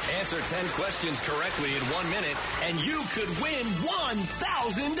 Answer 10 questions correctly in 1 minute, and you could win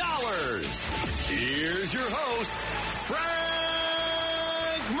 $1,000. Here's your host,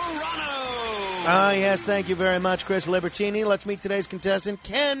 Frank Morano. Yes, thank you very much, Chris Libertini. Let's meet today's contestant,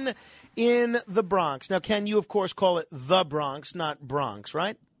 Ken in the Bronx. Now, Ken, you, of course, call it the Bronx, not Bronx,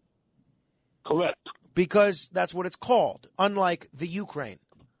 right? Correct. Because that's what it's called, unlike the Ukraine.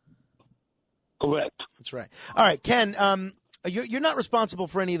 Correct. That's right. All right, Ken, you're not responsible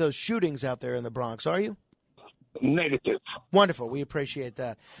for any of those shootings out there in the Bronx, are you? Negative. Wonderful. We appreciate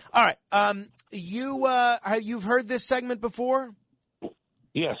that. All right. You've heard this segment before?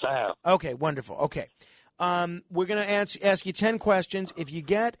 Yes, I have. Okay, wonderful. Okay. We're going to ask you 10 questions. If you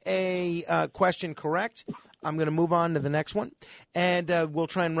get a question correct, I'm going to move on to the next one. And we'll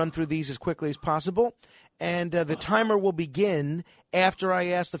try and run through these as quickly as possible. and the timer will begin after I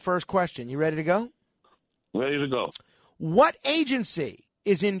ask the first question. You ready to go? Ready to go. What agency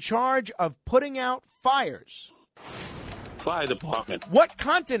is in charge of putting out fires? Fire department. What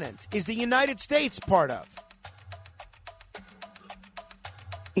continent is the United States part of?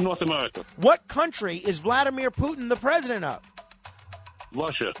 North America. What country is Vladimir Putin the president of?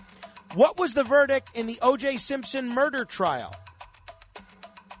 Russia. What was the verdict in the O.J. Simpson murder trial?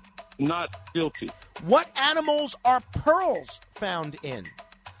 Not guilty. What animals are pearls found in?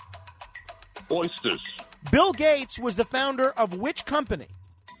 Oysters. Bill Gates was the founder of which company?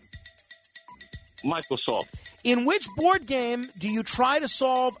 Microsoft. In which board game do you try to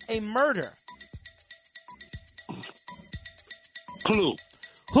solve a murder? Clue.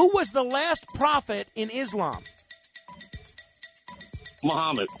 Who was the last prophet in Islam?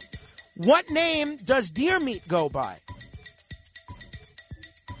 Muhammad. What name does deer meat go by?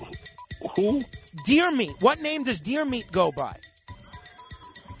 Who? Deer meat. What name does deer meat go by?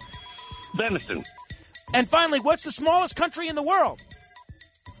 Venison. And finally, what's the smallest country in the world?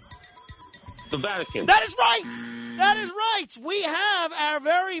 The Vatican. That is right. That is right. We have our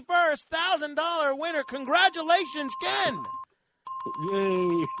very first $1,000 winner. Congratulations, Ken.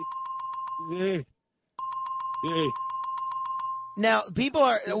 Yay. Yay. Yay. Now,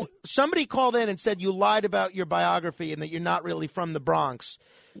 somebody called in and said you lied about your biography and that you're not really from the Bronx.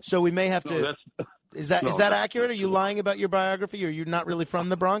 So we may have to. Is that accurate? Are you lying about your biography, or you're not really from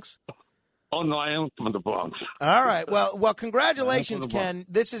the Bronx? Oh, no, I am from the Bronx. All right. Well, congratulations, Ken.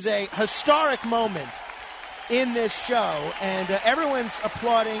 This is a historic moment in this show, and everyone's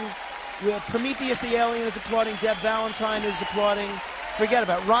applauding. Prometheus the Alien is applauding. Deb Valentine is applauding. Forget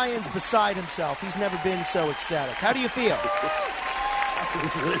about it. Ryan's beside himself. He's never been so ecstatic. How do you feel?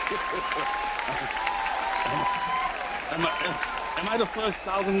 Am I the first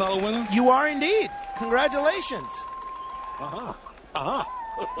 $1,000 winner? You are indeed. Congratulations. Uh-huh. Uh-huh.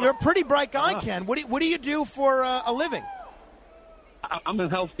 You're a pretty bright guy, Ken. What do you do for a living? I'm in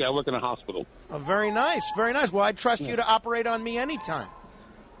healthcare. I work in a hospital. Oh, very nice. Very nice. Well, I'd trust you to operate on me anytime.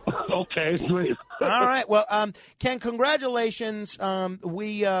 Okay, great. All right. Well, Ken, congratulations.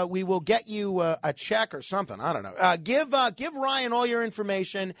 We will get you a check or something. I don't know. Give Ryan all your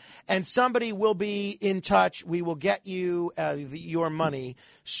information, and somebody will be in touch. We will get you your money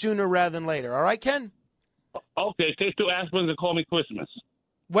sooner rather than later. All right, Ken? Okay, take 2 aspirins and call me Christmas.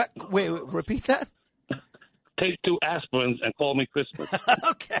 What? Wait, repeat that? Take 2 aspirins and call me Christmas.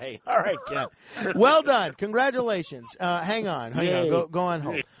 Okay. All right, Ken. Well done. Congratulations. Hang on. Go on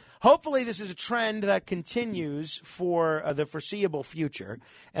home. Hopefully this is a trend that continues for the foreseeable future,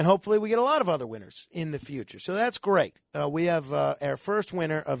 and hopefully we get a lot of other winners in the future. So that's great. We have our first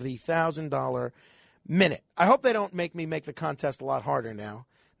winner of the $1,000 minute. I hope they don't make me make the contest a lot harder now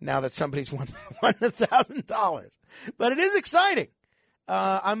that somebody's won the $1,000. But it is exciting.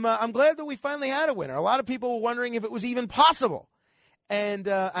 I'm glad that we finally had a winner. A lot of people were wondering if it was even possible, and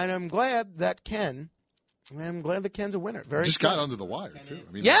I'm glad that Ken's a winner. Very just exciting. got under the wire too.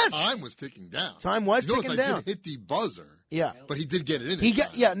 I mean, yes, time was ticking down. Time was ticking down. I did hit the buzzer. Yeah, but he did get it in. But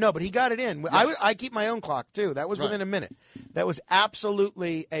he got it in. Yes. I keep my own clock too. That was within a minute. That was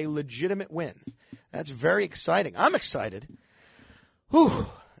absolutely a legitimate win. That's very exciting. I'm excited. Whew,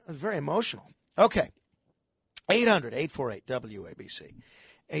 that was very emotional. Okay. 800-848-WABC.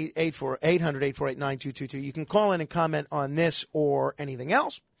 800-848-9222. You can call in and comment on this or anything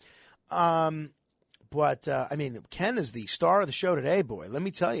else. But Ken is the star of the show today, boy. Let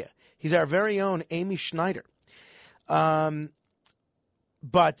me tell you. He's our very own Amy Schneider. But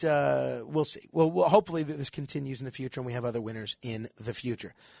we'll see. Well, hopefully this continues in the future and we have other winners in the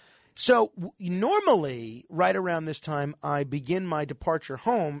future. So normally, right around this time, I begin my departure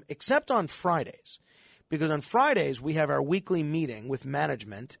home, except on Fridays. Because on Fridays, we have our weekly meeting with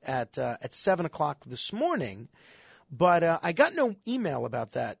management at 7 o'clock this morning. But I got no email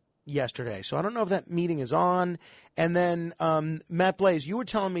about that yesterday, so I don't know if that meeting is on. And then, Matt Blaze, you were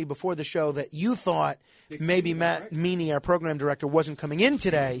telling me before the show that you thought maybe Matt Meany, our program director, wasn't coming in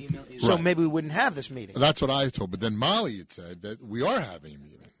today, so maybe we wouldn't have this meeting. That's what I told. But then Molly had said that we are having a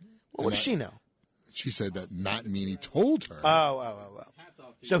meeting. Well, what does she know? She said that Matt Meany told her. Oh.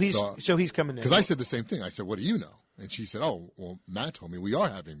 So he's coming in. Because I said the same thing. I said, what do you know? And she said, oh, well, Matt told me we are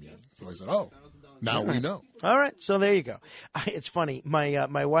having a meeting. So I said, oh, now we know. All right. So there you go. It's funny.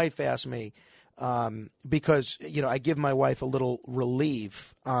 My wife asked me, because, I give my wife a little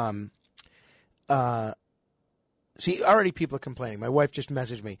relief. See, already people are complaining. My wife just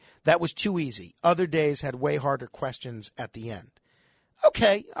messaged me. That was too easy. Other days had way harder questions at the end.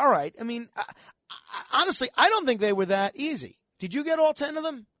 Okay. All right. I mean, honestly, I don't think they were that easy. Did you get all 10 of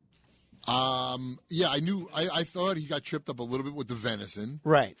them? Yeah, I knew. I thought he got tripped up a little bit with the venison.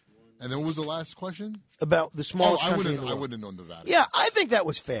 Right. And then what was the last question? About the smallest country in the I world. wouldn't have known the Vatican. Yeah, I think that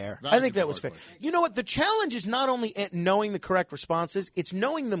was fair. I think that was fair. Question. You know what? The challenge is not only at knowing the correct responses, it's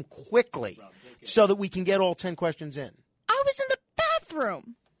knowing them quickly so that we can get all 10 questions in. I was in the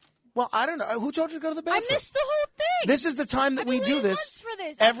bathroom. Well, I don't know. Who told you to go to the bathroom? I missed the whole thing. This is the time that we do this, for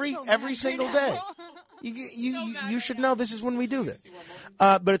this. I'm every so every mad single right day. now. You should know this is when we do this.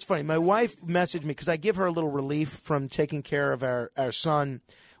 But it's funny. My wife messaged me because I give her a little relief from taking care of our son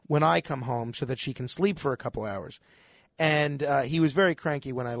when I come home so that she can sleep for a couple hours. And he was very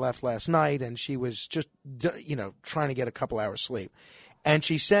cranky when I left last night, and she was just, trying to get a couple hours sleep. And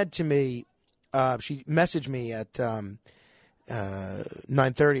she said to me, she messaged me at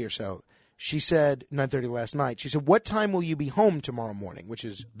 9:30 or so. She said, 9:30 last night, she said, what time will you be home tomorrow morning, which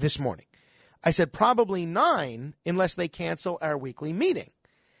is this morning? I said, probably 9 unless they cancel our weekly meeting.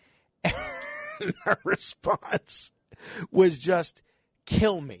 And her response was just,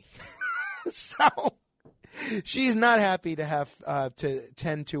 kill me. So she's not happy to have to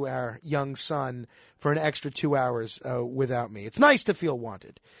tend to our young son for an extra 2 hours without me. It's nice to feel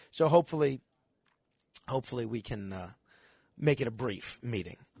wanted. So hopefully we can make it a brief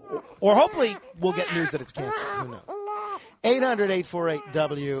meeting. Or hopefully we'll get news that it's canceled. Who knows?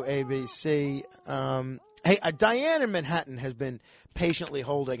 800-848-WABC. Hey, Diane in Manhattan has been patiently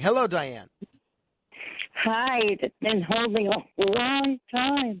holding. Hello, Diane. Hi, it's been holding a long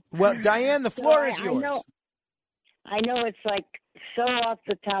time. Well, Diane, the floor is yours. I know it's like so off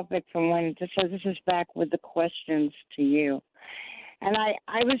the topic from when this is back with the questions to you. And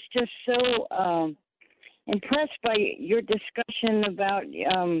I was just so impressed by your discussion about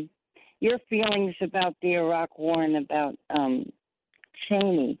your feelings about the Iraq War and about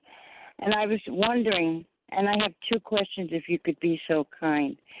Cheney. And I was wondering, and I have 2 questions if you could be so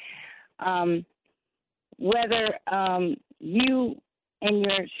kind. Whether you, in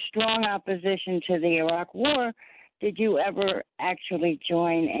your strong opposition to the Iraq War, did you ever actually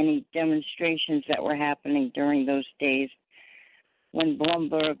join any demonstrations that were happening during those days when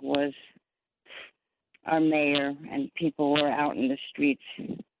Blumberg was our mayor and people were out in the streets?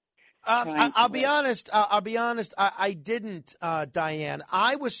 I'll be honest. I didn't, Diane.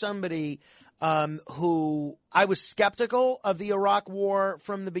 I was somebody who I was skeptical of the Iraq War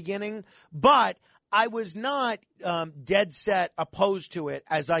from the beginning, but I was not dead set opposed to it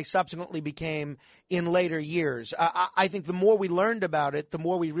as I subsequently became in later years. I think the more we learned about it, the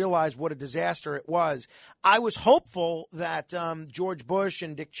more we realized what a disaster it was. I was hopeful that George Bush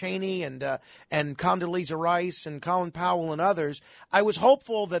and Dick Cheney and Condoleezza Rice and Colin Powell and others, I was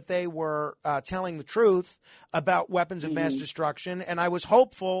hopeful that they were telling the truth about weapons of mass destruction, and I was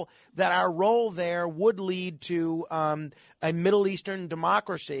hopeful that our role there would lead to a Middle Eastern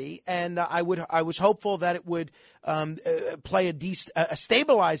democracy, and I was hopeful that it would play a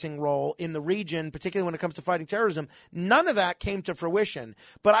stabilizing role in the region, particularly when it comes to fighting terrorism. None of that came to fruition.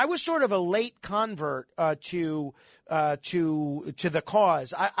 But I was sort of a late convert to the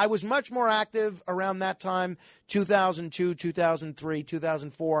cause. I was much more active around that time, 2002, 2003,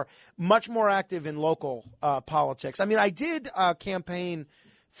 2004, much more active in local politics. I mean, I did campaign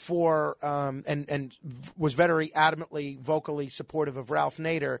for and was very adamantly, vocally supportive of Ralph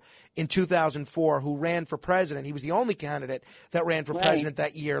Nader in 2004, who ran for president. He was the only candidate that ran for president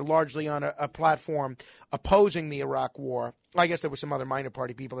that year, largely on a platform opposing the Iraq War. I guess there were some other minor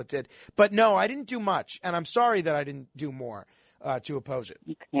party people that did. But no, I didn't do much, and I'm sorry that I didn't do more to oppose it.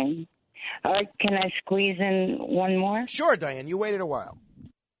 Okay. Can I squeeze in one more? Sure, Diane. You waited a while.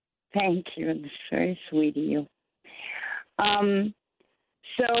 Thank you. It's very sweet of you.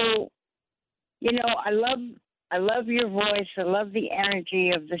 So, you know, I love your voice. I love the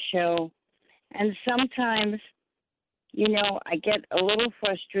energy of the show. And sometimes, you know, I get a little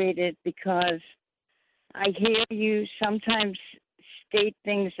frustrated because I hear you sometimes state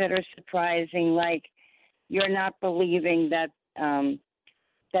things that are surprising, like you're not believing that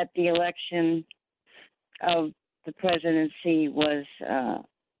that the election of the presidency was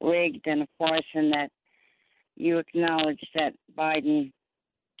rigged and a farce, and that you acknowledge that Biden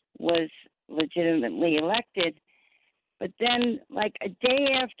was legitimately elected. But then, like a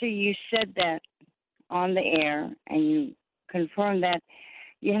day after you said that on the air and you confirmed that,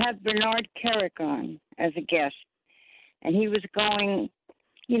 you had Bernard Kerik on as a guest. And he was going,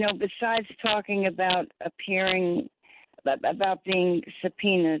 you know, besides talking about about being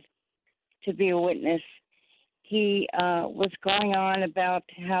subpoenaed to be a witness, he was going on about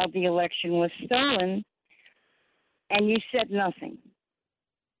how the election was stolen, and you said nothing.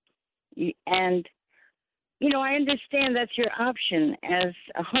 And, you know, I understand that's your option as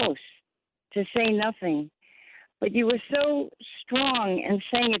a host, to say nothing. But you were so strong in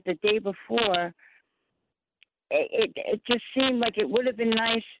saying it the day before. It just seemed like it would have been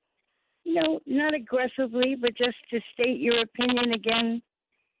nice, not aggressively, but just to state your opinion again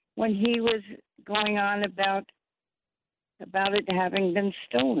when he was going on about it having been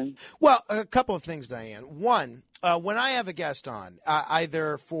stolen. Well, a couple of things, Diane. One, when I have a guest on,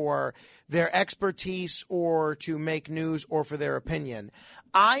 either for their expertise or to make news or for their opinion,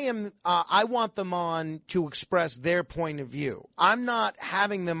 I want them on to express their point of view. I'm not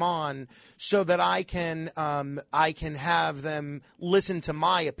having them on so that I can have them listen to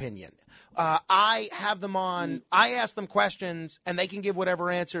my opinion. I have them on, I ask them questions, and they can give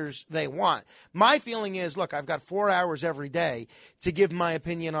whatever answers they want. My feeling is, look, I've got 4 hours every day to give my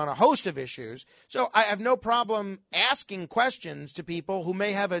opinion on a host of issues, so I have no problem asking questions to people who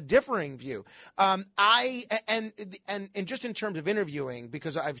may have a differing view. And just in terms of interviewing,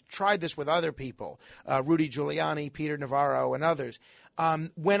 because I've tried this with other people, Rudy Giuliani, Peter Navarro, and others,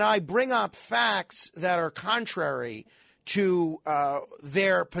 when I bring up facts that are contrary to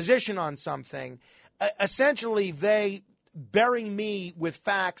their position on something, essentially they bury me with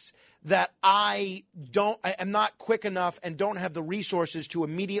facts that I am not quick enough and don't have the resources to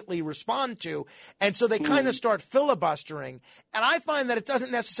immediately respond to. And so they kind of start filibustering. And I find that it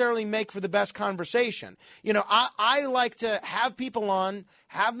doesn't necessarily make for the best conversation. I like to have people on,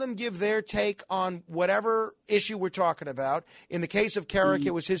 have them give their take on whatever issue we're talking about. In the case of Kerrick,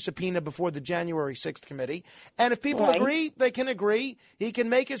 it was his subpoena before the January 6th committee. And if people agree, they can agree. He can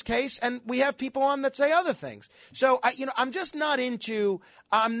make his case. And we have people on that say other things. So, I'm just not into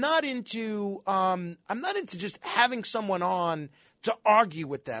just having someone on to argue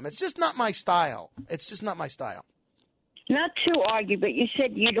with them. It's just not my style. Not to argue, but you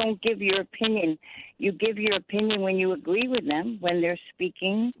said you don't give your opinion. You give your opinion when you agree with them, when they're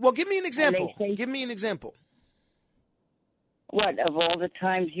speaking. Give me an example. Give me an example. What, of all the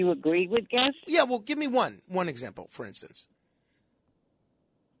times you agree with guests? Yeah, give me one example, for instance.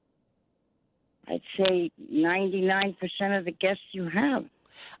 I'd say 99% of the guests you have.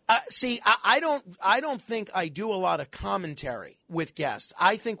 I don't think I do a lot of commentary with guests.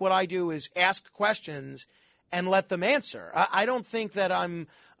 I think what I do is ask questions and let them answer. I don't think that I'm,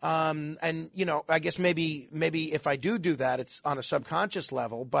 I guess maybe if I do that, it's on a subconscious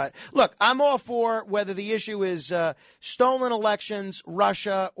level. But look, I'm all for whether the issue is stolen elections,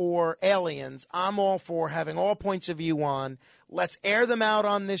 Russia, or aliens. I'm all for having all points of view on. Let's air them out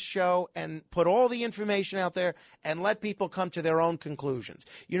on this show and put all the information out there and let people come to their own conclusions.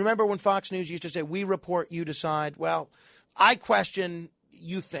 You remember when Fox News used to say, "We report, you decide"? Well, I question,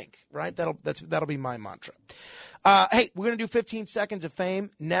 you think, right? That'll be my mantra. Hey, we're going to do 15 seconds of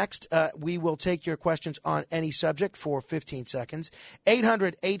fame. Next, we will take your questions on any subject for 15 seconds.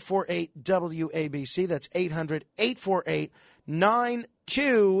 800-848-WABC. That's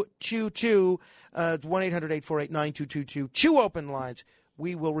 800-848-9222. 1-800-848-9222. Two open lines.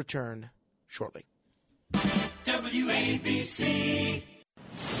 We will return shortly. WABC.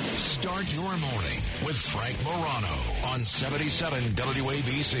 Start your morning with Frank Morano on 77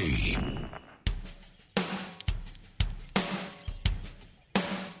 WABC.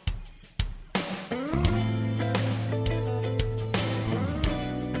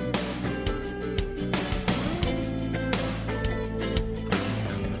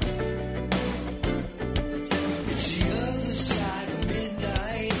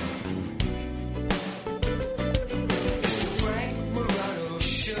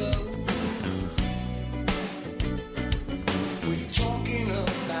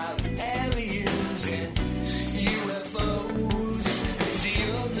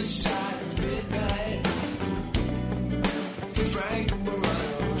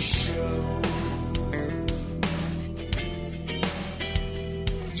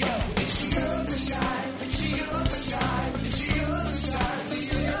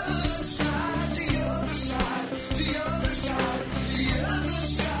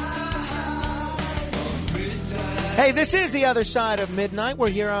 Hey, this is The Other Side of Midnight. We're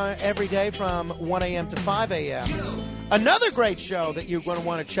here every day from 1 a.m. to 5 a.m. Another great show that you're going to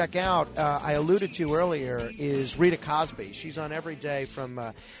want to check out, I alluded to earlier, is Rita Cosby. She's on every day from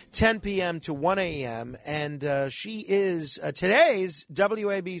 10 p.m. to 1 a.m., and she is today's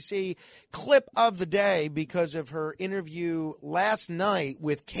WABC clip of the day because of her interview last night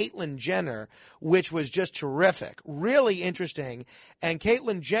with Caitlyn Jenner, which was just terrific, really interesting. And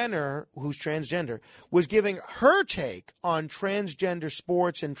Caitlyn Jenner, who's transgender, was giving her take on transgender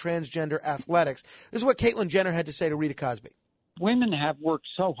sports and transgender athletics. This is what Caitlyn Jenner had to say to Rita Cosby. Women have worked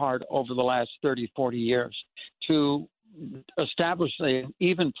so hard over the last 30, 40 years to establish an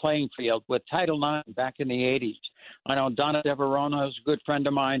even playing field with Title IX back in the 80s. I know Donna DeVerona is a good friend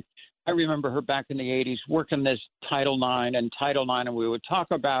of mine. I remember her back in the 80s working this Title IX, and we would talk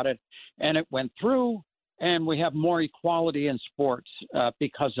about it, and it went through, and we have more equality in sports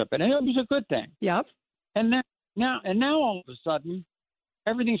because of it. And it was a good thing. Yep. And now all of a sudden,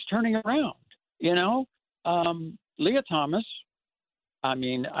 everything's turning around. You know, Leah Thomas, I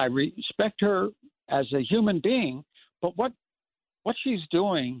mean, I respect her as a human being, but what she's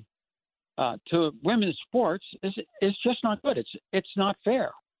doing to women's sports is just not good. It's not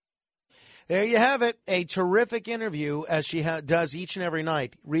fair. There you have it. A terrific interview, as she does each and every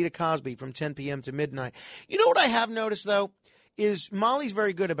night. Rita Cosby from 10 p.m. to midnight. You know what I have noticed, though, is Molly's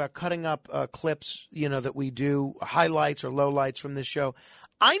very good about cutting up clips, that we do, highlights or lowlights from this show.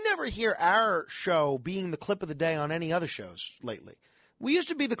 I never hear our show being the clip of the day on any other shows lately. We used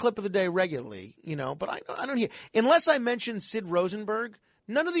to be the clip of the day regularly, but I don't hear. Unless I mention Sid Rosenberg,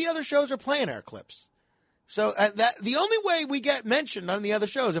 none of the other shows are playing our clips. So the only way we get mentioned on the other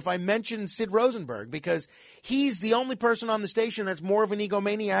shows if I mention Sid Rosenberg, because he's the only person on the station that's more of an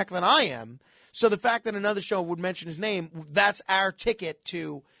egomaniac than I am. So the fact that another show would mention his name, that's our ticket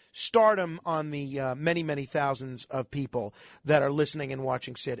to stardom on the many, many thousands of people that are listening and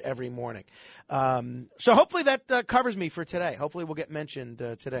watching Sid every morning. So hopefully that covers me for today. Hopefully we'll get mentioned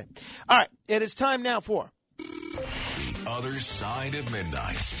today. All right, it is time now for The Other Side of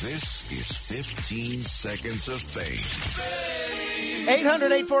Midnight. This is 15 Seconds of Fame.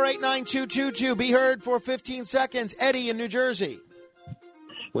 800-848-9222. Be heard for 15 seconds. Eddie in New Jersey.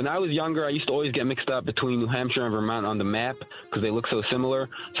 When I was younger, I used to always get mixed up between New Hampshire and Vermont on the map because they look so similar.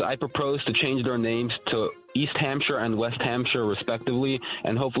 So I propose to change their names to East Hampshire and West Hampshire, respectively,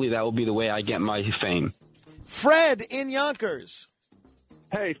 and hopefully that will be the way I get my fame. Fred in Yonkers.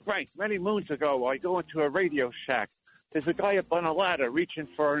 Hey, Frank, many moons ago, I go into a Radio Shack. There's a guy up on a ladder reaching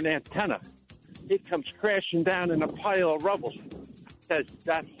for an antenna. He comes crashing down in a pile of rubble. Says,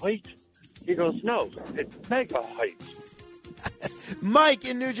 that height? He goes, no, it's mega height. Mike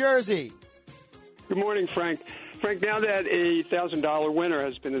in New Jersey. Good morning, Frank. Frank, now that a $1,000 winner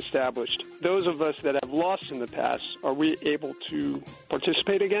has been established, those of us that have lost in the past, are we able to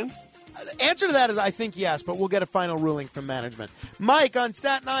participate again? The answer to that is I think yes, but we'll get a final ruling from management. Mike on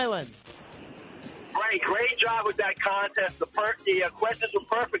Staten Island. Great job with that contest. The questions were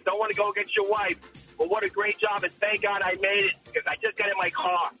perfect. Don't want to go against your wife, but what a great job, and thank God I made it because I just got in my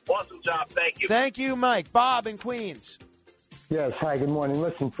car. Awesome job. Thank you. Thank you, Mike. Bob in Queens. Yes, hi, good morning.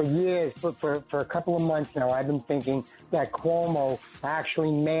 Listen, for years, for a couple of months now, I've been thinking that Cuomo actually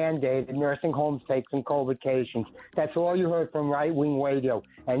mandated nursing homes take some COVID patients. That's all you heard from right-wing radio.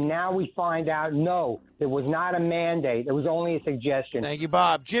 And now we find out, no, it was not a mandate. It was only a suggestion. Thank you,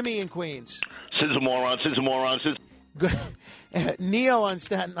 Bob. Jimmy in Queens. Moron. Good. Neil on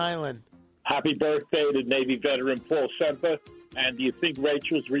Staten Island. Happy birthday to Navy veteran Paul Semper. And do you think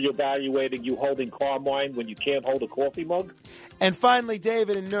Rachel's reevaluating you holding Carmine when you can't hold a coffee mug? And finally,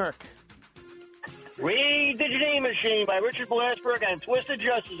 David in Newark. Read The Janine Machine by Richard Blasberg and Twisted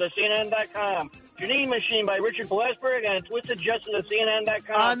Justice at CNN.com. Janine Machine by Richard Blasberg and Twisted Justice at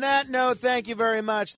CNN.com. On that note, thank you very much.